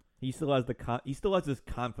 He still has he still has his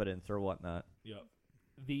confidence or whatnot. Yep.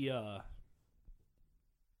 The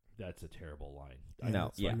that's a terrible line. Yeah, No,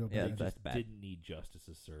 that's yeah, real yeah, bad. that's bad. Didn't need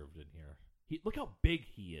justices served in here. Look how big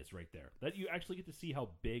he is right there. That you actually get to see how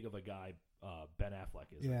big of a guy Ben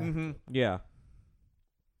Affleck is. Yeah. Mm-hmm. Yeah.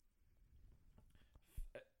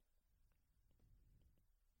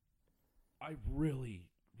 I really,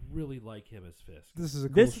 really like him as Fisk. This is a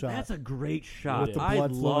cool shot. That's a great shot. With the I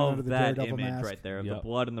blood flowing out love of the that Daredevil image mask. right there. Yep. The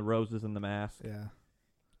blood and the roses and the mask. Yeah.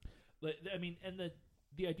 I mean, and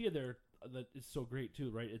the idea there that is so great too,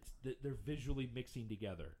 right? It's they're visually mixing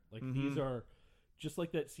together. Like these are just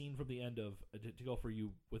like that scene from the end of to go for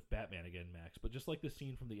you with Batman again, Max. But just like the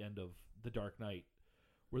scene from the end of The Dark Knight,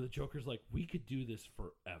 where the Joker's like, "We could do this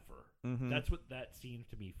forever." Mhm. That's what that scene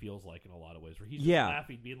to me feels like in a lot of ways, where he's Yeah. just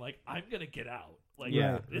laughing, being like, "I'm gonna get out." Like,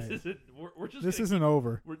 Yeah, this right. isn't. We're just. This gonna isn't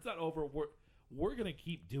over. It's not over. We're gonna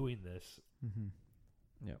keep doing this. Mm-hmm.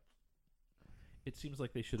 Yep. It seems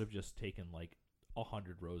like they should have just taken like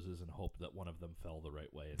 100 roses and hoped that one of them fell the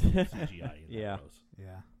right way and put CGI in Yeah. that rose.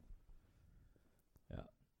 Yeah. Yeah.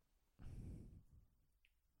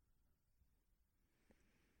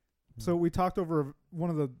 So we talked over one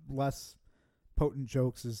of the less potent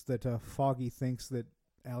jokes is that Foggy thinks that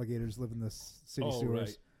alligators live in the city Oh,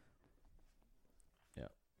 sewers. Yeah.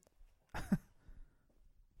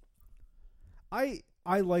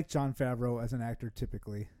 I like Jon Favreau as an actor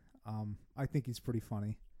typically. I think he's pretty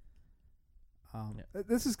funny.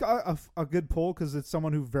 This is a good poll because it's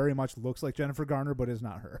someone who very much looks like Jennifer Garner but is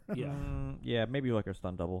not her. Yeah. Yeah, maybe like her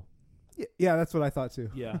stunt double. Yeah, that's what I thought too.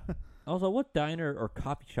 Yeah. Also, what diner or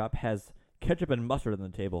coffee shop has ketchup and mustard on the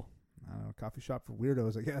table? I don't know, coffee shop for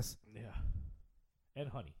weirdos, I guess. Yeah. And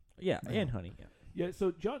honey. Yeah, and honey. Yeah. Yeah,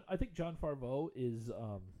 so I think Jon Favreau is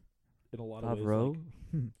in a lot of ways Favreau?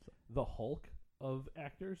 like the Hulk of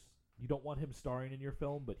actors. You don't want him starring in your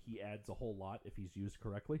film, but he adds a whole lot if he's used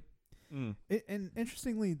correctly. Mm. And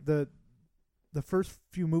interestingly, the first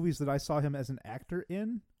few movies that I saw him as an actor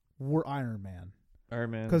in were Iron Man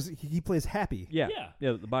Iron Man. because he plays Happy. Yeah. Yeah.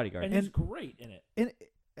 Yeah, the bodyguard. And he's great in it. And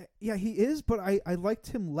yeah, he is, but I liked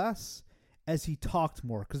him less as he talked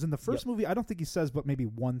more. Because in the first movie, I don't think he says but maybe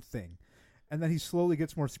one thing. And then he slowly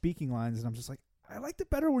gets more speaking lines, and I'm just like, I liked it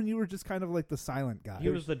better when you were just kind of like the silent guy. He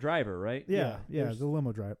was the driver, right? yeah, there's- the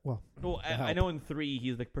limo driver. Well, I help. know in 3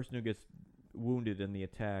 he's the person who gets wounded in the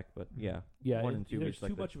attack, but yeah. Yeah, 1 and 2 there's is like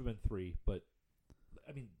too the- much of him in 3, but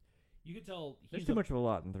I mean, you can tell There's he's too much of a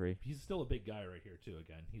lot in 3. He's still a big guy right here too.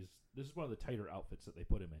 Again, this is one of the tighter outfits that they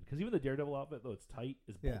put him in because even the Daredevil outfit, though it's tight,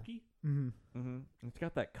 is Yeah. bulky. mm-hmm. Mm-hmm. It's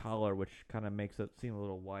got that collar, which kind of makes it seem a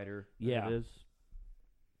little wider than Yeah. it is.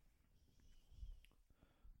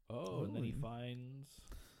 Oh, and then he finds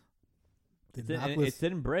It's necklace,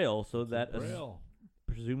 in Braille, so that Braille.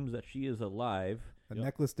 presumes that she is alive. the Yep.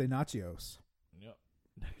 necklace de nachos. Yep.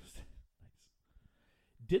 Nice.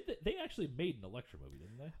 They actually made an Elektra movie,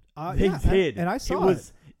 didn't they? They Yeah, did, and I saw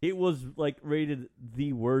It was like rated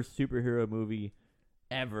the worst superhero movie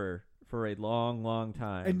ever for a long, long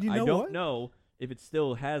time. And you know I don't what? know if it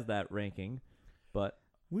still has that ranking, but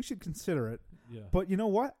We should consider it. Yeah. But you know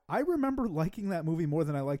what? I remember liking that movie more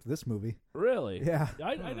than I liked this movie. Really? Yeah.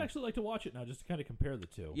 I'd actually like to watch it now just to kind of compare the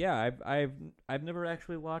two. yeah, I've never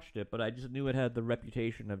actually watched it, but I just knew it had the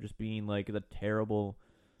reputation of just being like the terrible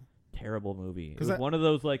movie. It 'Cause was one of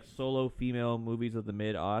those like solo female movies of the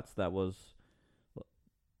mid-aughts that was,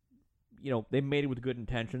 they made it with good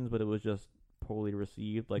intentions, but it was just poorly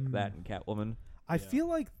received, like that and Catwoman. I Yeah. feel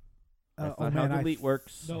like That's not how Delete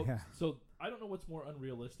works. No, Yeah. so I don't know what's more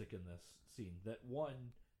unrealistic in this scene. That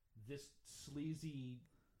one, this sleazy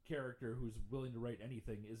character who's willing to write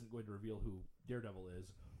anything isn't going to reveal who Daredevil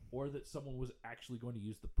is, or that someone was actually going to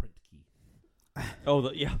use the print key. Oh,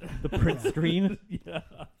 the print screen. Yeah.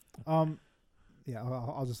 Yeah,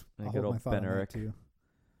 I'll just And I'll good hold my old thought Ben on that Urich. too.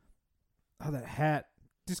 Oh, that hat!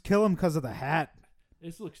 Just kill him because of the hat.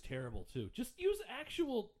 This looks terrible too. Just use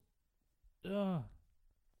actual.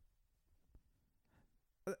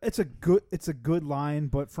 It's a good line,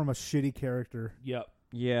 but from a shitty character. Yep.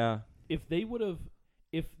 Yeah. If they would have,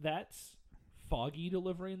 if that's Foggy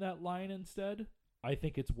delivering that line instead, I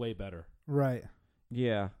think it's way better. Right.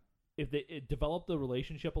 Yeah. If they develop the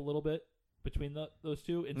relationship a little bit between those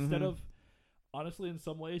two, instead of, honestly, in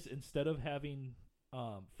some ways, instead of having,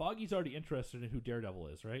 Foggy's already interested in who Daredevil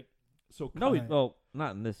is, right? So No, Right. well,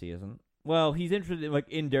 not in this. He isn't. Well, he's interested in,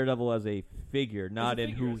 in Daredevil as a figure, not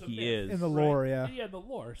in figure, who as a he myth. is. In the lore, yeah. Yeah, the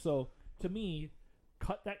lore. So to me,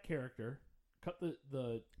 cut that character, cut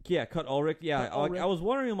the Yeah, cut Ulrich. Yeah, Cut Ulrich. I was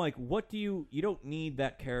wondering, what do you don't need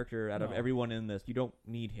that character out of No. everyone in this. You don't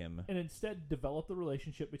need him. and instead develop the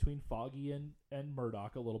relationship between Foggy and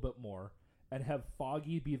Murdoch a little bit more, and have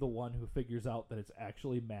Foggy be the one who figures out that it's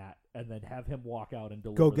actually Matt, and then have him walk out and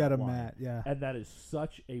deliver Go get that him, line. Matt. Yeah. And that is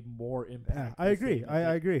such a more impactful. Yeah, I agree. statement I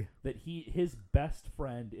that- agree. that his best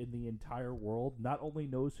friend in the entire world not only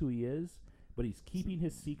knows who he is, but he's keeping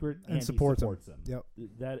his secret And and supports he him. supports him.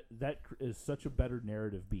 Yep. That is such a better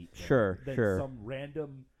narrative beat. Sure, than sure. some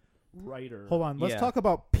random writer. Hold on. Let's Yeah. talk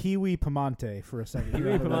about Pee Wee Piemonte for a second. Pee here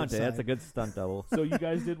Wee on the right Piemonte, that's a side. good stunt double. So you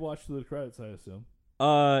guys did watch through the credits, I assume.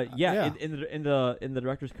 Yeah, yeah. In the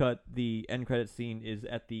director's cut, the end credit scene is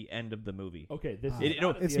at the end of the movie. Okay, this It- is no,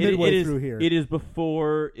 not at it's the end. midway is, through here. It is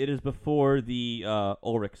before the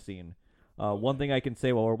Ulrich scene. One thing I can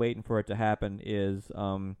say while we're waiting for it to happen is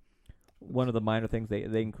one of the minor things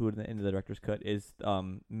they include in the director's cut is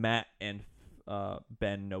Matt and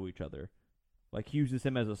Ben know each other. Like, he uses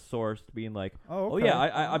him as a source, being like, Oh, oh okay.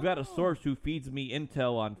 yeah, I've got a source who feeds me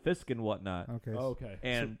intel on Fisk and whatnot. Okay. Okay.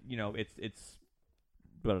 And it's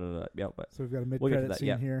blah, blah, blah, yeah, but So we've got a We'll get to mid-credit that, scene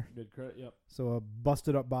yeah. here. Good credit. Yep. So a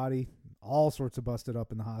busted up body, all sorts of busted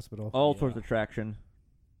up in the hospital. all Yeah. sorts of traction.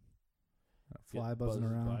 Fly Get buzzing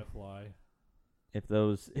buzzed around. by a fly. If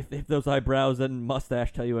those eyebrows and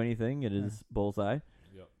mustache tell you anything, it is Bullseye.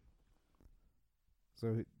 Yep.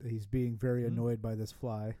 So he's being very Mhm. annoyed by this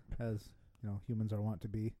fly, as humans are wont to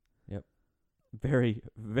be. Very,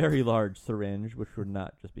 very large syringe, which would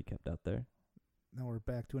not just be kept out there. Now we're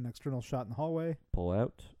back to an external shot in the hallway, Pull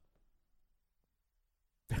out.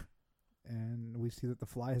 and we see that the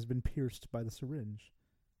fly has been pierced by the syringe.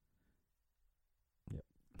 Yep.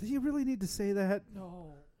 Do you really need to say that?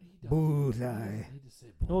 No, he doesn't. Bullseye. He doesn't need to say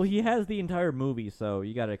Well, he has the entire movie, so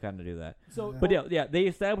you got to kind of do that. So, But yeah, they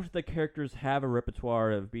established the characters have a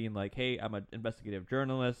repertoire of being like, hey, I'm an investigative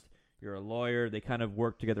journalist. You're a lawyer. They kind of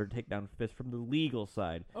work together to take down Fisk from the legal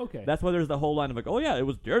side. okay. That's why there's the whole line of like, oh yeah, it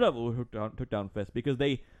was Daredevil who took down Fisk, because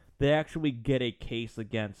they actually get a case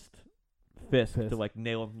against Fisk to like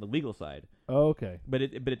nail him from the legal side. okay. But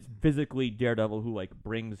it's physically Daredevil who like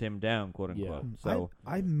brings him down, quote unquote. So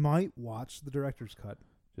I might watch the director's cut.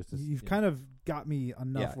 Just You've kind of got me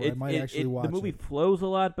enough where I might actually watch the movie it. flows a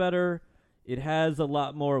lot better. It has a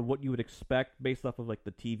lot more of what you would expect based off of like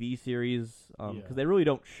the TV series, because they really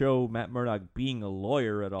don't show Matt Murdock being a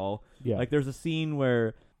lawyer at all. Yeah. Like there's a scene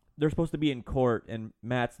where they're supposed to be in court and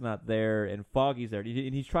Matt's not there and Foggy's there,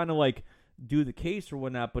 and he's trying to like do the case or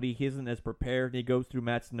whatnot, but he isn't as prepared. And he goes through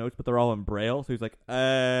Matt's notes, but they're all in Braille, so he's like,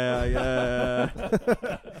 yeah.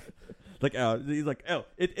 Like, he's like,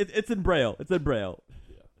 it's in Braille. It's in Braille.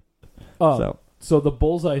 So the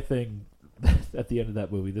Bullseye thing at the end of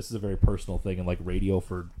that movie, this is a very personal thing and like radio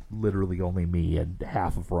for literally only me and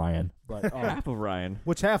half of Ryan. But half of Ryan.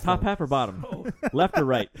 Which half? Top though? half or bottom? Left or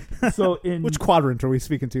right? so in Which quadrant are we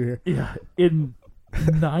speaking to here? yeah, in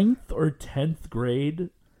 9th or 10th grade,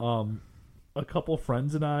 a couple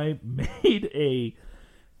friends and I made a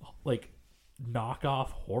like knockoff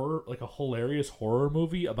horror, like a hilarious horror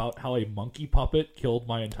movie about how a monkey puppet killed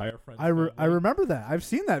my entire friend's I family. remember that. I've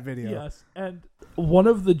seen that video. Yes, and one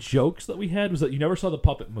of the jokes that we had was that you never saw the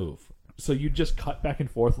puppet move. So you just cut back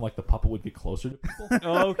and forth, and like the puppet would get closer to people.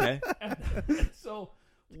 Oh, okay. and so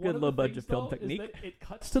one good of the low-budget things, film though, is technique. that it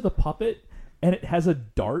cuts to the puppet, and it has a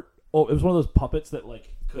dart. Oh, it was one of those puppets that like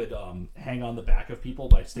could hang on the back of people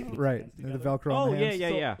by sticking its Right. hands The together. Velcro on Oh, the hands.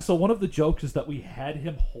 yeah. So one of the jokes is that we had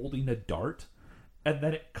him holding a dart, and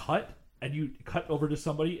then it cut, and you cut over to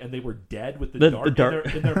somebody, and they were dead with the dart,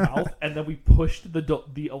 dart. in their mouth, and then we pushed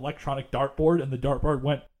the electronic dartboard, and the dartboard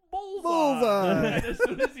went bullseye. Bullseye. And as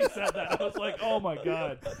soon as he said that, I was like, oh my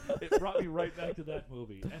god! It brought me right back to that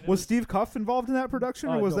movie. And it Was Steve Cuff involved in that production,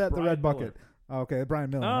 or was no, that the Brian Red Miller. Bucket? Oh, okay, Brian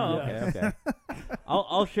Miller. Oh, Yeah. okay.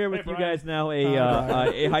 I'll share with Hey, you Brian. guys now Brian.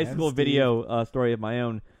 a high And school Steve. video story of my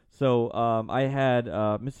own. So I had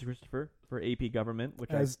Mrs. Christopher for AP Government, which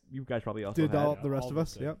As you guys probably also did had. all the rest of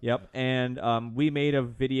us. did. Yep. Yep, and we made a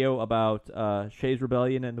video about Shays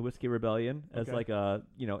Rebellion and the Whiskey Rebellion as Okay. like a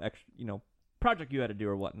project you had to do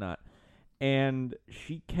or whatnot. And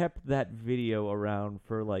she kept that video around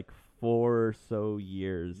for like 4 or so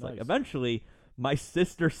years. Like Nice. eventually, my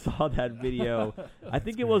sister saw that video. I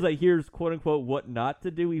think it great. was like, here's quote unquote what not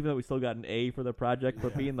to do, even though we still got an A for the project,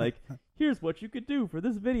 but being like, here's what you could do for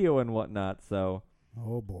this video and whatnot. So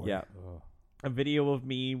Oh boy. yeah, Oh. a video of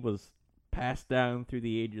me was passed down through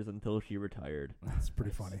the ages until she retired. That's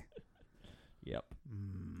pretty funny. Yep.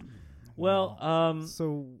 Mm, Well, wow.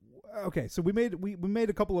 So okay, so we made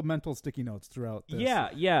a couple of mental sticky notes throughout this.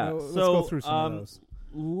 yeah. Let's So go through some of those.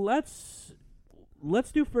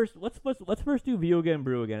 let's do first. Let's first do View Again,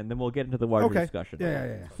 Brew Again, and then we'll get into the larger Okay. discussion.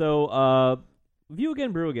 Yeah. So, View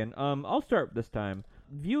Again, Brew Again. I'll start this time.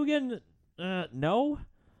 View Again. No,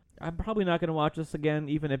 I'm probably not going to watch this again,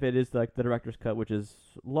 even if it is like the director's cut, which is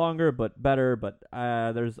longer but better. But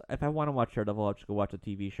if I want to watch Daredevil, I'll just go watch a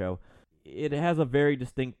TV show. It has a very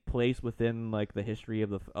distinct place within like the history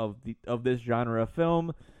of this genre of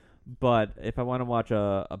film. But if I want to watch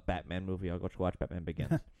a Batman movie, I'll go watch Batman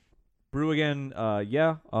Begins. Brew Again,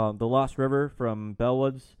 The Lost River from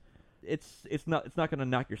Bellwoods. It's not going to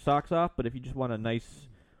knock your socks off, but if you just want a nice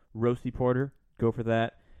roasty porter, go for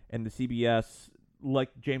that. And the CBS, like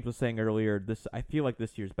James was saying earlier, I feel like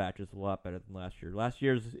this year's batch is a lot better than last year. Last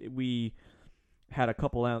year's we had a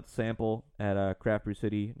couple ounce sample at Craft Brew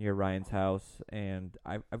City near Ryan's house, and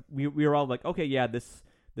we were all like, okay, yeah, this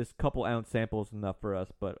couple ounce sample is enough for us.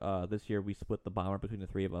 But this year we split the bomber between the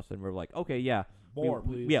three of us, and we're like, okay, yeah, More,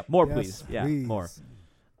 please. yeah, more, Yes, please, yeah, please. more.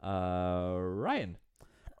 Ryan,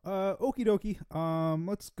 Okie dokie.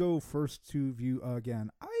 Let's go first to View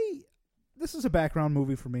Again. This is a background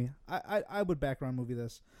movie for me. I would background movie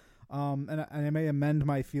this. And I may amend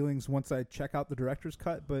my feelings once I check out the director's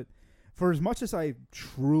cut, but for as much as I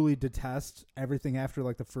truly detest everything after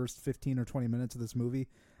like the first 15 or 20 minutes of this movie,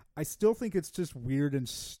 I still think it's just weird and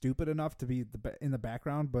stupid enough to be in the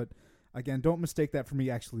background. But again, don't mistake that for me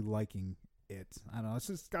actually liking it. I don't know. It's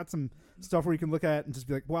just got some stuff where you can look at and just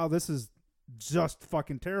be like, wow, this is just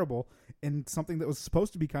fucking terrible. And something that was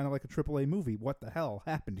supposed to be kind of like a AAA movie. What the hell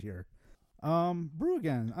happened here? Brew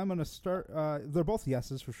Again. I'm going to start. They're both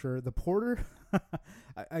yeses for sure. The porter,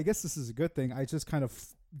 I guess this is a good thing. I just kind of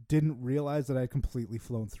didn't realize that I had completely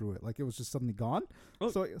flown through it. Like it was just suddenly gone. Oh.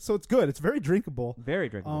 So it's good. It's very drinkable. very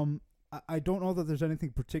drinkable. I don't know that there's anything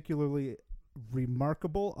particularly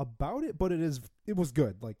remarkable about it, but it was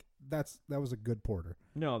good. Like that was a good porter.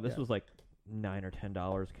 No, this yeah. was like $9 or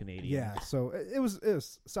 $10 Canadian. Yeah, so it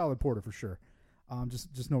was solid porter for sure.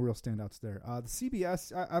 Just no real standouts there. The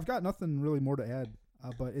CBS, I've got nothing really more to add,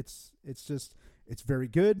 but it's very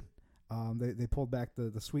good. They pulled back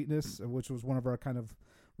the sweetness, which was one of our kind of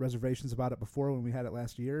reservations about it before when we had it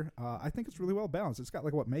last year. I think it's really well balanced. It's got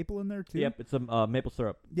like maple in there too. Yep, it's some maple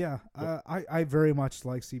syrup. Yeah, I very much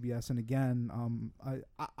like CBS, and again,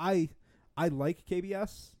 I like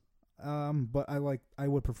KBS, but I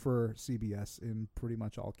would prefer CBS in pretty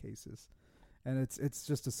much all cases. And it's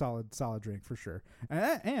just a solid drink for sure.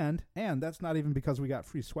 And that's not even because we got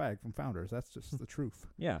free swag from Founders. That's just the truth.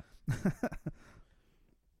 Yeah.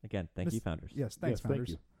 Again, thank you, Founders. Yes, thanks, Yes, thank Founders.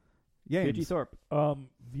 you. Yeah, JG Thorpe.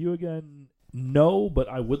 View Again, no, but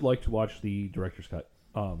I would like to watch the director's cut.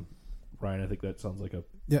 Ryan, I think that sounds like a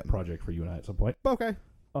project for you and I at some point. Okay.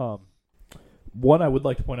 One, I would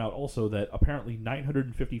like to point out also that apparently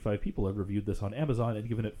 955 people have reviewed this on Amazon and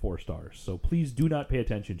given it 4 stars. So please do not pay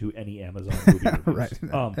attention to any Amazon movie reviews.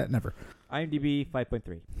 Right. Never. IMDb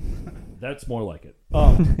 5.3. That's more like it.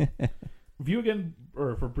 View Again,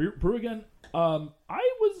 or for Brew Again, I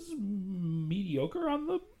was mediocre on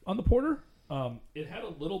the porter. It had a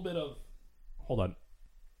little bit of... Hold on.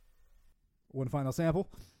 One final sample.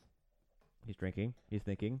 He's drinking. He's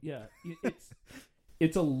thinking. Yeah,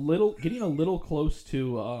 it's a little getting a little close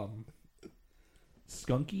to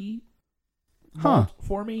skunky malt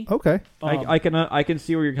for me. Okay. I can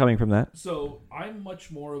see where you're coming from that. So I'm much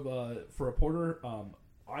more of for a porter.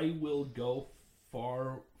 I will go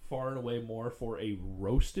far and away more for a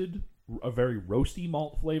very roasty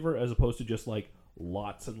malt flavor as opposed to just like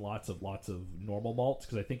lots and lots of normal malts,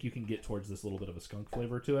 because I think you can get towards this little bit of a skunk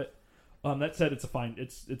flavor to it. That said, it's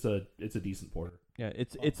a decent porter. Yeah,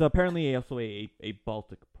 it's apparently also a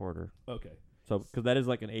Baltic porter. Okay. So because that is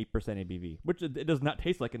like an 8% ABV, which it does not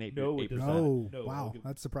taste like an 8%. No, it does not. No. No, Wow, okay.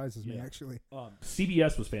 that surprises me Yeah. actually.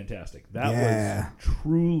 CBS was fantastic. That Yeah. was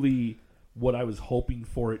truly what I was hoping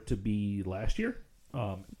for it to be last year.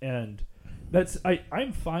 And that's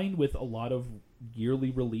I'm fine with a lot of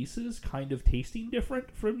yearly releases kind of tasting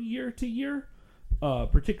different from year to year,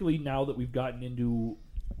 particularly now that we've gotten into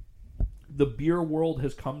the beer world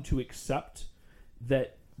has come to accept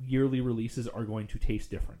that yearly releases are going to taste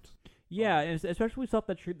different. Yeah, and especially stuff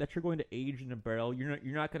that you're going to age in a barrel. You're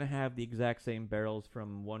not going to have the exact same barrels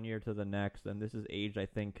from one year to the next, and this is aged, I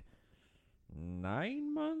think,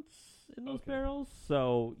 9 months in those barrels.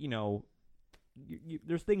 So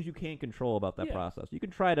there's things you can't control about that process. You can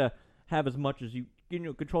try to have as much as you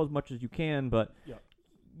control as much as you can, but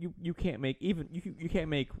you can't make you can't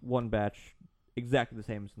make one batch exactly the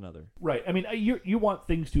same as another. Right. I mean, you want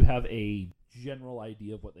things to have a general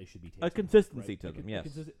idea of what they should be tasting. A consistency right? to them, yes.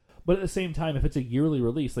 But at the same time, if it's a yearly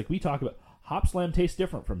release, like we talk about, Hop Slam tastes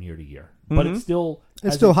different from year to year, but it's still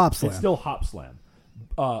Hop Slam. It's still Hop Slam.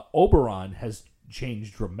 Oberon has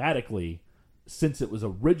changed dramatically since it was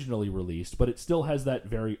originally released, but it still has that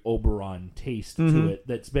very Oberon taste to it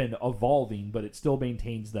that's been evolving, but it still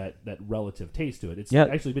maintains that relative taste to it. It's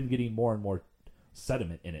actually been getting more and more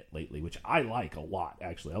sediment in it lately, which I like a lot,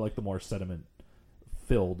 actually. I like the more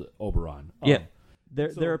sediment-filled Oberon.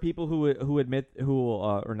 There are people who admit,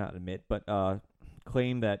 or not admit, but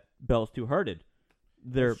claim that Bell's Two Hearted,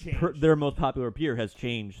 their most popular beer, has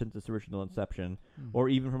changed since its original inception, or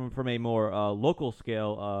even from a more local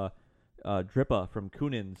scale, Drippa from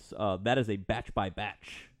Kunin's. That is a batch by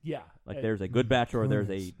batch. Yeah, like there's a good batch or there's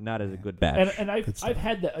a not as a good batch. And I've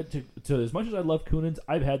had that to as much as I love Kunin's,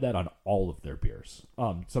 I've had that on all of their beers.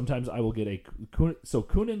 Sometimes I will get a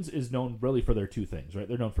Kunin's is known really for their two things, right?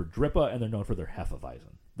 They're known for Drippa and they're known for their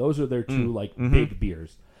Hefeweizen. Those are their two big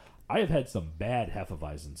beers. I have had some bad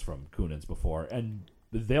Hefeweizens from Kunin's before, and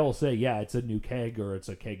they'll say, yeah, it's a new keg or it's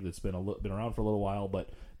a keg that's been around for a little while, but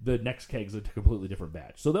the next keg's a completely different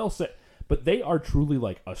batch. So they'll say, but they are truly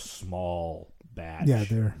like a small batch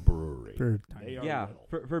brewery.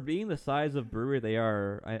 For being the size of brewery they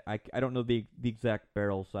are, I don't know the exact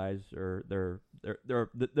barrel size or their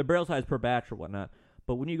barrel size per batch or whatnot.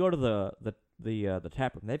 But when you go to the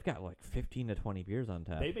tap room, they've got like 15 to 20 beers on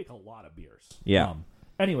tap. They make a lot of beers. Yeah.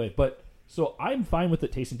 Anyway, but so I'm fine with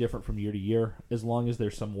it tasting different from year to year as long as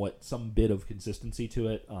there's some bit of consistency to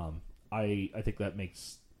it. I think that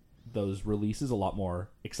makes those releases a lot more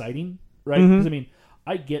exciting, right? Because I mean,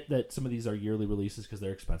 I get that some of these are yearly releases because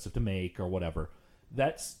they're expensive to make or whatever.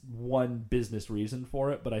 That's one business reason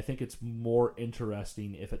for it, but I think it's more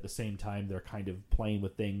interesting if at the same time they're kind of playing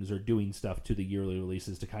with things or doing stuff to the yearly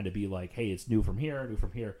releases to kind of be like, hey, it's new from here, new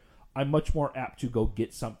from here. I'm much more apt to go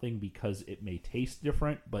get something because it may taste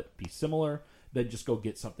different but be similar than just go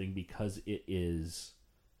get something because it is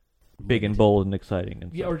big and bold and exciting.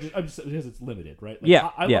 And or just because it's limited, right?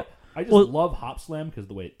 Like, I just love Hop Slam because of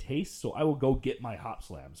the way it tastes, so I will go get my Hop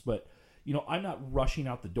Slams. But, I'm not rushing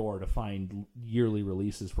out the door to find yearly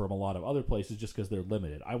releases from a lot of other places just because they're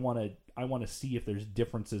limited. I want to see if there's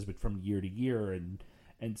differences from year to year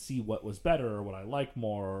and see what was better or what I like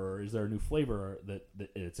more, or is there a new flavor that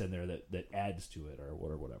it's in there that adds to it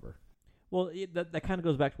or whatever. Well, that kind of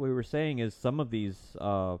goes back to what we were saying is some of these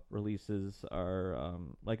releases are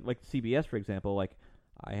like CBS, for example. Like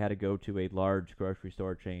I had to go to a large grocery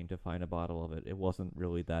store chain to find a bottle of it. It wasn't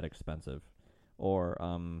really that expensive. Or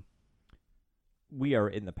we are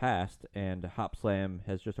in the past, and Hop Slam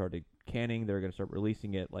has just started canning. They're going to start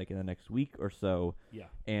releasing it like in the next week or so. Yeah.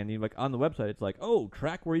 And like on the website, it's like, oh,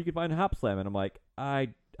 track where you can find Hop Slam, and I'm like, I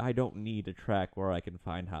don't need to track where I can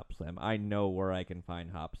find Hop Slam. I know where I can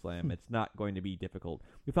find Hop Slam. It's not going to be difficult.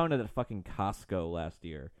 We found it at fucking Costco last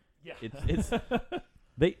year. Yeah. It's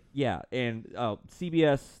and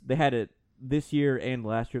CBS, they had it this year and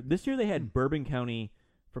last year. This year they had Bourbon County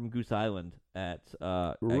from Goose Island at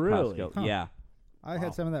really? Costco. Huh. Yeah. I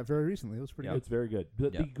had some of that very recently. It was pretty good. It's very good.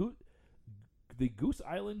 The Goose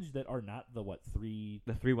Islands that are not the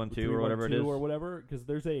 312 or whatever it is, or whatever, because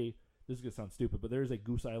this is gonna sound stupid, but there's a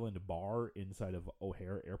Goose Island bar inside of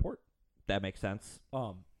O'Hare Airport. That makes sense.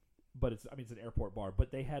 But it's an airport bar,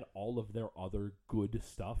 but they had all of their other good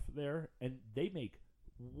stuff there, and they make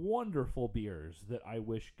wonderful beers that I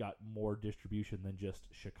wish got more distribution than just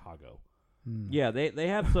Chicago. Yeah, they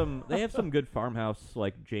have some good farmhouse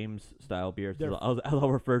like James style beers. I'll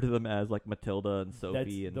refer to them as like Matilda and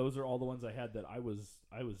Sophie. Those are all the ones I had that I was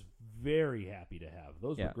very happy to have.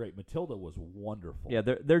 Those were great. Matilda was wonderful. Yeah,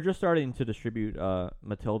 they're just starting to distribute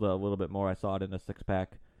Matilda a little bit more. I saw it in a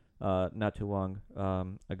 6-pack not too long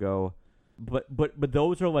ago. But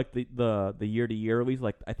those are like the year to year release.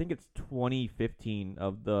 Like I think it's 2015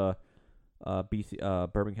 of the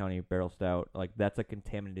BC Bourbon County Barrel Stout. Like that's a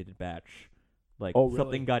contaminated batch. Like really?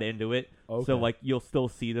 Something got into it. Okay. So like you'll still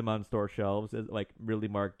see them on store shelves as like really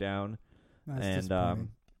marked down. That's and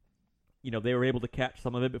they were able to catch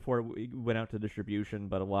some of it before it went out to distribution,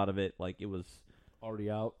 but a lot of it, like, it was Already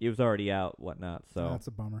out. already out, whatnot. So That's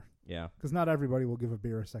a bummer. yeah, Because not everybody will give a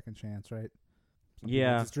beer a second chance, right? Some people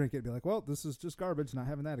Yeah. just drink it and be like, well, this is just garbage. Not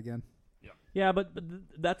having that again. yeah, but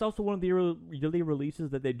that's also one of the early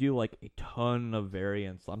releases that they do like a ton of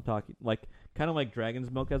variants. I'm talking like kind of like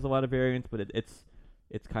Dragon's Milk has a lot of variants, but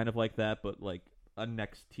it's kind of like that, but like a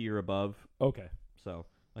next tier above. Okay. So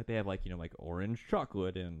like they have like like orange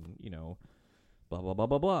chocolate and blah blah blah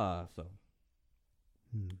blah blah. So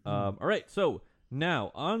all right, so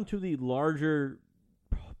now on to the larger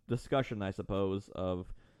discussion, I suppose,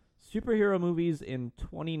 of superhero movies in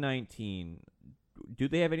 2019. Do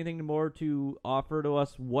they have anything more to offer to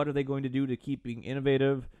us? What are they going to do to keep being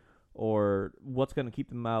innovative, or what's going to keep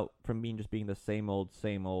them out from being the same old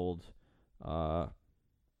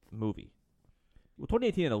movie? Well,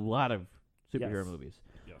 2018 had a lot of superhero Yes. movies.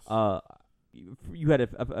 Yes. You had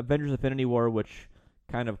Avengers: Infinity War, which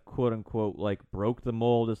kind of quote unquote like broke the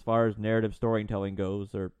mold as far as narrative storytelling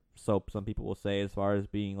goes, or so some people will say, as far as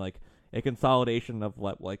being like a consolidation of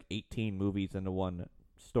like 18 movies into one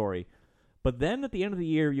story. But then at the end of the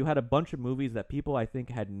year, you had a bunch of movies that people, I think,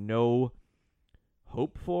 had no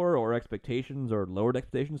hope for or expectations or lowered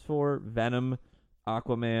expectations for. Venom,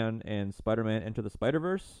 Aquaman, and Spider-Man Into the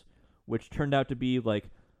Spider-Verse, which turned out to be like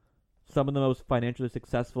some of the most financially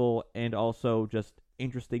successful and also just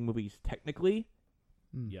interesting movies technically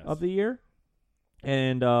Yes. of the year.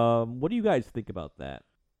 And what do you guys think about that?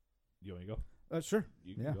 You want me to go? Sure.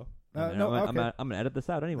 You Yeah. can go. I mean, No, I'm okay. gonna edit this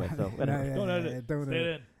out anyway, so whatever. Yeah, Don't yeah, edit yeah, it. don't Stay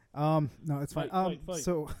edit. in. No, it's fine. Fight.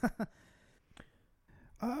 So,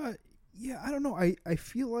 yeah, I don't know. I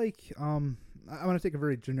feel like I want to take a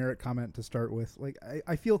very generic comment to start with. Like,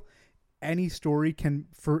 I feel any story can,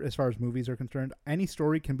 for as far as movies are concerned, any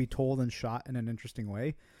story can be told and shot in an interesting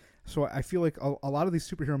way. So I feel like a lot of these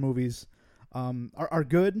superhero movies are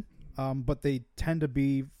good, but they tend to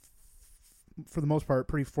be, for the most part,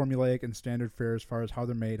 pretty formulaic and standard fare as far as how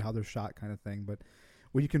they're made, how they're shot, kind of thing. But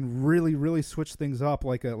when you can really, really switch things up,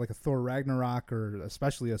 like a Thor Ragnarok, or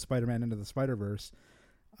especially a Spider-Man Into the Spider-Verse,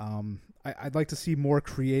 I'd like to see more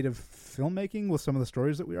creative filmmaking with some of the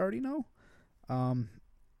stories that we already know.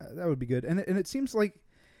 That would be good. And it seems like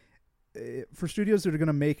for studios that are going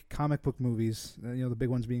to make comic book movies, the big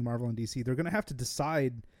ones being Marvel and DC, they're going to have to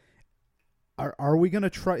decide: Are we going to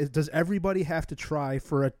try? Does everybody have to try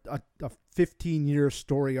for a 15-year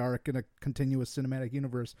story arc in a continuous cinematic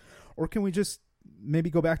universe, or can we just maybe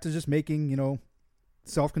go back to just making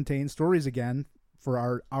self-contained stories again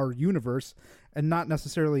for our universe, and not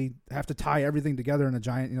necessarily have to tie everything together in a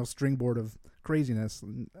giant stringboard of craziness?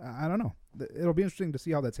 I don't know. It'll be interesting to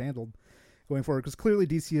see how that's handled going forward, because clearly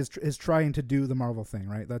DC is trying to do the Marvel thing,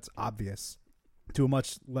 right? That's obvious, to a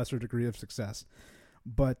much lesser degree of success.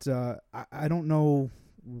 But I don't know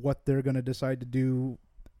what they're going to decide to do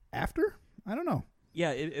after. I don't know.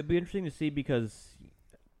 Yeah, it'd be interesting to see, because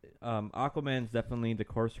Aquaman's definitely the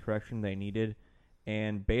course correction they needed.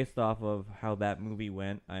 And based off of how that movie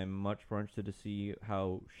went, I'm much more interested to see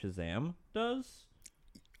how Shazam does.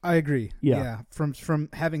 I agree. Yeah. From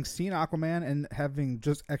having seen Aquaman and having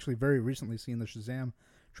just actually very recently seen the Shazam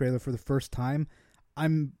trailer for the first time,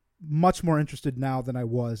 I'm much more interested now than I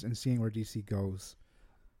was in seeing where DC goes.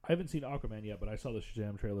 I haven't seen Aquaman yet, but I saw the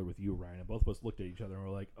Shazam trailer with you, Ryan, and both of us looked at each other and were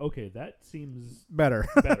like, "Okay, that seems Better.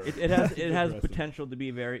 better." It has Interesting. potential to be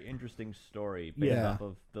a very interesting story based Yeah. off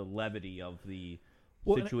of the levity of the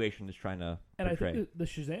Well, situation it's trying to And I portray. think the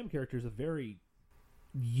Shazam character is a very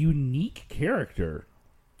unique character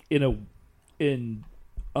in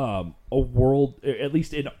a world, at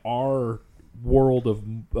least in our world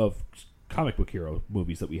of comic book hero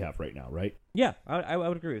movies that we have right now, right? Yeah, I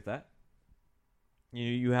would agree with that.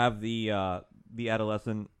 You have the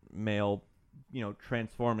adolescent male,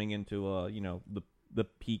 transforming into the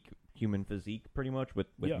peak human physique, pretty much with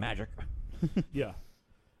Yeah. magic. Yeah,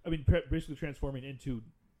 I mean, basically transforming into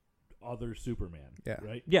other Superman. Yeah.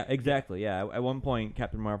 Right. Yeah, exactly. Yeah, at one point,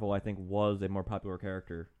 Captain Marvel, I think, was a more popular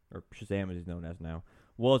character, or Shazam, as he's known as now,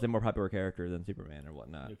 was a more popular character than Superman or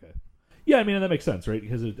whatnot. Okay. Yeah, I mean, and that makes sense, right?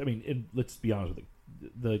 Because let's be honest with you,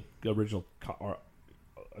 the original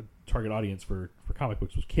target audience for comic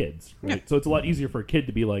books was kids, right? Yeah. So it's a lot easier for a kid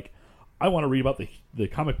to be like, I want to read about the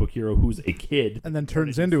comic book hero who's a kid And then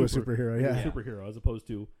turns into a superhero. Yeah. superhero, as opposed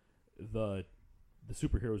to the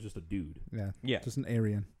superhero is just a dude. Yeah. Yeah. Just an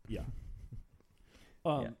Aryan. Yeah.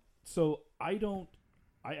 Yeah. So I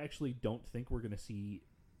actually don't think we're going to see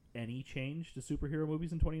any change to superhero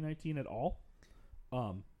movies in 2019 at all.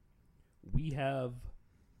 We have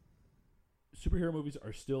superhero movies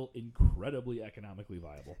are still incredibly economically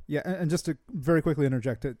viable. Yeah, and just to very quickly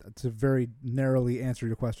interject to very narrowly answer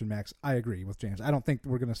your question, Max, I agree with James. I don't think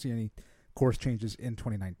we're going to see any course changes in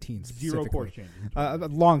 2019. Zero course changes.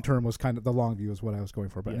 Long term was kind of the long view is what I was going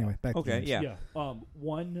for. But anyway, back to James. Yeah.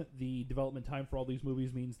 One, the development time for all these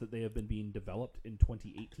movies means that they have been being developed in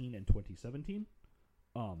 2018 and 2017.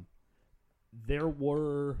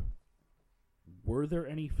 Were there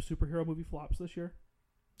any superhero movie flops this year?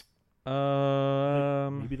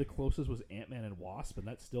 Maybe the closest was Ant-Man and Wasp, and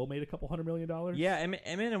that still made a couple $100 million. Yeah,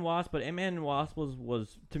 Ant-Man and Wasp, but Ant-Man and Wasp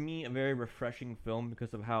was to me a very refreshing film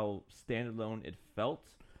because of how standalone it felt.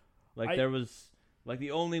 There was like the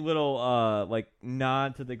only little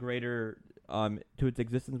nod to the greater to its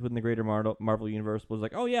existence within the greater Marvel universe was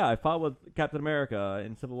like, oh yeah, I fought with Captain America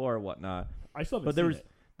in Civil War or whatnot. I still haven't seen it.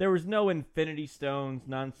 There was no Infinity Stones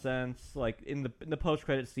nonsense. Like in the post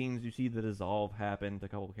credit scenes, you see the dissolve happen to a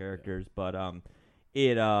couple of characters, but it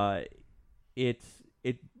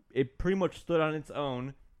pretty much stood on its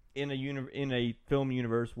own in a film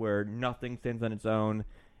universe where nothing stands on its own,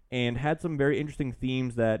 and had some very interesting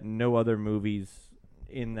themes that no other movies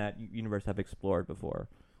in that universe have explored before,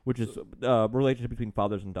 which is relationship between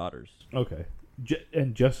fathers and daughters. Okay.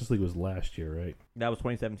 And Justice League was last year, right? That was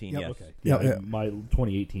 2017, yep. yes. Okay. Yeah, my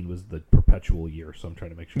 2018 was the perpetual year, so I'm trying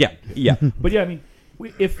to make sure. Yeah. But yeah, I mean,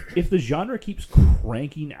 if the genre keeps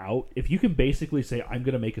cranking out, if you can basically say, I'm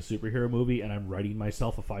going to make a superhero movie and I'm writing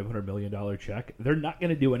myself a $500 million check, they're not going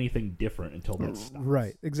to do anything different until that stops.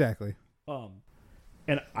 Right, exactly.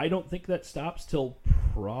 And I don't think that stops till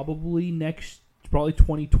probably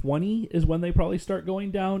 2020 is when they probably start going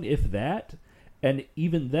down, if that. And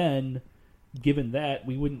even then, given that,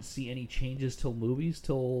 we wouldn't see any changes till movies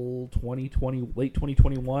till 2020, late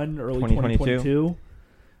 2021, early 2022.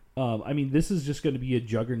 I mean, this is just going to be a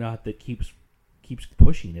juggernaut that keeps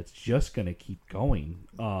pushing. It's just going to keep going.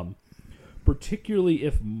 Particularly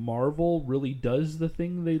if Marvel really does the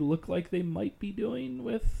thing they look like they might be doing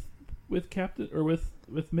with Captain or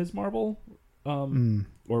with Ms. Marvel.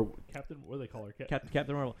 Or Captain, what do they call her?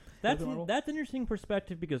 Captain Marvel. That's an interesting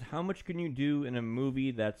perspective because how much can you do in a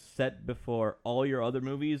movie that's set before all your other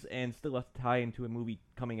movies and still have to tie into a movie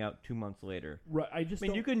coming out 2 months later? Right.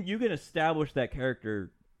 You can establish that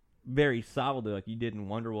character very solidly, like you did in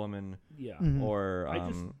Wonder Woman. Yeah. Mm-hmm. Or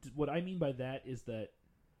what I mean by that is that.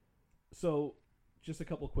 So, just a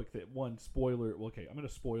couple quick things. One, spoiler. Well, okay, I'm going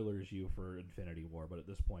to spoilers you for Infinity War, but at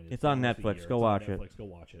this point, it's on Netflix. Go watch it. Go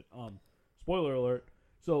watch it. Spoiler alert.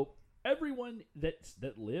 So everyone that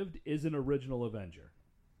lived is an original Avenger.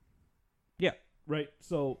 Yeah. Right?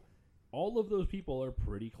 So all of those people are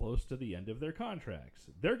pretty close to the end of their contracts.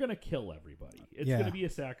 They're going to kill everybody. It's going to be a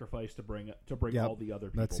sacrifice to bring all the other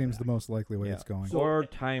people That seems back. the most likely way it's going. Or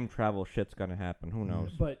time travel shit's going to happen. Who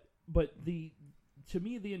knows? But to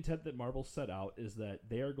me, the intent that Marvel set out is that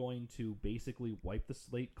they are going to basically wipe the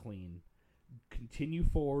slate clean, continue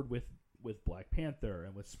forward with Black Panther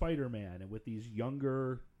and with Spider-Man and with these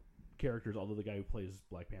younger characters, although the guy who plays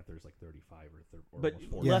Black Panther is like 35 or but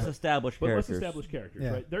almost 40. less established characters. Less established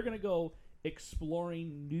characters, right? They're going to go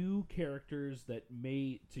exploring new characters that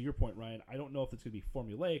may, to your point, Ryan, I don't know if it's going to be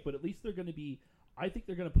formulaic, but at least they're going to be, I think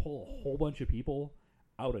they're going to pull a whole bunch of people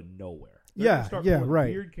out of nowhere. They're gonna start pulling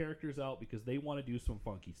weird characters out because they want to do some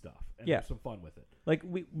funky stuff and have some fun with it. Like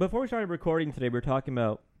before we started recording today, we were talking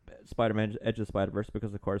about Spider-Man Edge of the Spider-Verse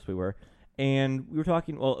because of course we were, and we were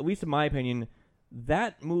talking, well, at least in my opinion,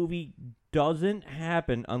 that movie doesn't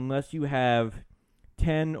happen unless you have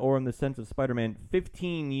 10, or in the sense of Spider-Man,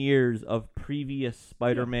 15 years of previous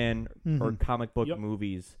Spider-Man or comic book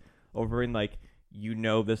movies over in, like, you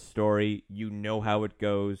know the story, you know how it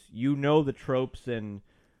goes, you know the tropes and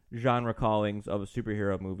genre callings of a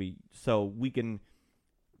superhero movie, so we can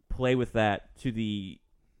play with that to the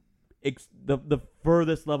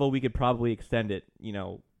furthest level we could probably extend it, you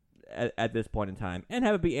know, at this point in time, and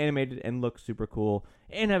have it be animated and look super cool,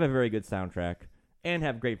 and have a very good soundtrack, and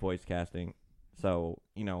have great voice casting. So,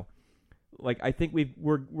 you know, like, I think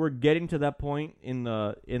we're getting to that point in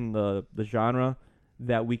the genre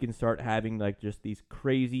that we can start having, like, just these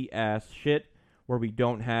crazy ass shit where we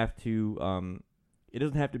don't have to it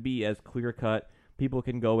doesn't have to be as clear cut. People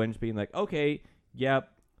can go in just being like, okay, yep,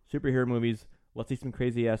 superhero movies, let's see some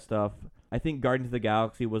crazy ass stuff. I think Guardians of the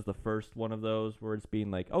Galaxy was the first one of those where it's being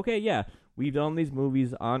like, okay, yeah, we've done these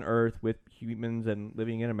movies on Earth with humans and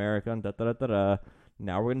living in America and da-da-da-da-da.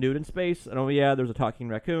 Now we're going to do it in space. And oh, yeah, there's a talking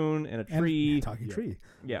raccoon and a tree. And a talking tree.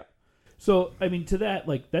 Yeah. So, I mean, to that,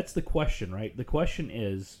 like, that's the question, right? The question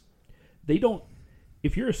is,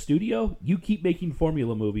 if you're a studio, you keep making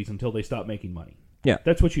formula movies until they stop making money. Yeah.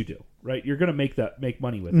 That's what you do, right? You're going to make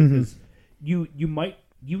money with it. Because you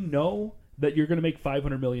know that you're going to make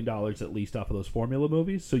 $500 million at least off of those formula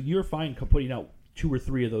movies, so you're fine putting out 2 or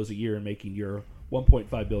 3 of those a year and making your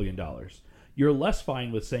 $1.5 billion. You're less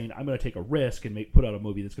fine with saying, I'm going to take a risk and put out a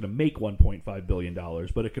movie that's going to make $1.5 billion,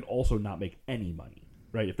 but it can also not make any money,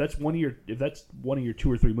 right? If that's one of your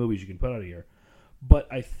 2 or 3 movies you can put out a year. But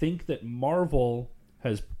I think that Marvel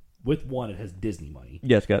has, with one, it has Disney money.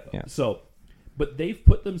 Yes, yeah. So, but they've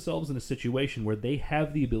put themselves in a situation where they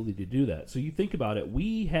have the ability to do that. So you think about it.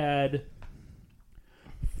 We had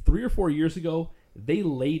 3 or 4 years ago, they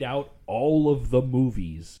laid out all of the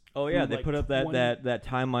movies. Oh yeah, they put up that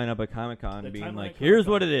timeline up at Comic-Con being like, here's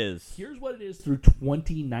what it is. Here's what it is through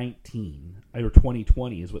 2019 or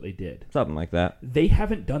 2020 is what they did. Something like that. They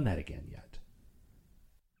haven't done that again yet.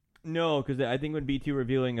 No, because I think it would be too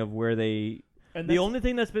revealing of where they. And the only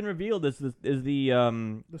thing that's been revealed is the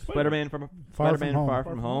Spider-Man Far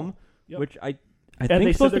From Home, yep. Which I think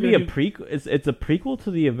it's supposed to be a prequel. It's a prequel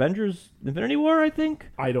to the Avengers Infinity War, I think.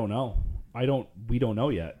 I don't know. We don't know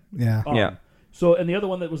yet. Yeah. Yeah. So, and the other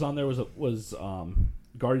one that was on there was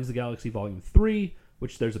Guardians of the Galaxy Volume 3,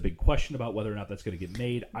 which there's a big question about whether or not that's going to get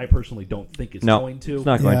made. I personally don't think it's going to. It's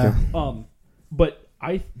not going to. But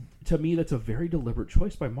to me, that's a very deliberate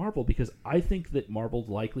choice by Marvel, because I think that Marvel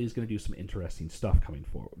likely is going to do some interesting stuff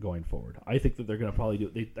going forward. I think that they're going to probably do.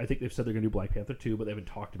 I think they've said they're going to do Black Panther 2, but they haven't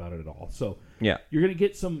talked about it at all. So yeah, you're going to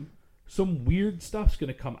get some weird stuff's going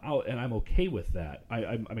to come out, and I'm okay with that.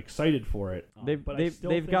 I'm excited for it.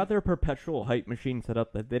 They've got their perpetual hype machine set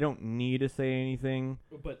up that they don't need to say anything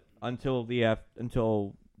until this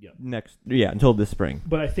spring.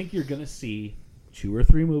 But I think you're going to see 2 or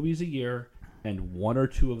 3 movies a year, and 1 or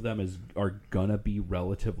 2 of them are gonna be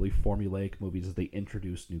relatively formulaic movies as they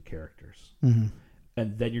introduce new characters. Mm-hmm.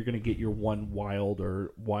 And then you're gonna get your one wild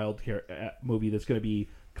movie that's gonna be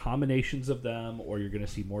combinations of them, or you're gonna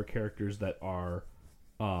see more characters that are,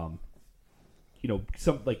 some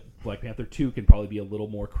like Black Panther 2 can probably be a little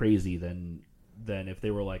more crazy than if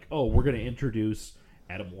they were like, oh, we're gonna introduce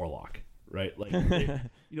Adam Warlock, right? Like, they're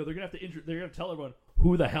gonna have to they're gonna tell everyone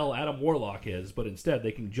who the hell Adam Warlock is, but instead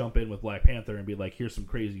they can jump in with Black Panther and be like, here's some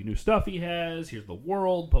crazy new stuff he has, here's the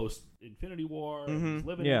world post Infinity War, he's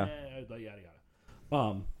living in it, yada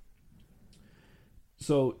yada.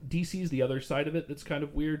 So DC's the other side of it that's kind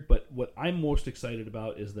of weird, but what I'm most excited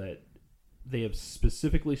about is that they have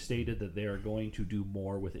specifically stated that they are going to do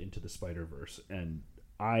more with Into the Spider-Verse, and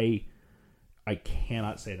I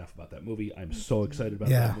cannot say enough about that movie. I'm so excited about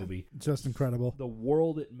that movie. Just incredible. The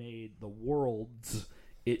worlds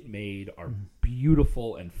it made are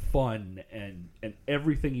beautiful and fun and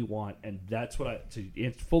everything you want. And that's what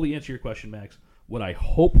to fully answer your question, Max, what I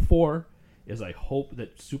hope for is I hope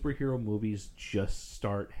that superhero movies just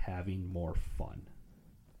start having more fun.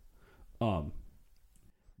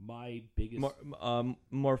 My biggest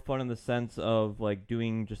more fun in the sense of like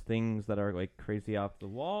doing just things that are like crazy off the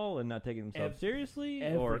wall and not taking themselves seriously,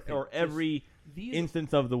 or every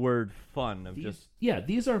instance of the word fun of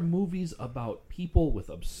these are movies about people with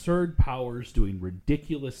absurd powers doing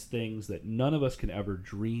ridiculous things that none of us can ever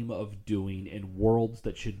dream of doing in worlds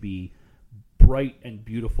that should be bright and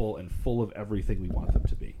beautiful and full of everything we want them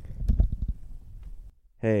to be.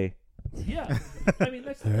 Hey. Yeah, I mean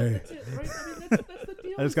that's it, right? I mean that's the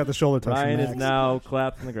deal. I just got the shoulder touch. Ryan is now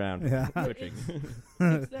collapsed on the ground. Yeah, twitching.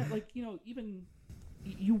 It's that, like, even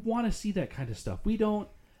you want to see that kind of stuff. We don't.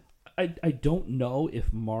 I don't know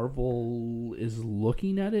if Marvel is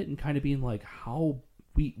looking at it and kind of being like, how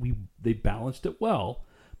they balanced it well,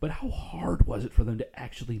 but how hard was it for them to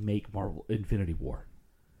actually make Marvel Infinity War?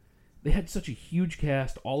 They had such a huge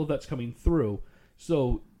cast. All of that's coming through.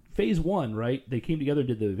 So Phase 1, right? They came together and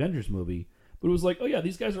did the Avengers movie, but it was like, oh yeah,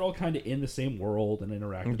 these guys are all kind of in the same world and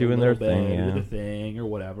interacting, doing their thing, with a thing or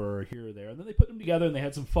whatever, or here or there, and then they put them together and they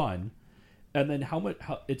had some fun. And then how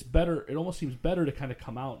it's better? It almost seems better to kind of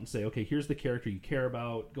come out and say, okay, here's the character you care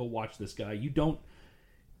about. Go watch this guy. You don't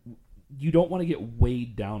want to get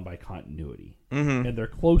weighed down by continuity, and they're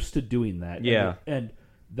close to doing that. Yeah, and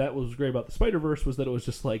that was great about the Spider-Verse was that it was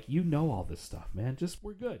just like, all this stuff, man. Just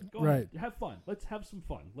we're good. Go on, have fun. Let's have some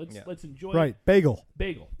fun. Let's enjoy. Right, bagel.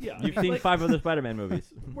 Yeah, you've seen 5 other Spider-Man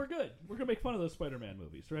movies. We're good. We're gonna make fun of those Spider-Man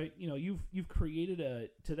movies, right? You've created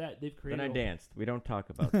they've created. Then I danced. We don't talk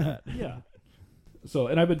about that. Yeah. So,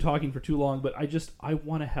 and I've been talking for too long, but I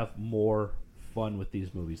want to have more fun with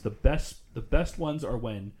these movies. The best ones are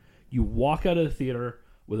when you walk out of the theater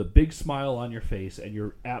with a big smile on your face and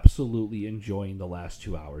you're absolutely enjoying the last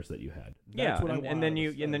 2 hours that you had. That's what I want. And then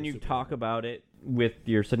you talk about it with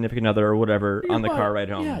your significant other or whatever on the car ride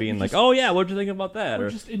home, being like, just, "Oh yeah, what'd you think about that?"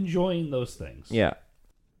 Or just enjoying those things. Yeah.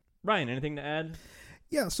 Ryan, anything to add?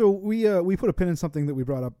 Yeah, so we put a pin in something that we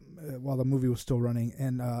brought up while the movie was still running,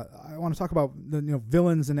 and I want to talk about the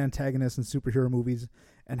villains and antagonists in superhero movies,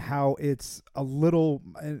 and how it's a little,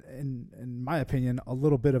 in my opinion, a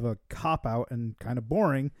little bit of a cop out and kind of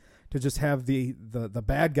boring to just have the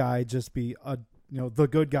bad guy just be the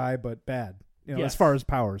good guy but bad, as far as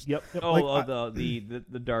powers. Yep.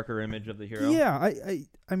 The darker image of the hero. Yeah,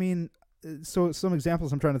 I mean, so some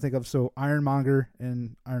examples I'm trying to think of. So Ironmonger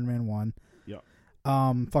in Iron Man 1.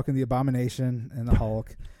 Fucking the Abomination and the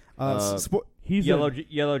Hulk. He's Yellow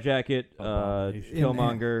Jacket,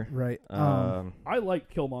 Killmonger. Right. I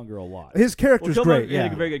like Killmonger a lot. His character's great. He's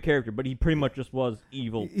a very good character, but he pretty much just was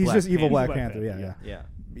evil. He's just evil Black Panther. Yeah.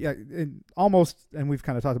 And almost, and we've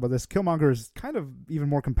kind of talked about this. Killmonger is kind of even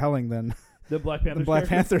more compelling than the Black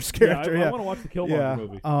Panther's character. I want to watch the Killmonger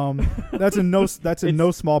movie. That's in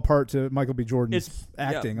no small part to Michael B. Jordan's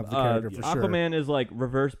acting of the character for sure. Aquaman is like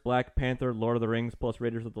reverse Black Panther, Lord of the Rings plus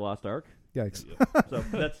Raiders of the Lost Ark. Yikes! So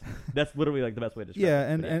that's literally like the best way to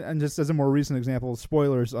describe it. Yeah, and just as a more recent example,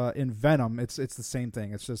 spoilers in Venom, it's the same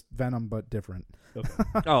thing. It's just Venom but different. Okay.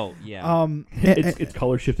 Oh yeah. It's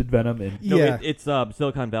color shifted Venom and it's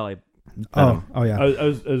Silicon Valley. Venom. Oh yeah. I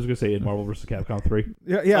was gonna say in Marvel vs. Capcom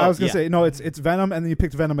 3. I was gonna say no. It's Venom, and then you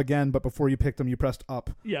picked Venom again, but before you picked him, you pressed up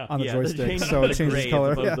on the joystick, so it changes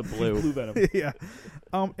color. The blue Venom. Yeah.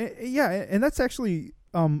 And that's actually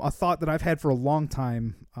a thought that I've had for a long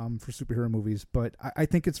time for superhero movies, but I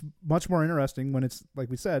think it's much more interesting when it's, like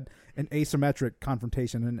we said, an asymmetric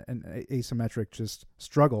confrontation and an asymmetric just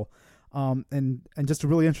struggle, and just a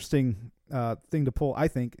really interesting thing to pull, I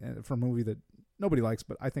think, for a movie that nobody likes,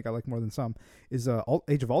 but I think I like more than some, is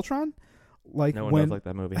Age of Ultron. Like no one does like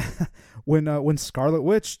that movie. when Scarlet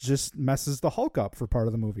Witch just messes the Hulk up for part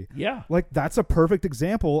of the movie. Yeah. Like that's a perfect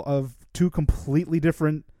example of two completely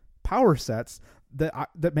different power sets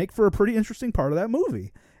that make for a pretty interesting part of that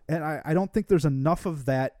movie. And I don't think there's enough of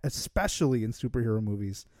that, especially in superhero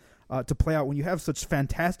movies, to play out when you have such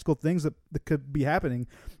fantastical things that could be happening.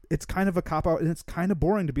 It's kind of a cop-out, and it's kind of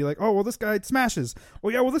boring to be like, oh, well, this guy smashes. Oh,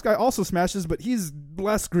 yeah, well, this guy also smashes, but he's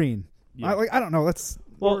less green. Yeah. I don't know. That's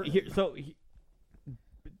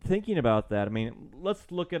thinking about that, I mean,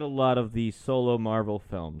 let's look at a lot of the solo Marvel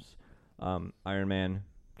films. Iron Man,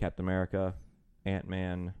 Captain America,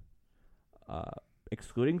 Ant-Man,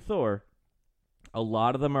 excluding Thor. A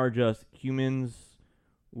lot of them are just humans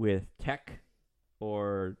with tech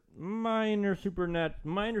or minor super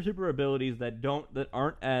abilities that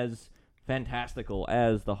aren't as fantastical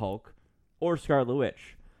as the Hulk or Scarlet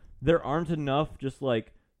Witch. There aren't enough just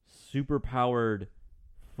like super powered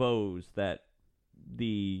foes that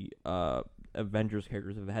the Avengers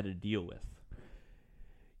characters have had to deal with.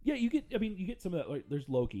 Yeah, you get some of that. Like, there's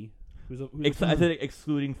Loki. I said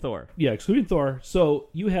excluding Thor. Yeah, excluding Thor. So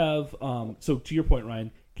you have, so to your point,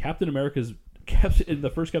 Ryan, in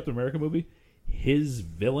the first Captain America movie, his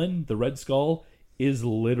villain, the Red Skull, is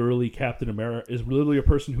literally Captain America. Is literally a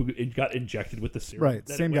person who got injected with the serum. Right,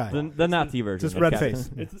 same guy. The Nazi version, just red face,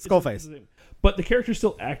 skull face. But the character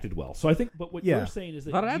still acted well. So I think. But what you're saying is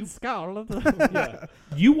that the Red Skull.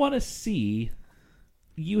 You want to see.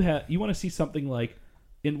 You want to see something like,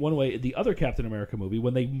 in one way, the other Captain America movie,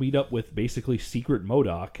 when they meet up with basically Secret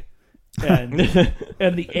MODOK, and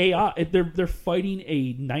and the AI, they're fighting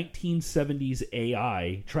a 1970s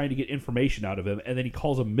AI trying to get information out of him, and then he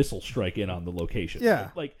calls a missile strike in on the location. Yeah,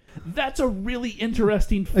 like that's a really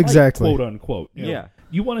interesting fight, exactly, quote unquote. Yeah.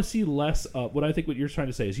 You want to see less of what I think what you're trying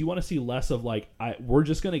to say is you want to see less of like we're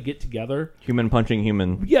just going to get together, human punching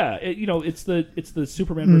human. Yeah, it's the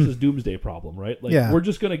Superman versus Doomsday problem, right? Like we're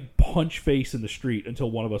just going to punch face in the street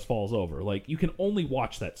until one of us falls over. Like you can only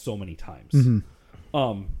watch that so many times.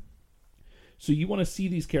 Mm-hmm. So you want to see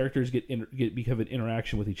these characters become an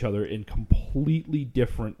interaction with each other in completely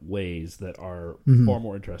different ways that are far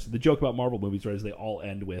more interesting. The joke about Marvel movies, right, is they all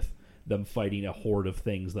end with them fighting a horde of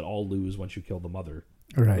things that all lose once you kill the mother.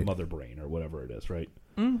 Right. The mother brain or whatever it is, right?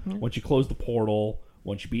 Mm-hmm. Once you close the portal,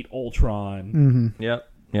 once you beat Ultron. Mm-hmm. Yep.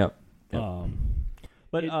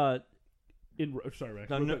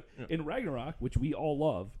 In Ragnarok, which we all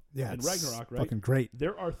love, in Ragnarok, right? Fucking great.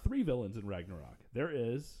 There are 3 villains in Ragnarok. There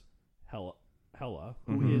is Hela,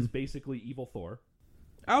 who is basically evil Thor.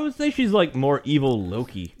 I would say she's like more evil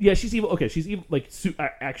Loki. Yeah, she's evil. Okay, she's evil, like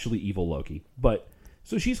actually evil Loki, but.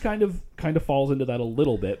 So she's kind of falls into that a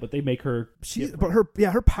little bit, but they make her.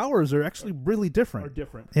 Her powers are actually really different. Are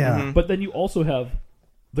different. Yeah. Mm-hmm. But then you also have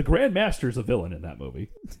the Grand Master's a villain in that movie.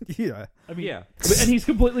 Yeah. I mean, yeah. And he's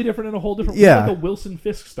completely different in a whole different. Yeah. Like a Wilson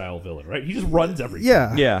Fisk style villain, right? He just runs everything.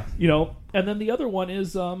 Yeah. Yeah. And then the other one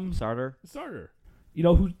is Sartor.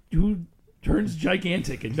 Who turns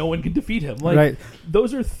gigantic and no one can defeat him. Like Right.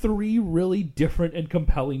 those are three really different and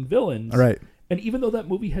compelling villains. Right. And even though that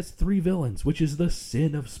movie has three villains, which is the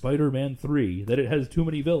sin of Spider-Man 3, that it has too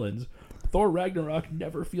many villains, Thor Ragnarok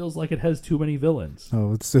never feels like it has too many villains.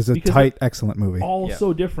 Oh, it's a Because tight, excellent movie. All Yeah.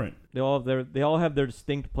 so different. They all have their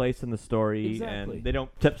distinct place in the story, Exactly. and they don't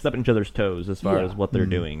step on each other's toes as far Yeah. as what they're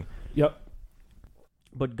doing. Yep.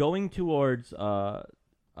 But going towards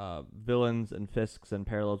villains and Fisks and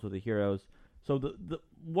parallels with the heroes. So the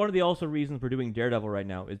one of the also reasons we're doing Daredevil right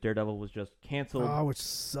now is Daredevil was just canceled Oh, which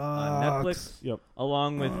sucks. on Netflix, Yep.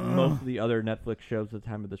 along with most of the other Netflix shows at the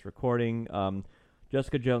time of this recording.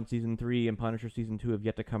 Jessica Jones season 3 and Punisher season 2 have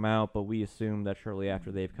yet to come out, but we assume that shortly after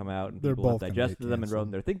they've come out and They're people have both gonna digested get them and canceled.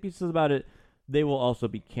 wrote their think pieces about it, they will also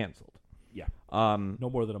be canceled. Yeah. Um, No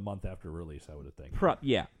more than a month after release, I would think.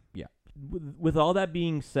 yeah. With all that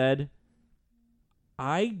being said,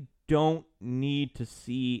 I don't need to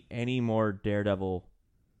see any more Daredevil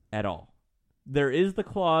at all. There is the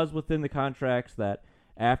clause within the contracts that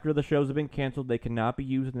after the shows have been canceled, they cannot be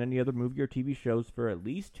used in any other movie or TV shows for at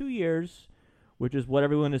least 2 years, which is what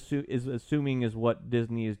everyone is assuming is what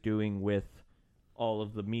Disney is doing with all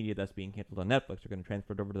of the media that's being canceled on Netflix. They're going to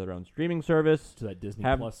transfer it over to their own streaming service. To that Disney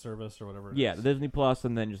Have- Plus service or whatever. Yeah, the Disney Plus,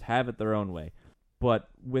 and then just have it their own way. But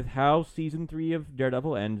with how season 3 of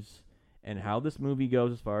Daredevil ends and how this movie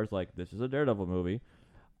goes, as far as like this is a Daredevil movie,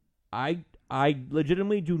 I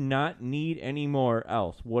legitimately do not need any more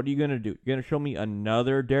else. What are you gonna do? You're gonna show me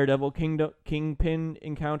another Daredevil Kingpin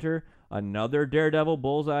encounter, another Daredevil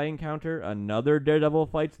Bullseye encounter, another Daredevil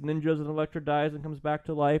fights ninjas and Elektra dies and comes back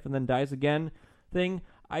to life and then dies again thing.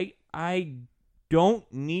 I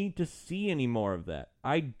don't need to see any more of that.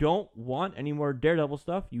 I don't want any more Daredevil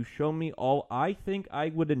stuff. You show me all I think I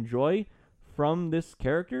would enjoy from this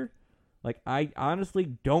character. Like, I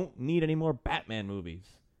honestly don't need any more Batman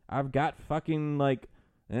movies. I've got fucking,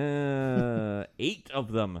 8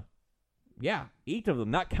 of them. Yeah, 8 of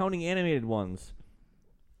them, not counting animated ones.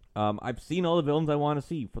 I've seen all the villains I want to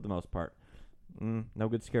see, for the most part. No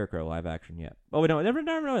good Scarecrow live action yet. Oh, no.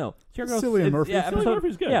 Scarecrow. Cillian Murphy. Cillian episode,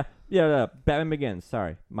 Murphy's good. Yeah. Batman Begins.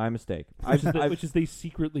 Sorry, my mistake. Which is the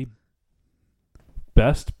secretly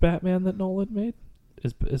best Batman that Nolan made?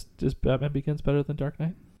 Is Batman Begins better than Dark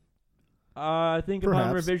Knight? I think upon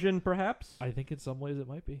Perhaps. revision, perhaps. I think in some ways it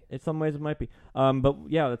might be. In some ways, it might be. But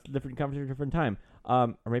yeah, that's a different conversation, different time.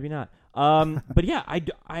 Or maybe not. But yeah,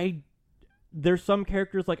 there's some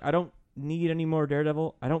characters like I don't need any more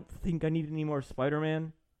Daredevil. I don't think I need any more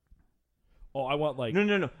Spider-Man. Oh, I want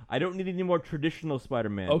No. I don't need any more traditional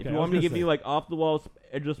Spider-Man. Okay, if you I want was me to gonna give me say. off the wall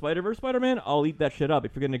Edge of Spider-Verse Spider-Man, I'll eat that shit up.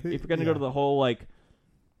 If you're gonna go Yeah. to the whole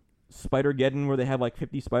Spider-Geddon where they have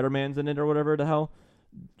 50 Spider-Mans in it or whatever the hell,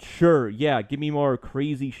 sure, yeah, give me more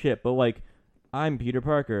crazy shit. But I'm Peter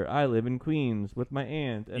Parker. I live in Queens with my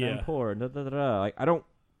aunt, and I'm Yeah. poor. Da, da, da, da. I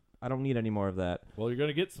don't need any more of that. Well, you're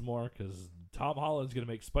gonna get some more because Tom Holland's gonna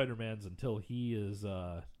make Spider-Mans until he is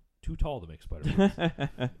too tall to make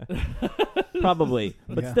Spider-Man. Probably,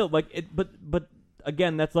 but Yeah. still, but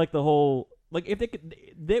again, that's the whole if they could,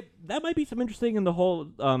 that might be some interesting in the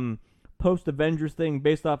whole post Avengers thing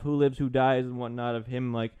based off who lives, who dies, and whatnot of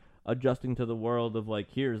him adjusting to the world of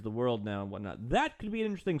here's the world now and whatnot. That could be an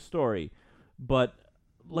interesting story, but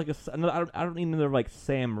I don't need another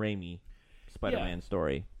Sam Raimi Spider-Man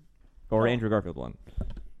story or Andrew Garfield one.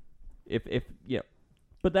 If yeah,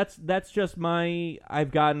 but that's just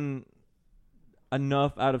I've gotten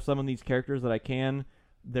enough out of some of these characters that I can.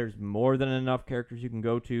 There's more than enough characters you can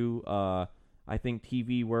go to. I think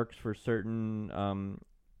TV works for certain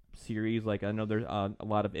series. I know there's a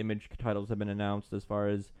lot of Image titles have been announced as far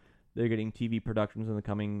as they're getting TV productions in the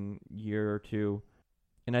coming year or two,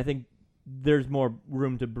 and I think there's more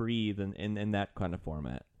room to breathe in that kind of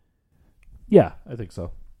format. Yeah, I think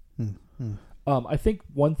so. Hmm. I think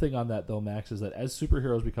one thing on that though, Max, is that as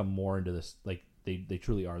superheroes become more into this, they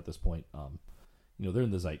truly are at this point. They're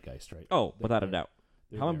in the zeitgeist, right? Oh, without a doubt.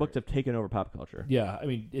 They're Comic there. books have taken over pop culture. Yeah, I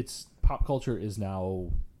mean, it's pop culture is now.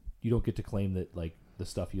 You don't get to claim that the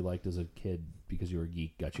stuff you liked as a kid because you were a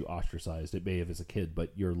geek got you ostracized. It may have as a kid,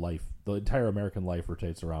 but your life, the entire American life,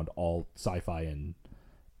 rotates around all sci-fi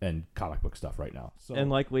and comic book stuff right now. So, And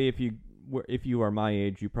likely, if you are my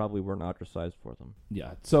age, you probably weren't ostracized for them.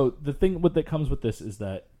 yeah. So the thing that comes with this is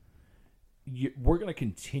that we're going to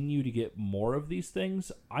continue to get more of these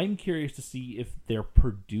things. I'm curious to see if they're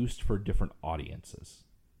produced for different audiences.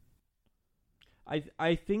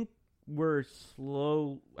 I think we're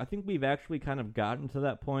slow. I think we've actually kind of gotten to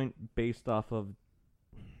that point based off of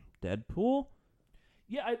Deadpool.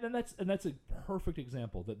 Yeah, and that's a perfect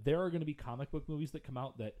example that there are going to be comic book movies that come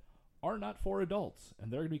out that are not for adults,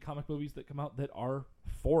 and there are going to be comic movies that come out that are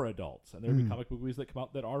for adults, and there are going to be comic movies that come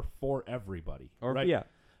out that are for everybody, or right? yeah,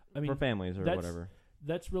 I mean, for families or whatever.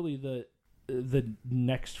 That's really the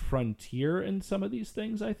next frontier in some of these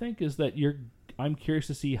things. I think is that I'm curious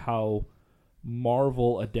to see how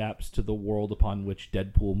Marvel adapts to the world upon which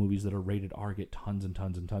Deadpool movies that are rated R get tons and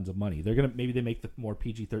tons and tons of money. Maybe they make the more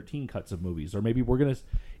PG-13 cuts of movies, or maybe we're gonna.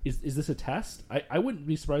 Is this a test? I wouldn't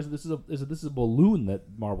be surprised if this is a balloon that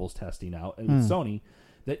Marvel's testing out, and with Sony,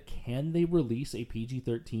 that can they release a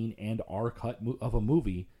PG-13 and R cut of a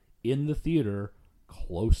movie in the theater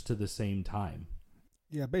close to the same time?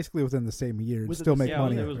 Yeah, basically within the same year, Within still the make same-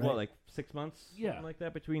 money. It was right? what, like 6 months? Yeah. Something like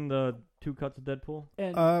that between the 2 cuts of Deadpool.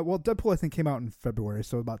 And Well, Deadpool I think came out in February,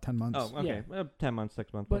 so about 10 months. Oh, okay. 10 months,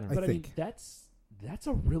 6 months. but whatever. I mean think. that's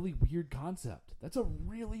a really weird concept. That's a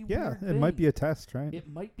really Yeah, weird it might thing. be a test, right? It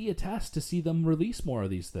might be a test to see them release more of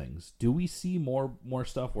these things. Do we see more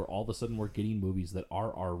stuff where all of a sudden we're getting movies that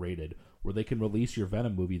are R-rated, where they can release your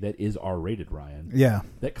Venom movie that is R-rated, Ryan, Yeah.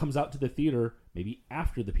 that comes out to the theater maybe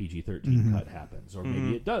after the PG-13 cut happens, or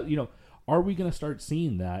maybe it does. Are we going to start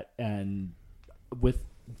seeing that? And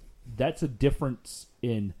that's a difference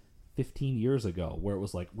in 15 years ago, where it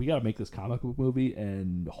was like, we got to make this comic book movie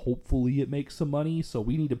and hopefully it makes some money, so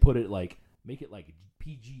we need to make it like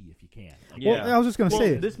PG if you can. Well, I was just going to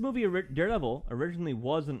say, this movie, Daredevil, originally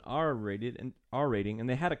was an R rating, and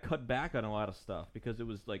they had to cut back on a lot of stuff because it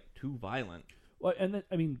was like too violent. Well, and then,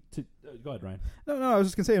 I mean, go ahead, Ryan. no, I was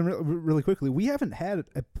just going to say really quickly, we haven't had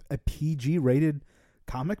a PG-rated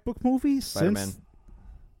comic book movie Spider-Man.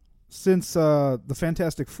 since the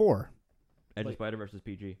Fantastic Four. Edge of Spider-Verse is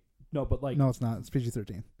PG. No, but like, No, it's not. It's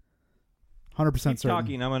PG-13. 100% Keep certain.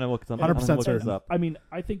 talking. I'm going to look something 100% certain. up. I mean,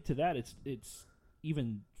 I think to that it's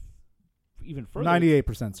even further.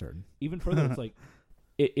 98% certain. Even further, it's like,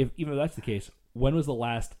 if even if that's the case, when was the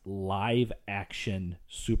last live action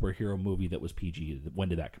superhero movie that was PG? When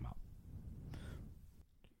did that come out?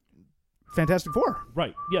 Fantastic Four.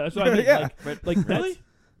 Right. Yeah, that's what I mean. Yeah. Like Really?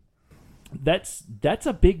 that's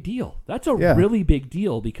a big deal. That's a Yeah. really big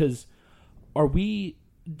deal, because are we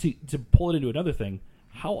to pull it into another thing?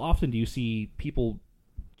 How often do you see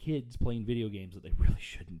kids playing video games that they really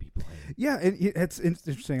shouldn't be playing? Yeah, it's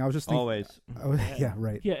interesting. I was just thinking. Always. Yeah,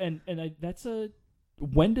 right. Yeah, and that's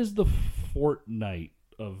when does the fortnight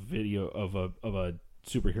of video of a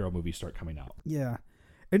superhero movie start coming out? Yeah.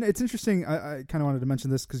 And it's interesting. I kind of wanted to mention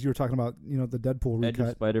this because you were talking about, the Deadpool Edge of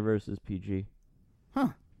recut. Spider-Verse is PG. Huh.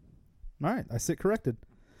 All right. I sit corrected.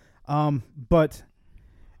 But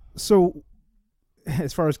so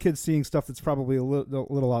as far as kids seeing stuff that's probably a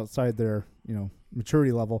little outside their,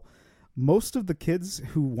 maturity level, most of the kids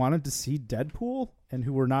who wanted to see Deadpool and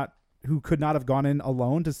who could not have gone in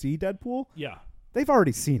alone to see Deadpool, Yeah, they've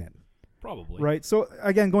already seen it. probably. Right. So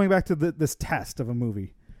again, going back to this test of a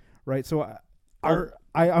movie, right? So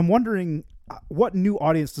I'm wondering what new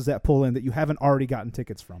audience does that pull in that you haven't already gotten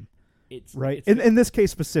tickets from? It's Right. It's, In this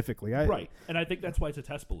case specifically, right, and I think that's why it's a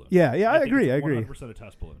test balloon. Yeah. I think agree. it's I agree. 100% a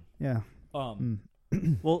test balloon. Yeah.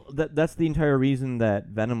 Well, that's the entire reason that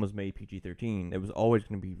Venom was made PG-13. It was always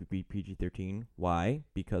going to be PG-13. Why?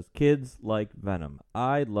 Because kids like Venom.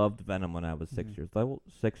 I loved Venom when I was 6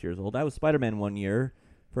 years old. I was Spider-Man one year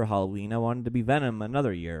for Halloween. I wanted to be Venom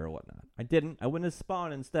another year or whatnot. I didn't. I went as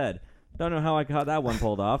Spawn instead. Don't know how I got that one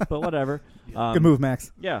pulled off, but whatever. Good move,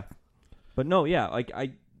 Max. Yeah. But no, yeah,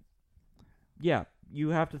 you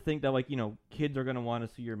have to think that, kids are going to want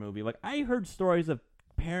to see your movie. Like, I heard stories of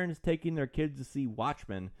parents taking their kids to see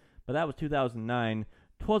Watchmen, but that was 2009.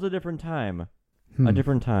 'Twas a different time. A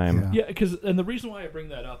different time. Yeah. Yeah, and the reason why I bring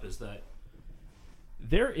that up is that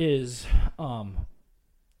there is,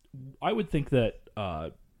 I would think that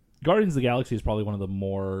Guardians of the Galaxy is probably one of the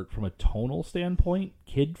more, from a tonal standpoint,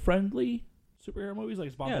 kid-friendly superhero movies. Like,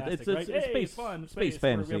 it's bombastic, right? it's space- it's fun. space where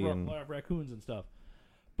fantasy we have and- raccoons and stuff.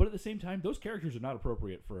 But at the same time, those characters are not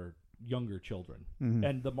appropriate for younger children.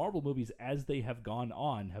 And the Marvel movies, as they have gone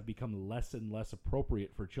on, have become less and less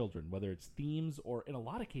appropriate for children, whether it's themes or, in a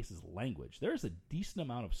lot of cases, language. There's a decent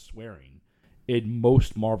amount of swearing in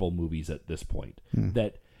most Marvel movies at this point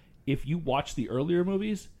that if you watch the earlier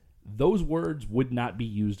movies, those words would not be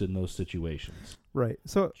used in those situations. Right.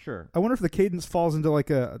 So Sure. I wonder if the cadence falls into like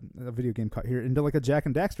a video game cut here, into like a Jack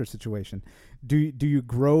and Daxter situation. Do you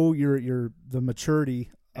grow the maturity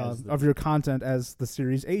of your content as the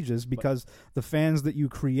series ages, because the fans that you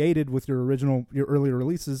created with your earlier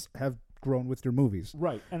releases have grown with your movies.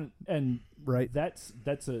 Right. And Right. that's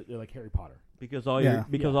like Harry Potter. Because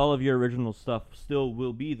all of your original stuff still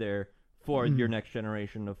will be there for your next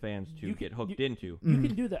generation of fans to get hooked into. You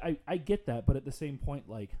can do that. I get that, but at the same point,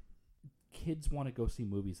 like, kids want to go see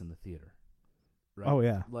movies in the theater. Right? Oh,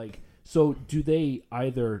 yeah. Like, so do they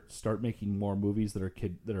either start making more movies that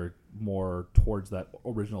are more towards that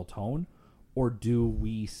original tone, or do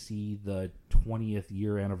we see the 20th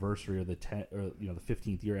year anniversary or the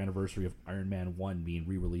 15th year anniversary of Iron Man 1 being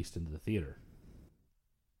re-released into the theater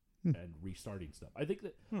and restarting stuff? I think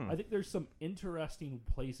there's some interesting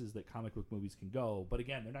places that comic book movies can go, but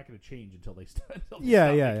again, they're not going to change until they stop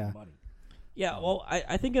making money. Yeah, well,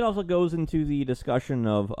 I think it also goes into the discussion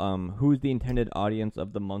of who's the intended audience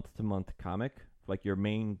of the month-to-month comic, like your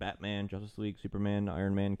main Batman, Justice League, Superman,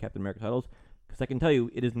 Iron Man, Captain America titles, because I can tell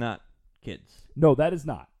you it is not kids. No, that is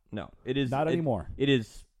not. No, it is not anymore. It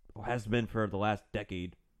is has been for the last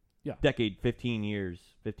decade. Yeah, 15 years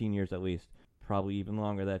at least, probably even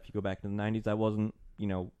longer. That if you go back to the 90s, I wasn't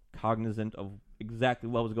cognizant of exactly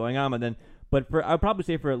what was going on, but I'd probably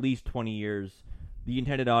say for at least 20 years. The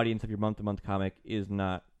intended audience of your month-to-month comic is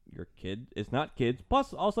not your kid. It's not kids.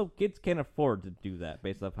 Plus, also, kids can't afford to do that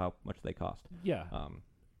based off how much they cost. Yeah.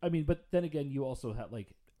 I mean, but then again, you also have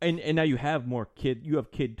and now you have more kid. You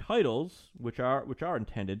have kid titles which are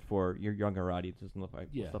intended for your younger audiences and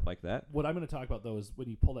stuff like that. What I'm going to talk about though is when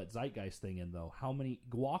you pull that zeitgeist thing in though. How many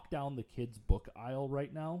walk down the kids' book aisle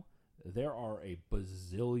right now? There are a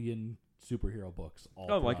bazillion superhero books.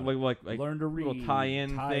 Like Learn to read, little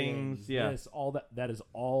tie-in things. Yeah, this, all that is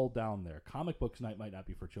all down there. Comic books night might not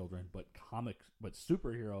be for children, but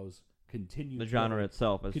superheroes continue. The genre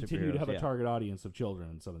itself as continue to have a target audience of children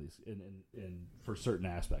in some of these, in for certain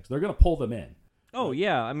aspects. They're going to pull them in. Oh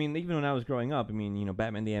yeah, I mean even when I was growing up,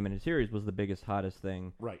 Batman the Animated Series was the biggest, hottest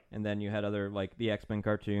thing. Right. And then you had other like the X-Men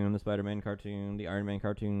cartoon, the Spider-Man cartoon, the Iron Man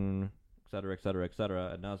cartoon, et cetera,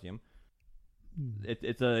 ad nauseum.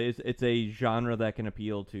 It's a genre that can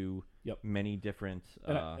appeal to many different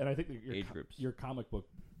and I think that age groups. Your comic book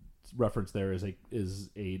reference there is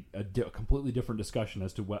a completely different discussion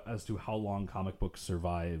as to how long comic books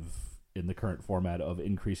survive in the current format of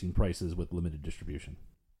increasing prices with limited distribution.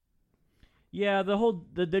 Yeah,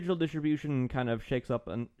 the digital distribution kind of shakes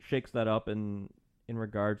that up in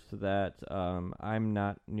regards to that. I'm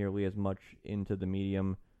not nearly as much into the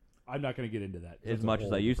medium. I'm not going to get into that as much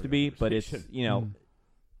as I used to be, but it's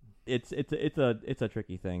it's a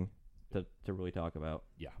tricky thing to really talk about.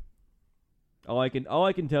 Yeah. All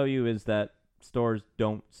I can tell you is that stores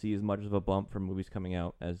don't see as much of a bump from movies coming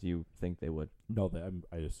out as you think they would. No,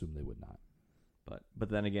 I assume they would not. But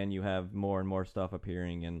then again, you have more and more stuff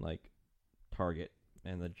appearing in like Target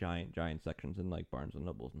and the giant sections in like Barnes and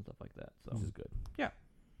Nobles and stuff like that. So this is good. Yeah.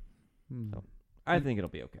 So I think it'll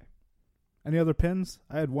be okay. Any other pins?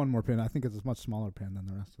 I had one more pin. I think it's a much smaller pin than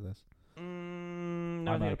the rest of this.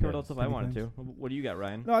 No, I think I covered all the stuff I wanted to. What do you got,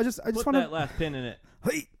 Ryan? No, I just put want that last pin in it.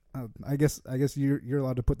 Hey, I guess you're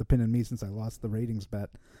allowed to put the pin in me since I lost the ratings bet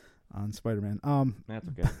on Spider-Man. That's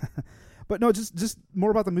okay. But no, just more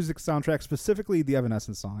about the music soundtrack, specifically the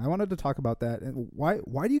Evanescence song. I wanted to talk about that. And why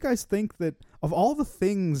do you guys think that of all the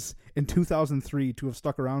things in 2003 to have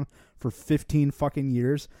stuck around for 15 fucking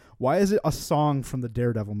years, why is it a song from the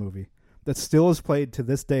Daredevil movie that still is played to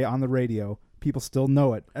this day on the radio? People still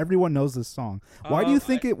know it. Everyone knows this song. Why do you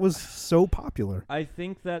think it was so popular? I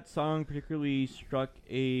think that song particularly struck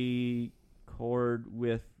a chord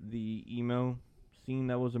with the emo scene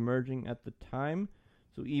that was emerging at the time.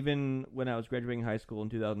 So even when I was graduating high school in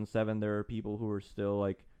 2007, there were people who were still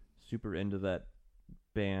like super into that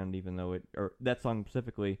band, or that song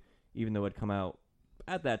specifically, even though it had come out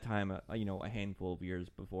at that time, a handful of years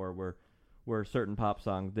before, where certain pop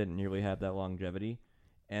songs didn't nearly have that longevity.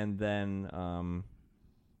 And then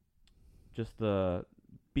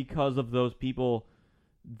because of those people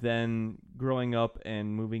then growing up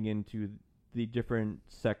and moving into the different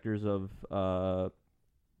sectors of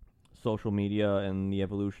social media and the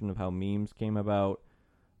evolution of how memes came about,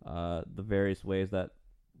 the various ways that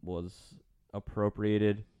was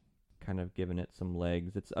appropriated, kind of given it some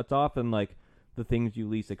legs. It's often like the things you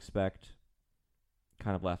least expect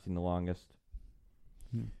kind of lasting the longest.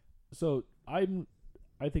 So I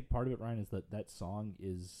think part of it, Ryan, is that song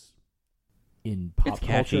is in pop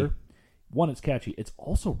culture. One, it's catchy. It's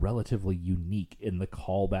also relatively unique in the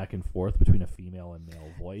call back and forth between a female and male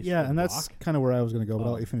voice. Yeah, and that's kind of where I was going to go, but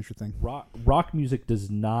I'll let you finish your thing. Rock music does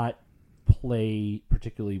not play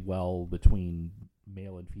particularly well between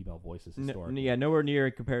male and female voices historically. Nowhere near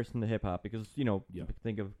in comparison to hip-hop, because,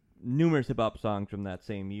 think of numerous hip-hop songs from that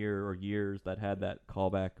same year or years that had that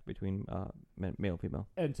callback between male and female.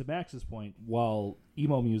 And to Max's point, while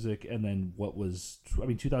emo music and then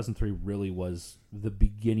 2003 really was the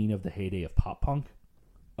beginning of the heyday of pop punk,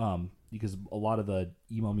 because a lot of the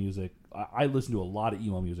emo music, I listened to a lot of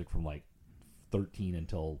emo music from like 13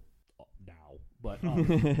 until But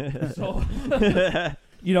so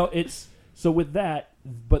it's so with that,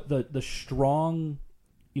 but the strong,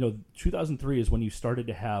 2003 is when you started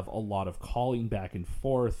to have a lot of calling back and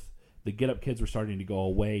forth. The Get Up Kids were starting to go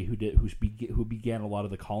away, who began a lot of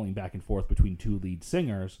the calling back and forth between two lead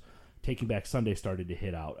singers. Taking Back Sunday started to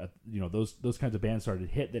hit out. Those kinds of bands started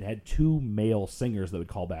to hit that had two male singers that would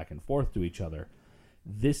call back and forth to each other.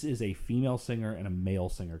 This is a female singer and a male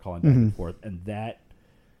singer calling back and forth, and that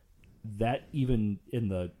even in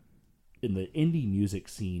the indie music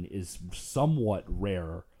scene is somewhat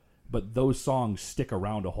rare, but those songs stick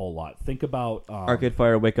around a whole lot. Think about Arcade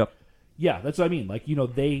Fire, Wake Up. Yeah, that's what I mean. Like,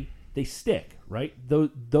 they stick, right?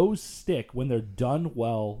 Those stick when they're done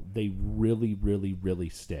well. They really, really, really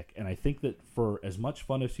stick. And I think that for as much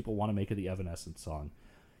fun as people want to make of the Evanescence song,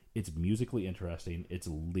 it's musically interesting. It's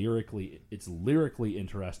lyrically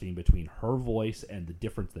interesting between her voice and the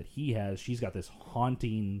difference that he has. She's got this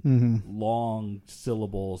haunting, long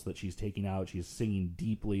syllables that she's taking out. She's singing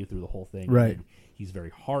deeply through the whole thing. Right. And he's very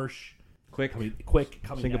harsh, Quick, coming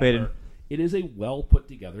syncopated. at her. It is a well put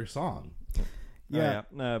together song. Yeah.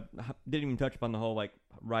 Didn't even touch upon the whole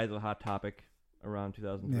rise of the Hot Topic around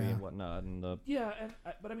 2003 and whatnot, and the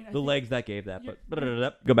legs that gave that.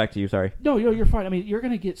 But go back to you. Sorry. No, you're fine. I mean, you're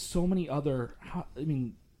gonna get so many other.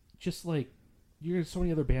 Just like you're gonna get so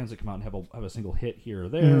many other bands that come out and have a single hit here or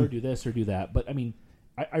there, or do this or do that. But I mean,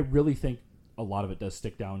 I really think a lot of it does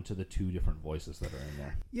stick down to the two different voices that are in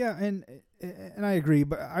there. Yeah, and I agree,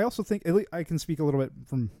 but I also think at least I can speak a little bit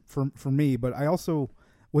from me, but I also.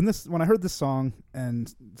 When I heard this song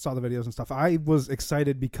and saw the videos and stuff, I was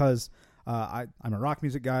excited because I'm a rock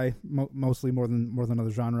music guy, mostly more than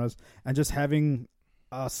other genres, and just having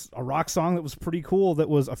a rock song that was pretty cool that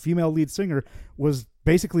was a female lead singer was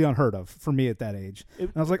basically unheard of for me at that age.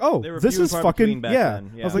 And I was like, oh, this is fucking I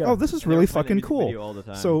was like, oh, this is really fucking cool. All the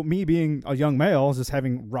time. So me being a young male, just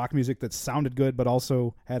having rock music that sounded good but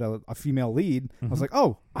also had a female lead, I was like,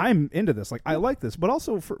 oh, I'm into this. Like, I like this. But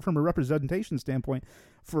also from a representation standpoint,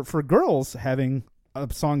 for girls having a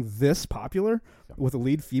song this popular with a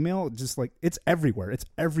lead female, just like it's everywhere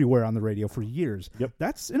on the radio for years.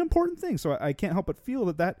 That's an important thing. So I can't help but feel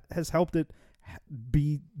that has helped it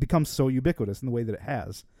become so ubiquitous in the way that it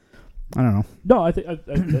has. I don't know. No, I think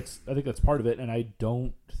that's part of it, and I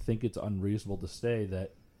don't think it's unreasonable to say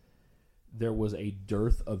that there was a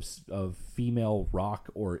dearth of female rock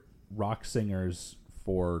or rock singers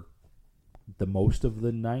for the most of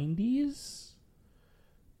the 90s.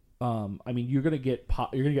 I mean, you're gonna get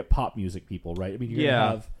pop music people, right? I mean, you're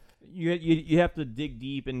gonna have you have to dig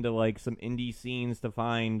deep into some indie scenes to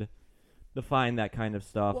find that kind of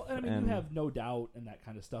stuff. Well, and I mean, you have No Doubt and that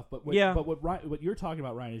kind of stuff. But what you're talking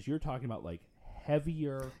about, Ryan, is you're talking about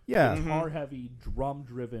heavier, guitar heavy, drum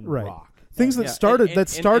driven rock. Things that started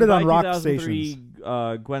on rock stations.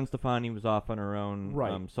 Gwen Stefani was off on her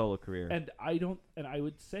own solo career, and I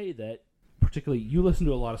would say that. Particularly, you listen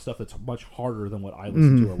to a lot of stuff that's much harder than what I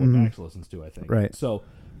listen to or what Max listens to, I think. Right. So,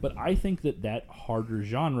 but I think that harder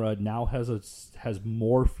genre now has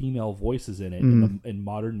more female voices in it in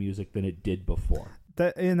modern music than it did before.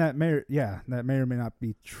 That may or may not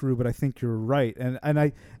be true, but I think you're right. And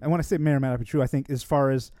when I say may or may not be true, I think as far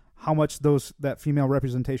as how much that female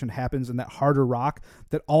representation happens in that harder rock,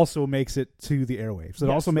 that also makes it to the airwaves. That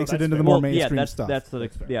also makes it into the more mainstream stuff. That's a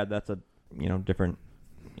different. Yeah, that's a different.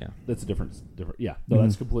 Yeah, no,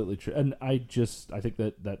 that's completely true. And I think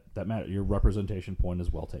that matters. Your representation point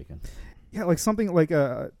is well taken. Yeah, like something like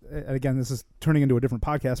again, this is turning into a different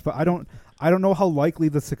podcast, but I don't know how likely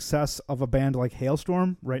the success of a band like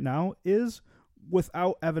Hailstorm right now is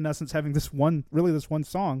without Evanescence having this one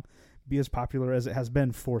song be as popular as it has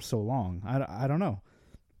been for so long. I don't know.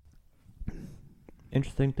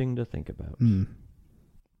 Interesting thing to think about.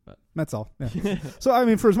 But that's all. Yeah. So I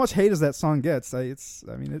mean, for as much hate as that song gets, it's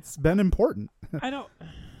been important. I don't.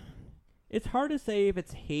 It's hard to say if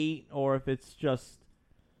it's hate or if it's just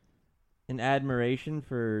an admiration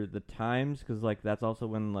for the times, because that's also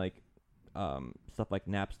when stuff like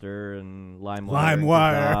Napster and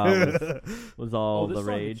LimeWire was all the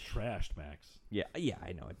rage. Song gets trashed, Max. Yeah,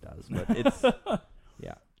 I know it does, but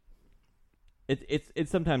it's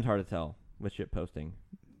it's sometimes hard to tell with shit posting.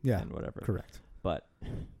 Yeah, and whatever. Correct. But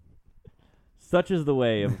such is the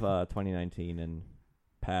way of 2019 and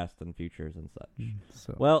past and futures and such.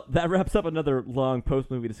 So. Well, that wraps up another long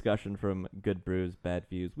post-movie discussion from Good Brews, Bad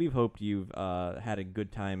Views. We've hoped you've had a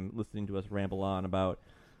good time listening to us ramble on about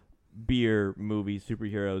beer, movies,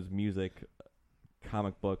 superheroes, music,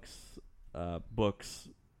 comic books, books.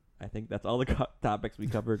 I think that's all the topics we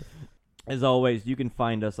covered. As always, you can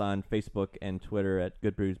find us on Facebook and Twitter at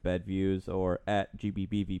Good Brews, Bad Views or at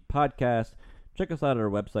GBBV Podcast. check us out at our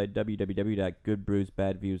website,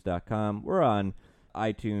 www.goodbrewsbadviews.com. We're on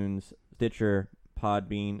iTunes, Stitcher,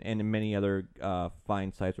 Podbean, and in many other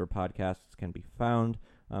fine sites where podcasts can be found.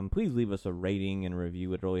 Please leave us a rating and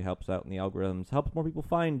review. It really helps out in the algorithms, helps more people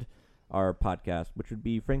find our podcast, which would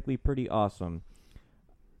be, frankly, pretty awesome.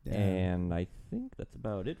 Yeah. And I think that's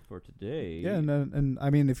about it for today. Yeah, and I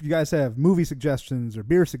mean, if you guys have movie suggestions or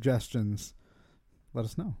beer suggestions, let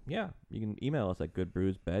us know. Yeah, you can email us at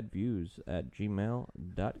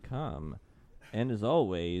goodbrewsbadviews@gmail.com. And as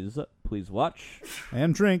always, please watch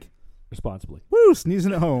and drink responsibly. Woo!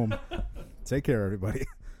 Sneezing at home. Take care, everybody.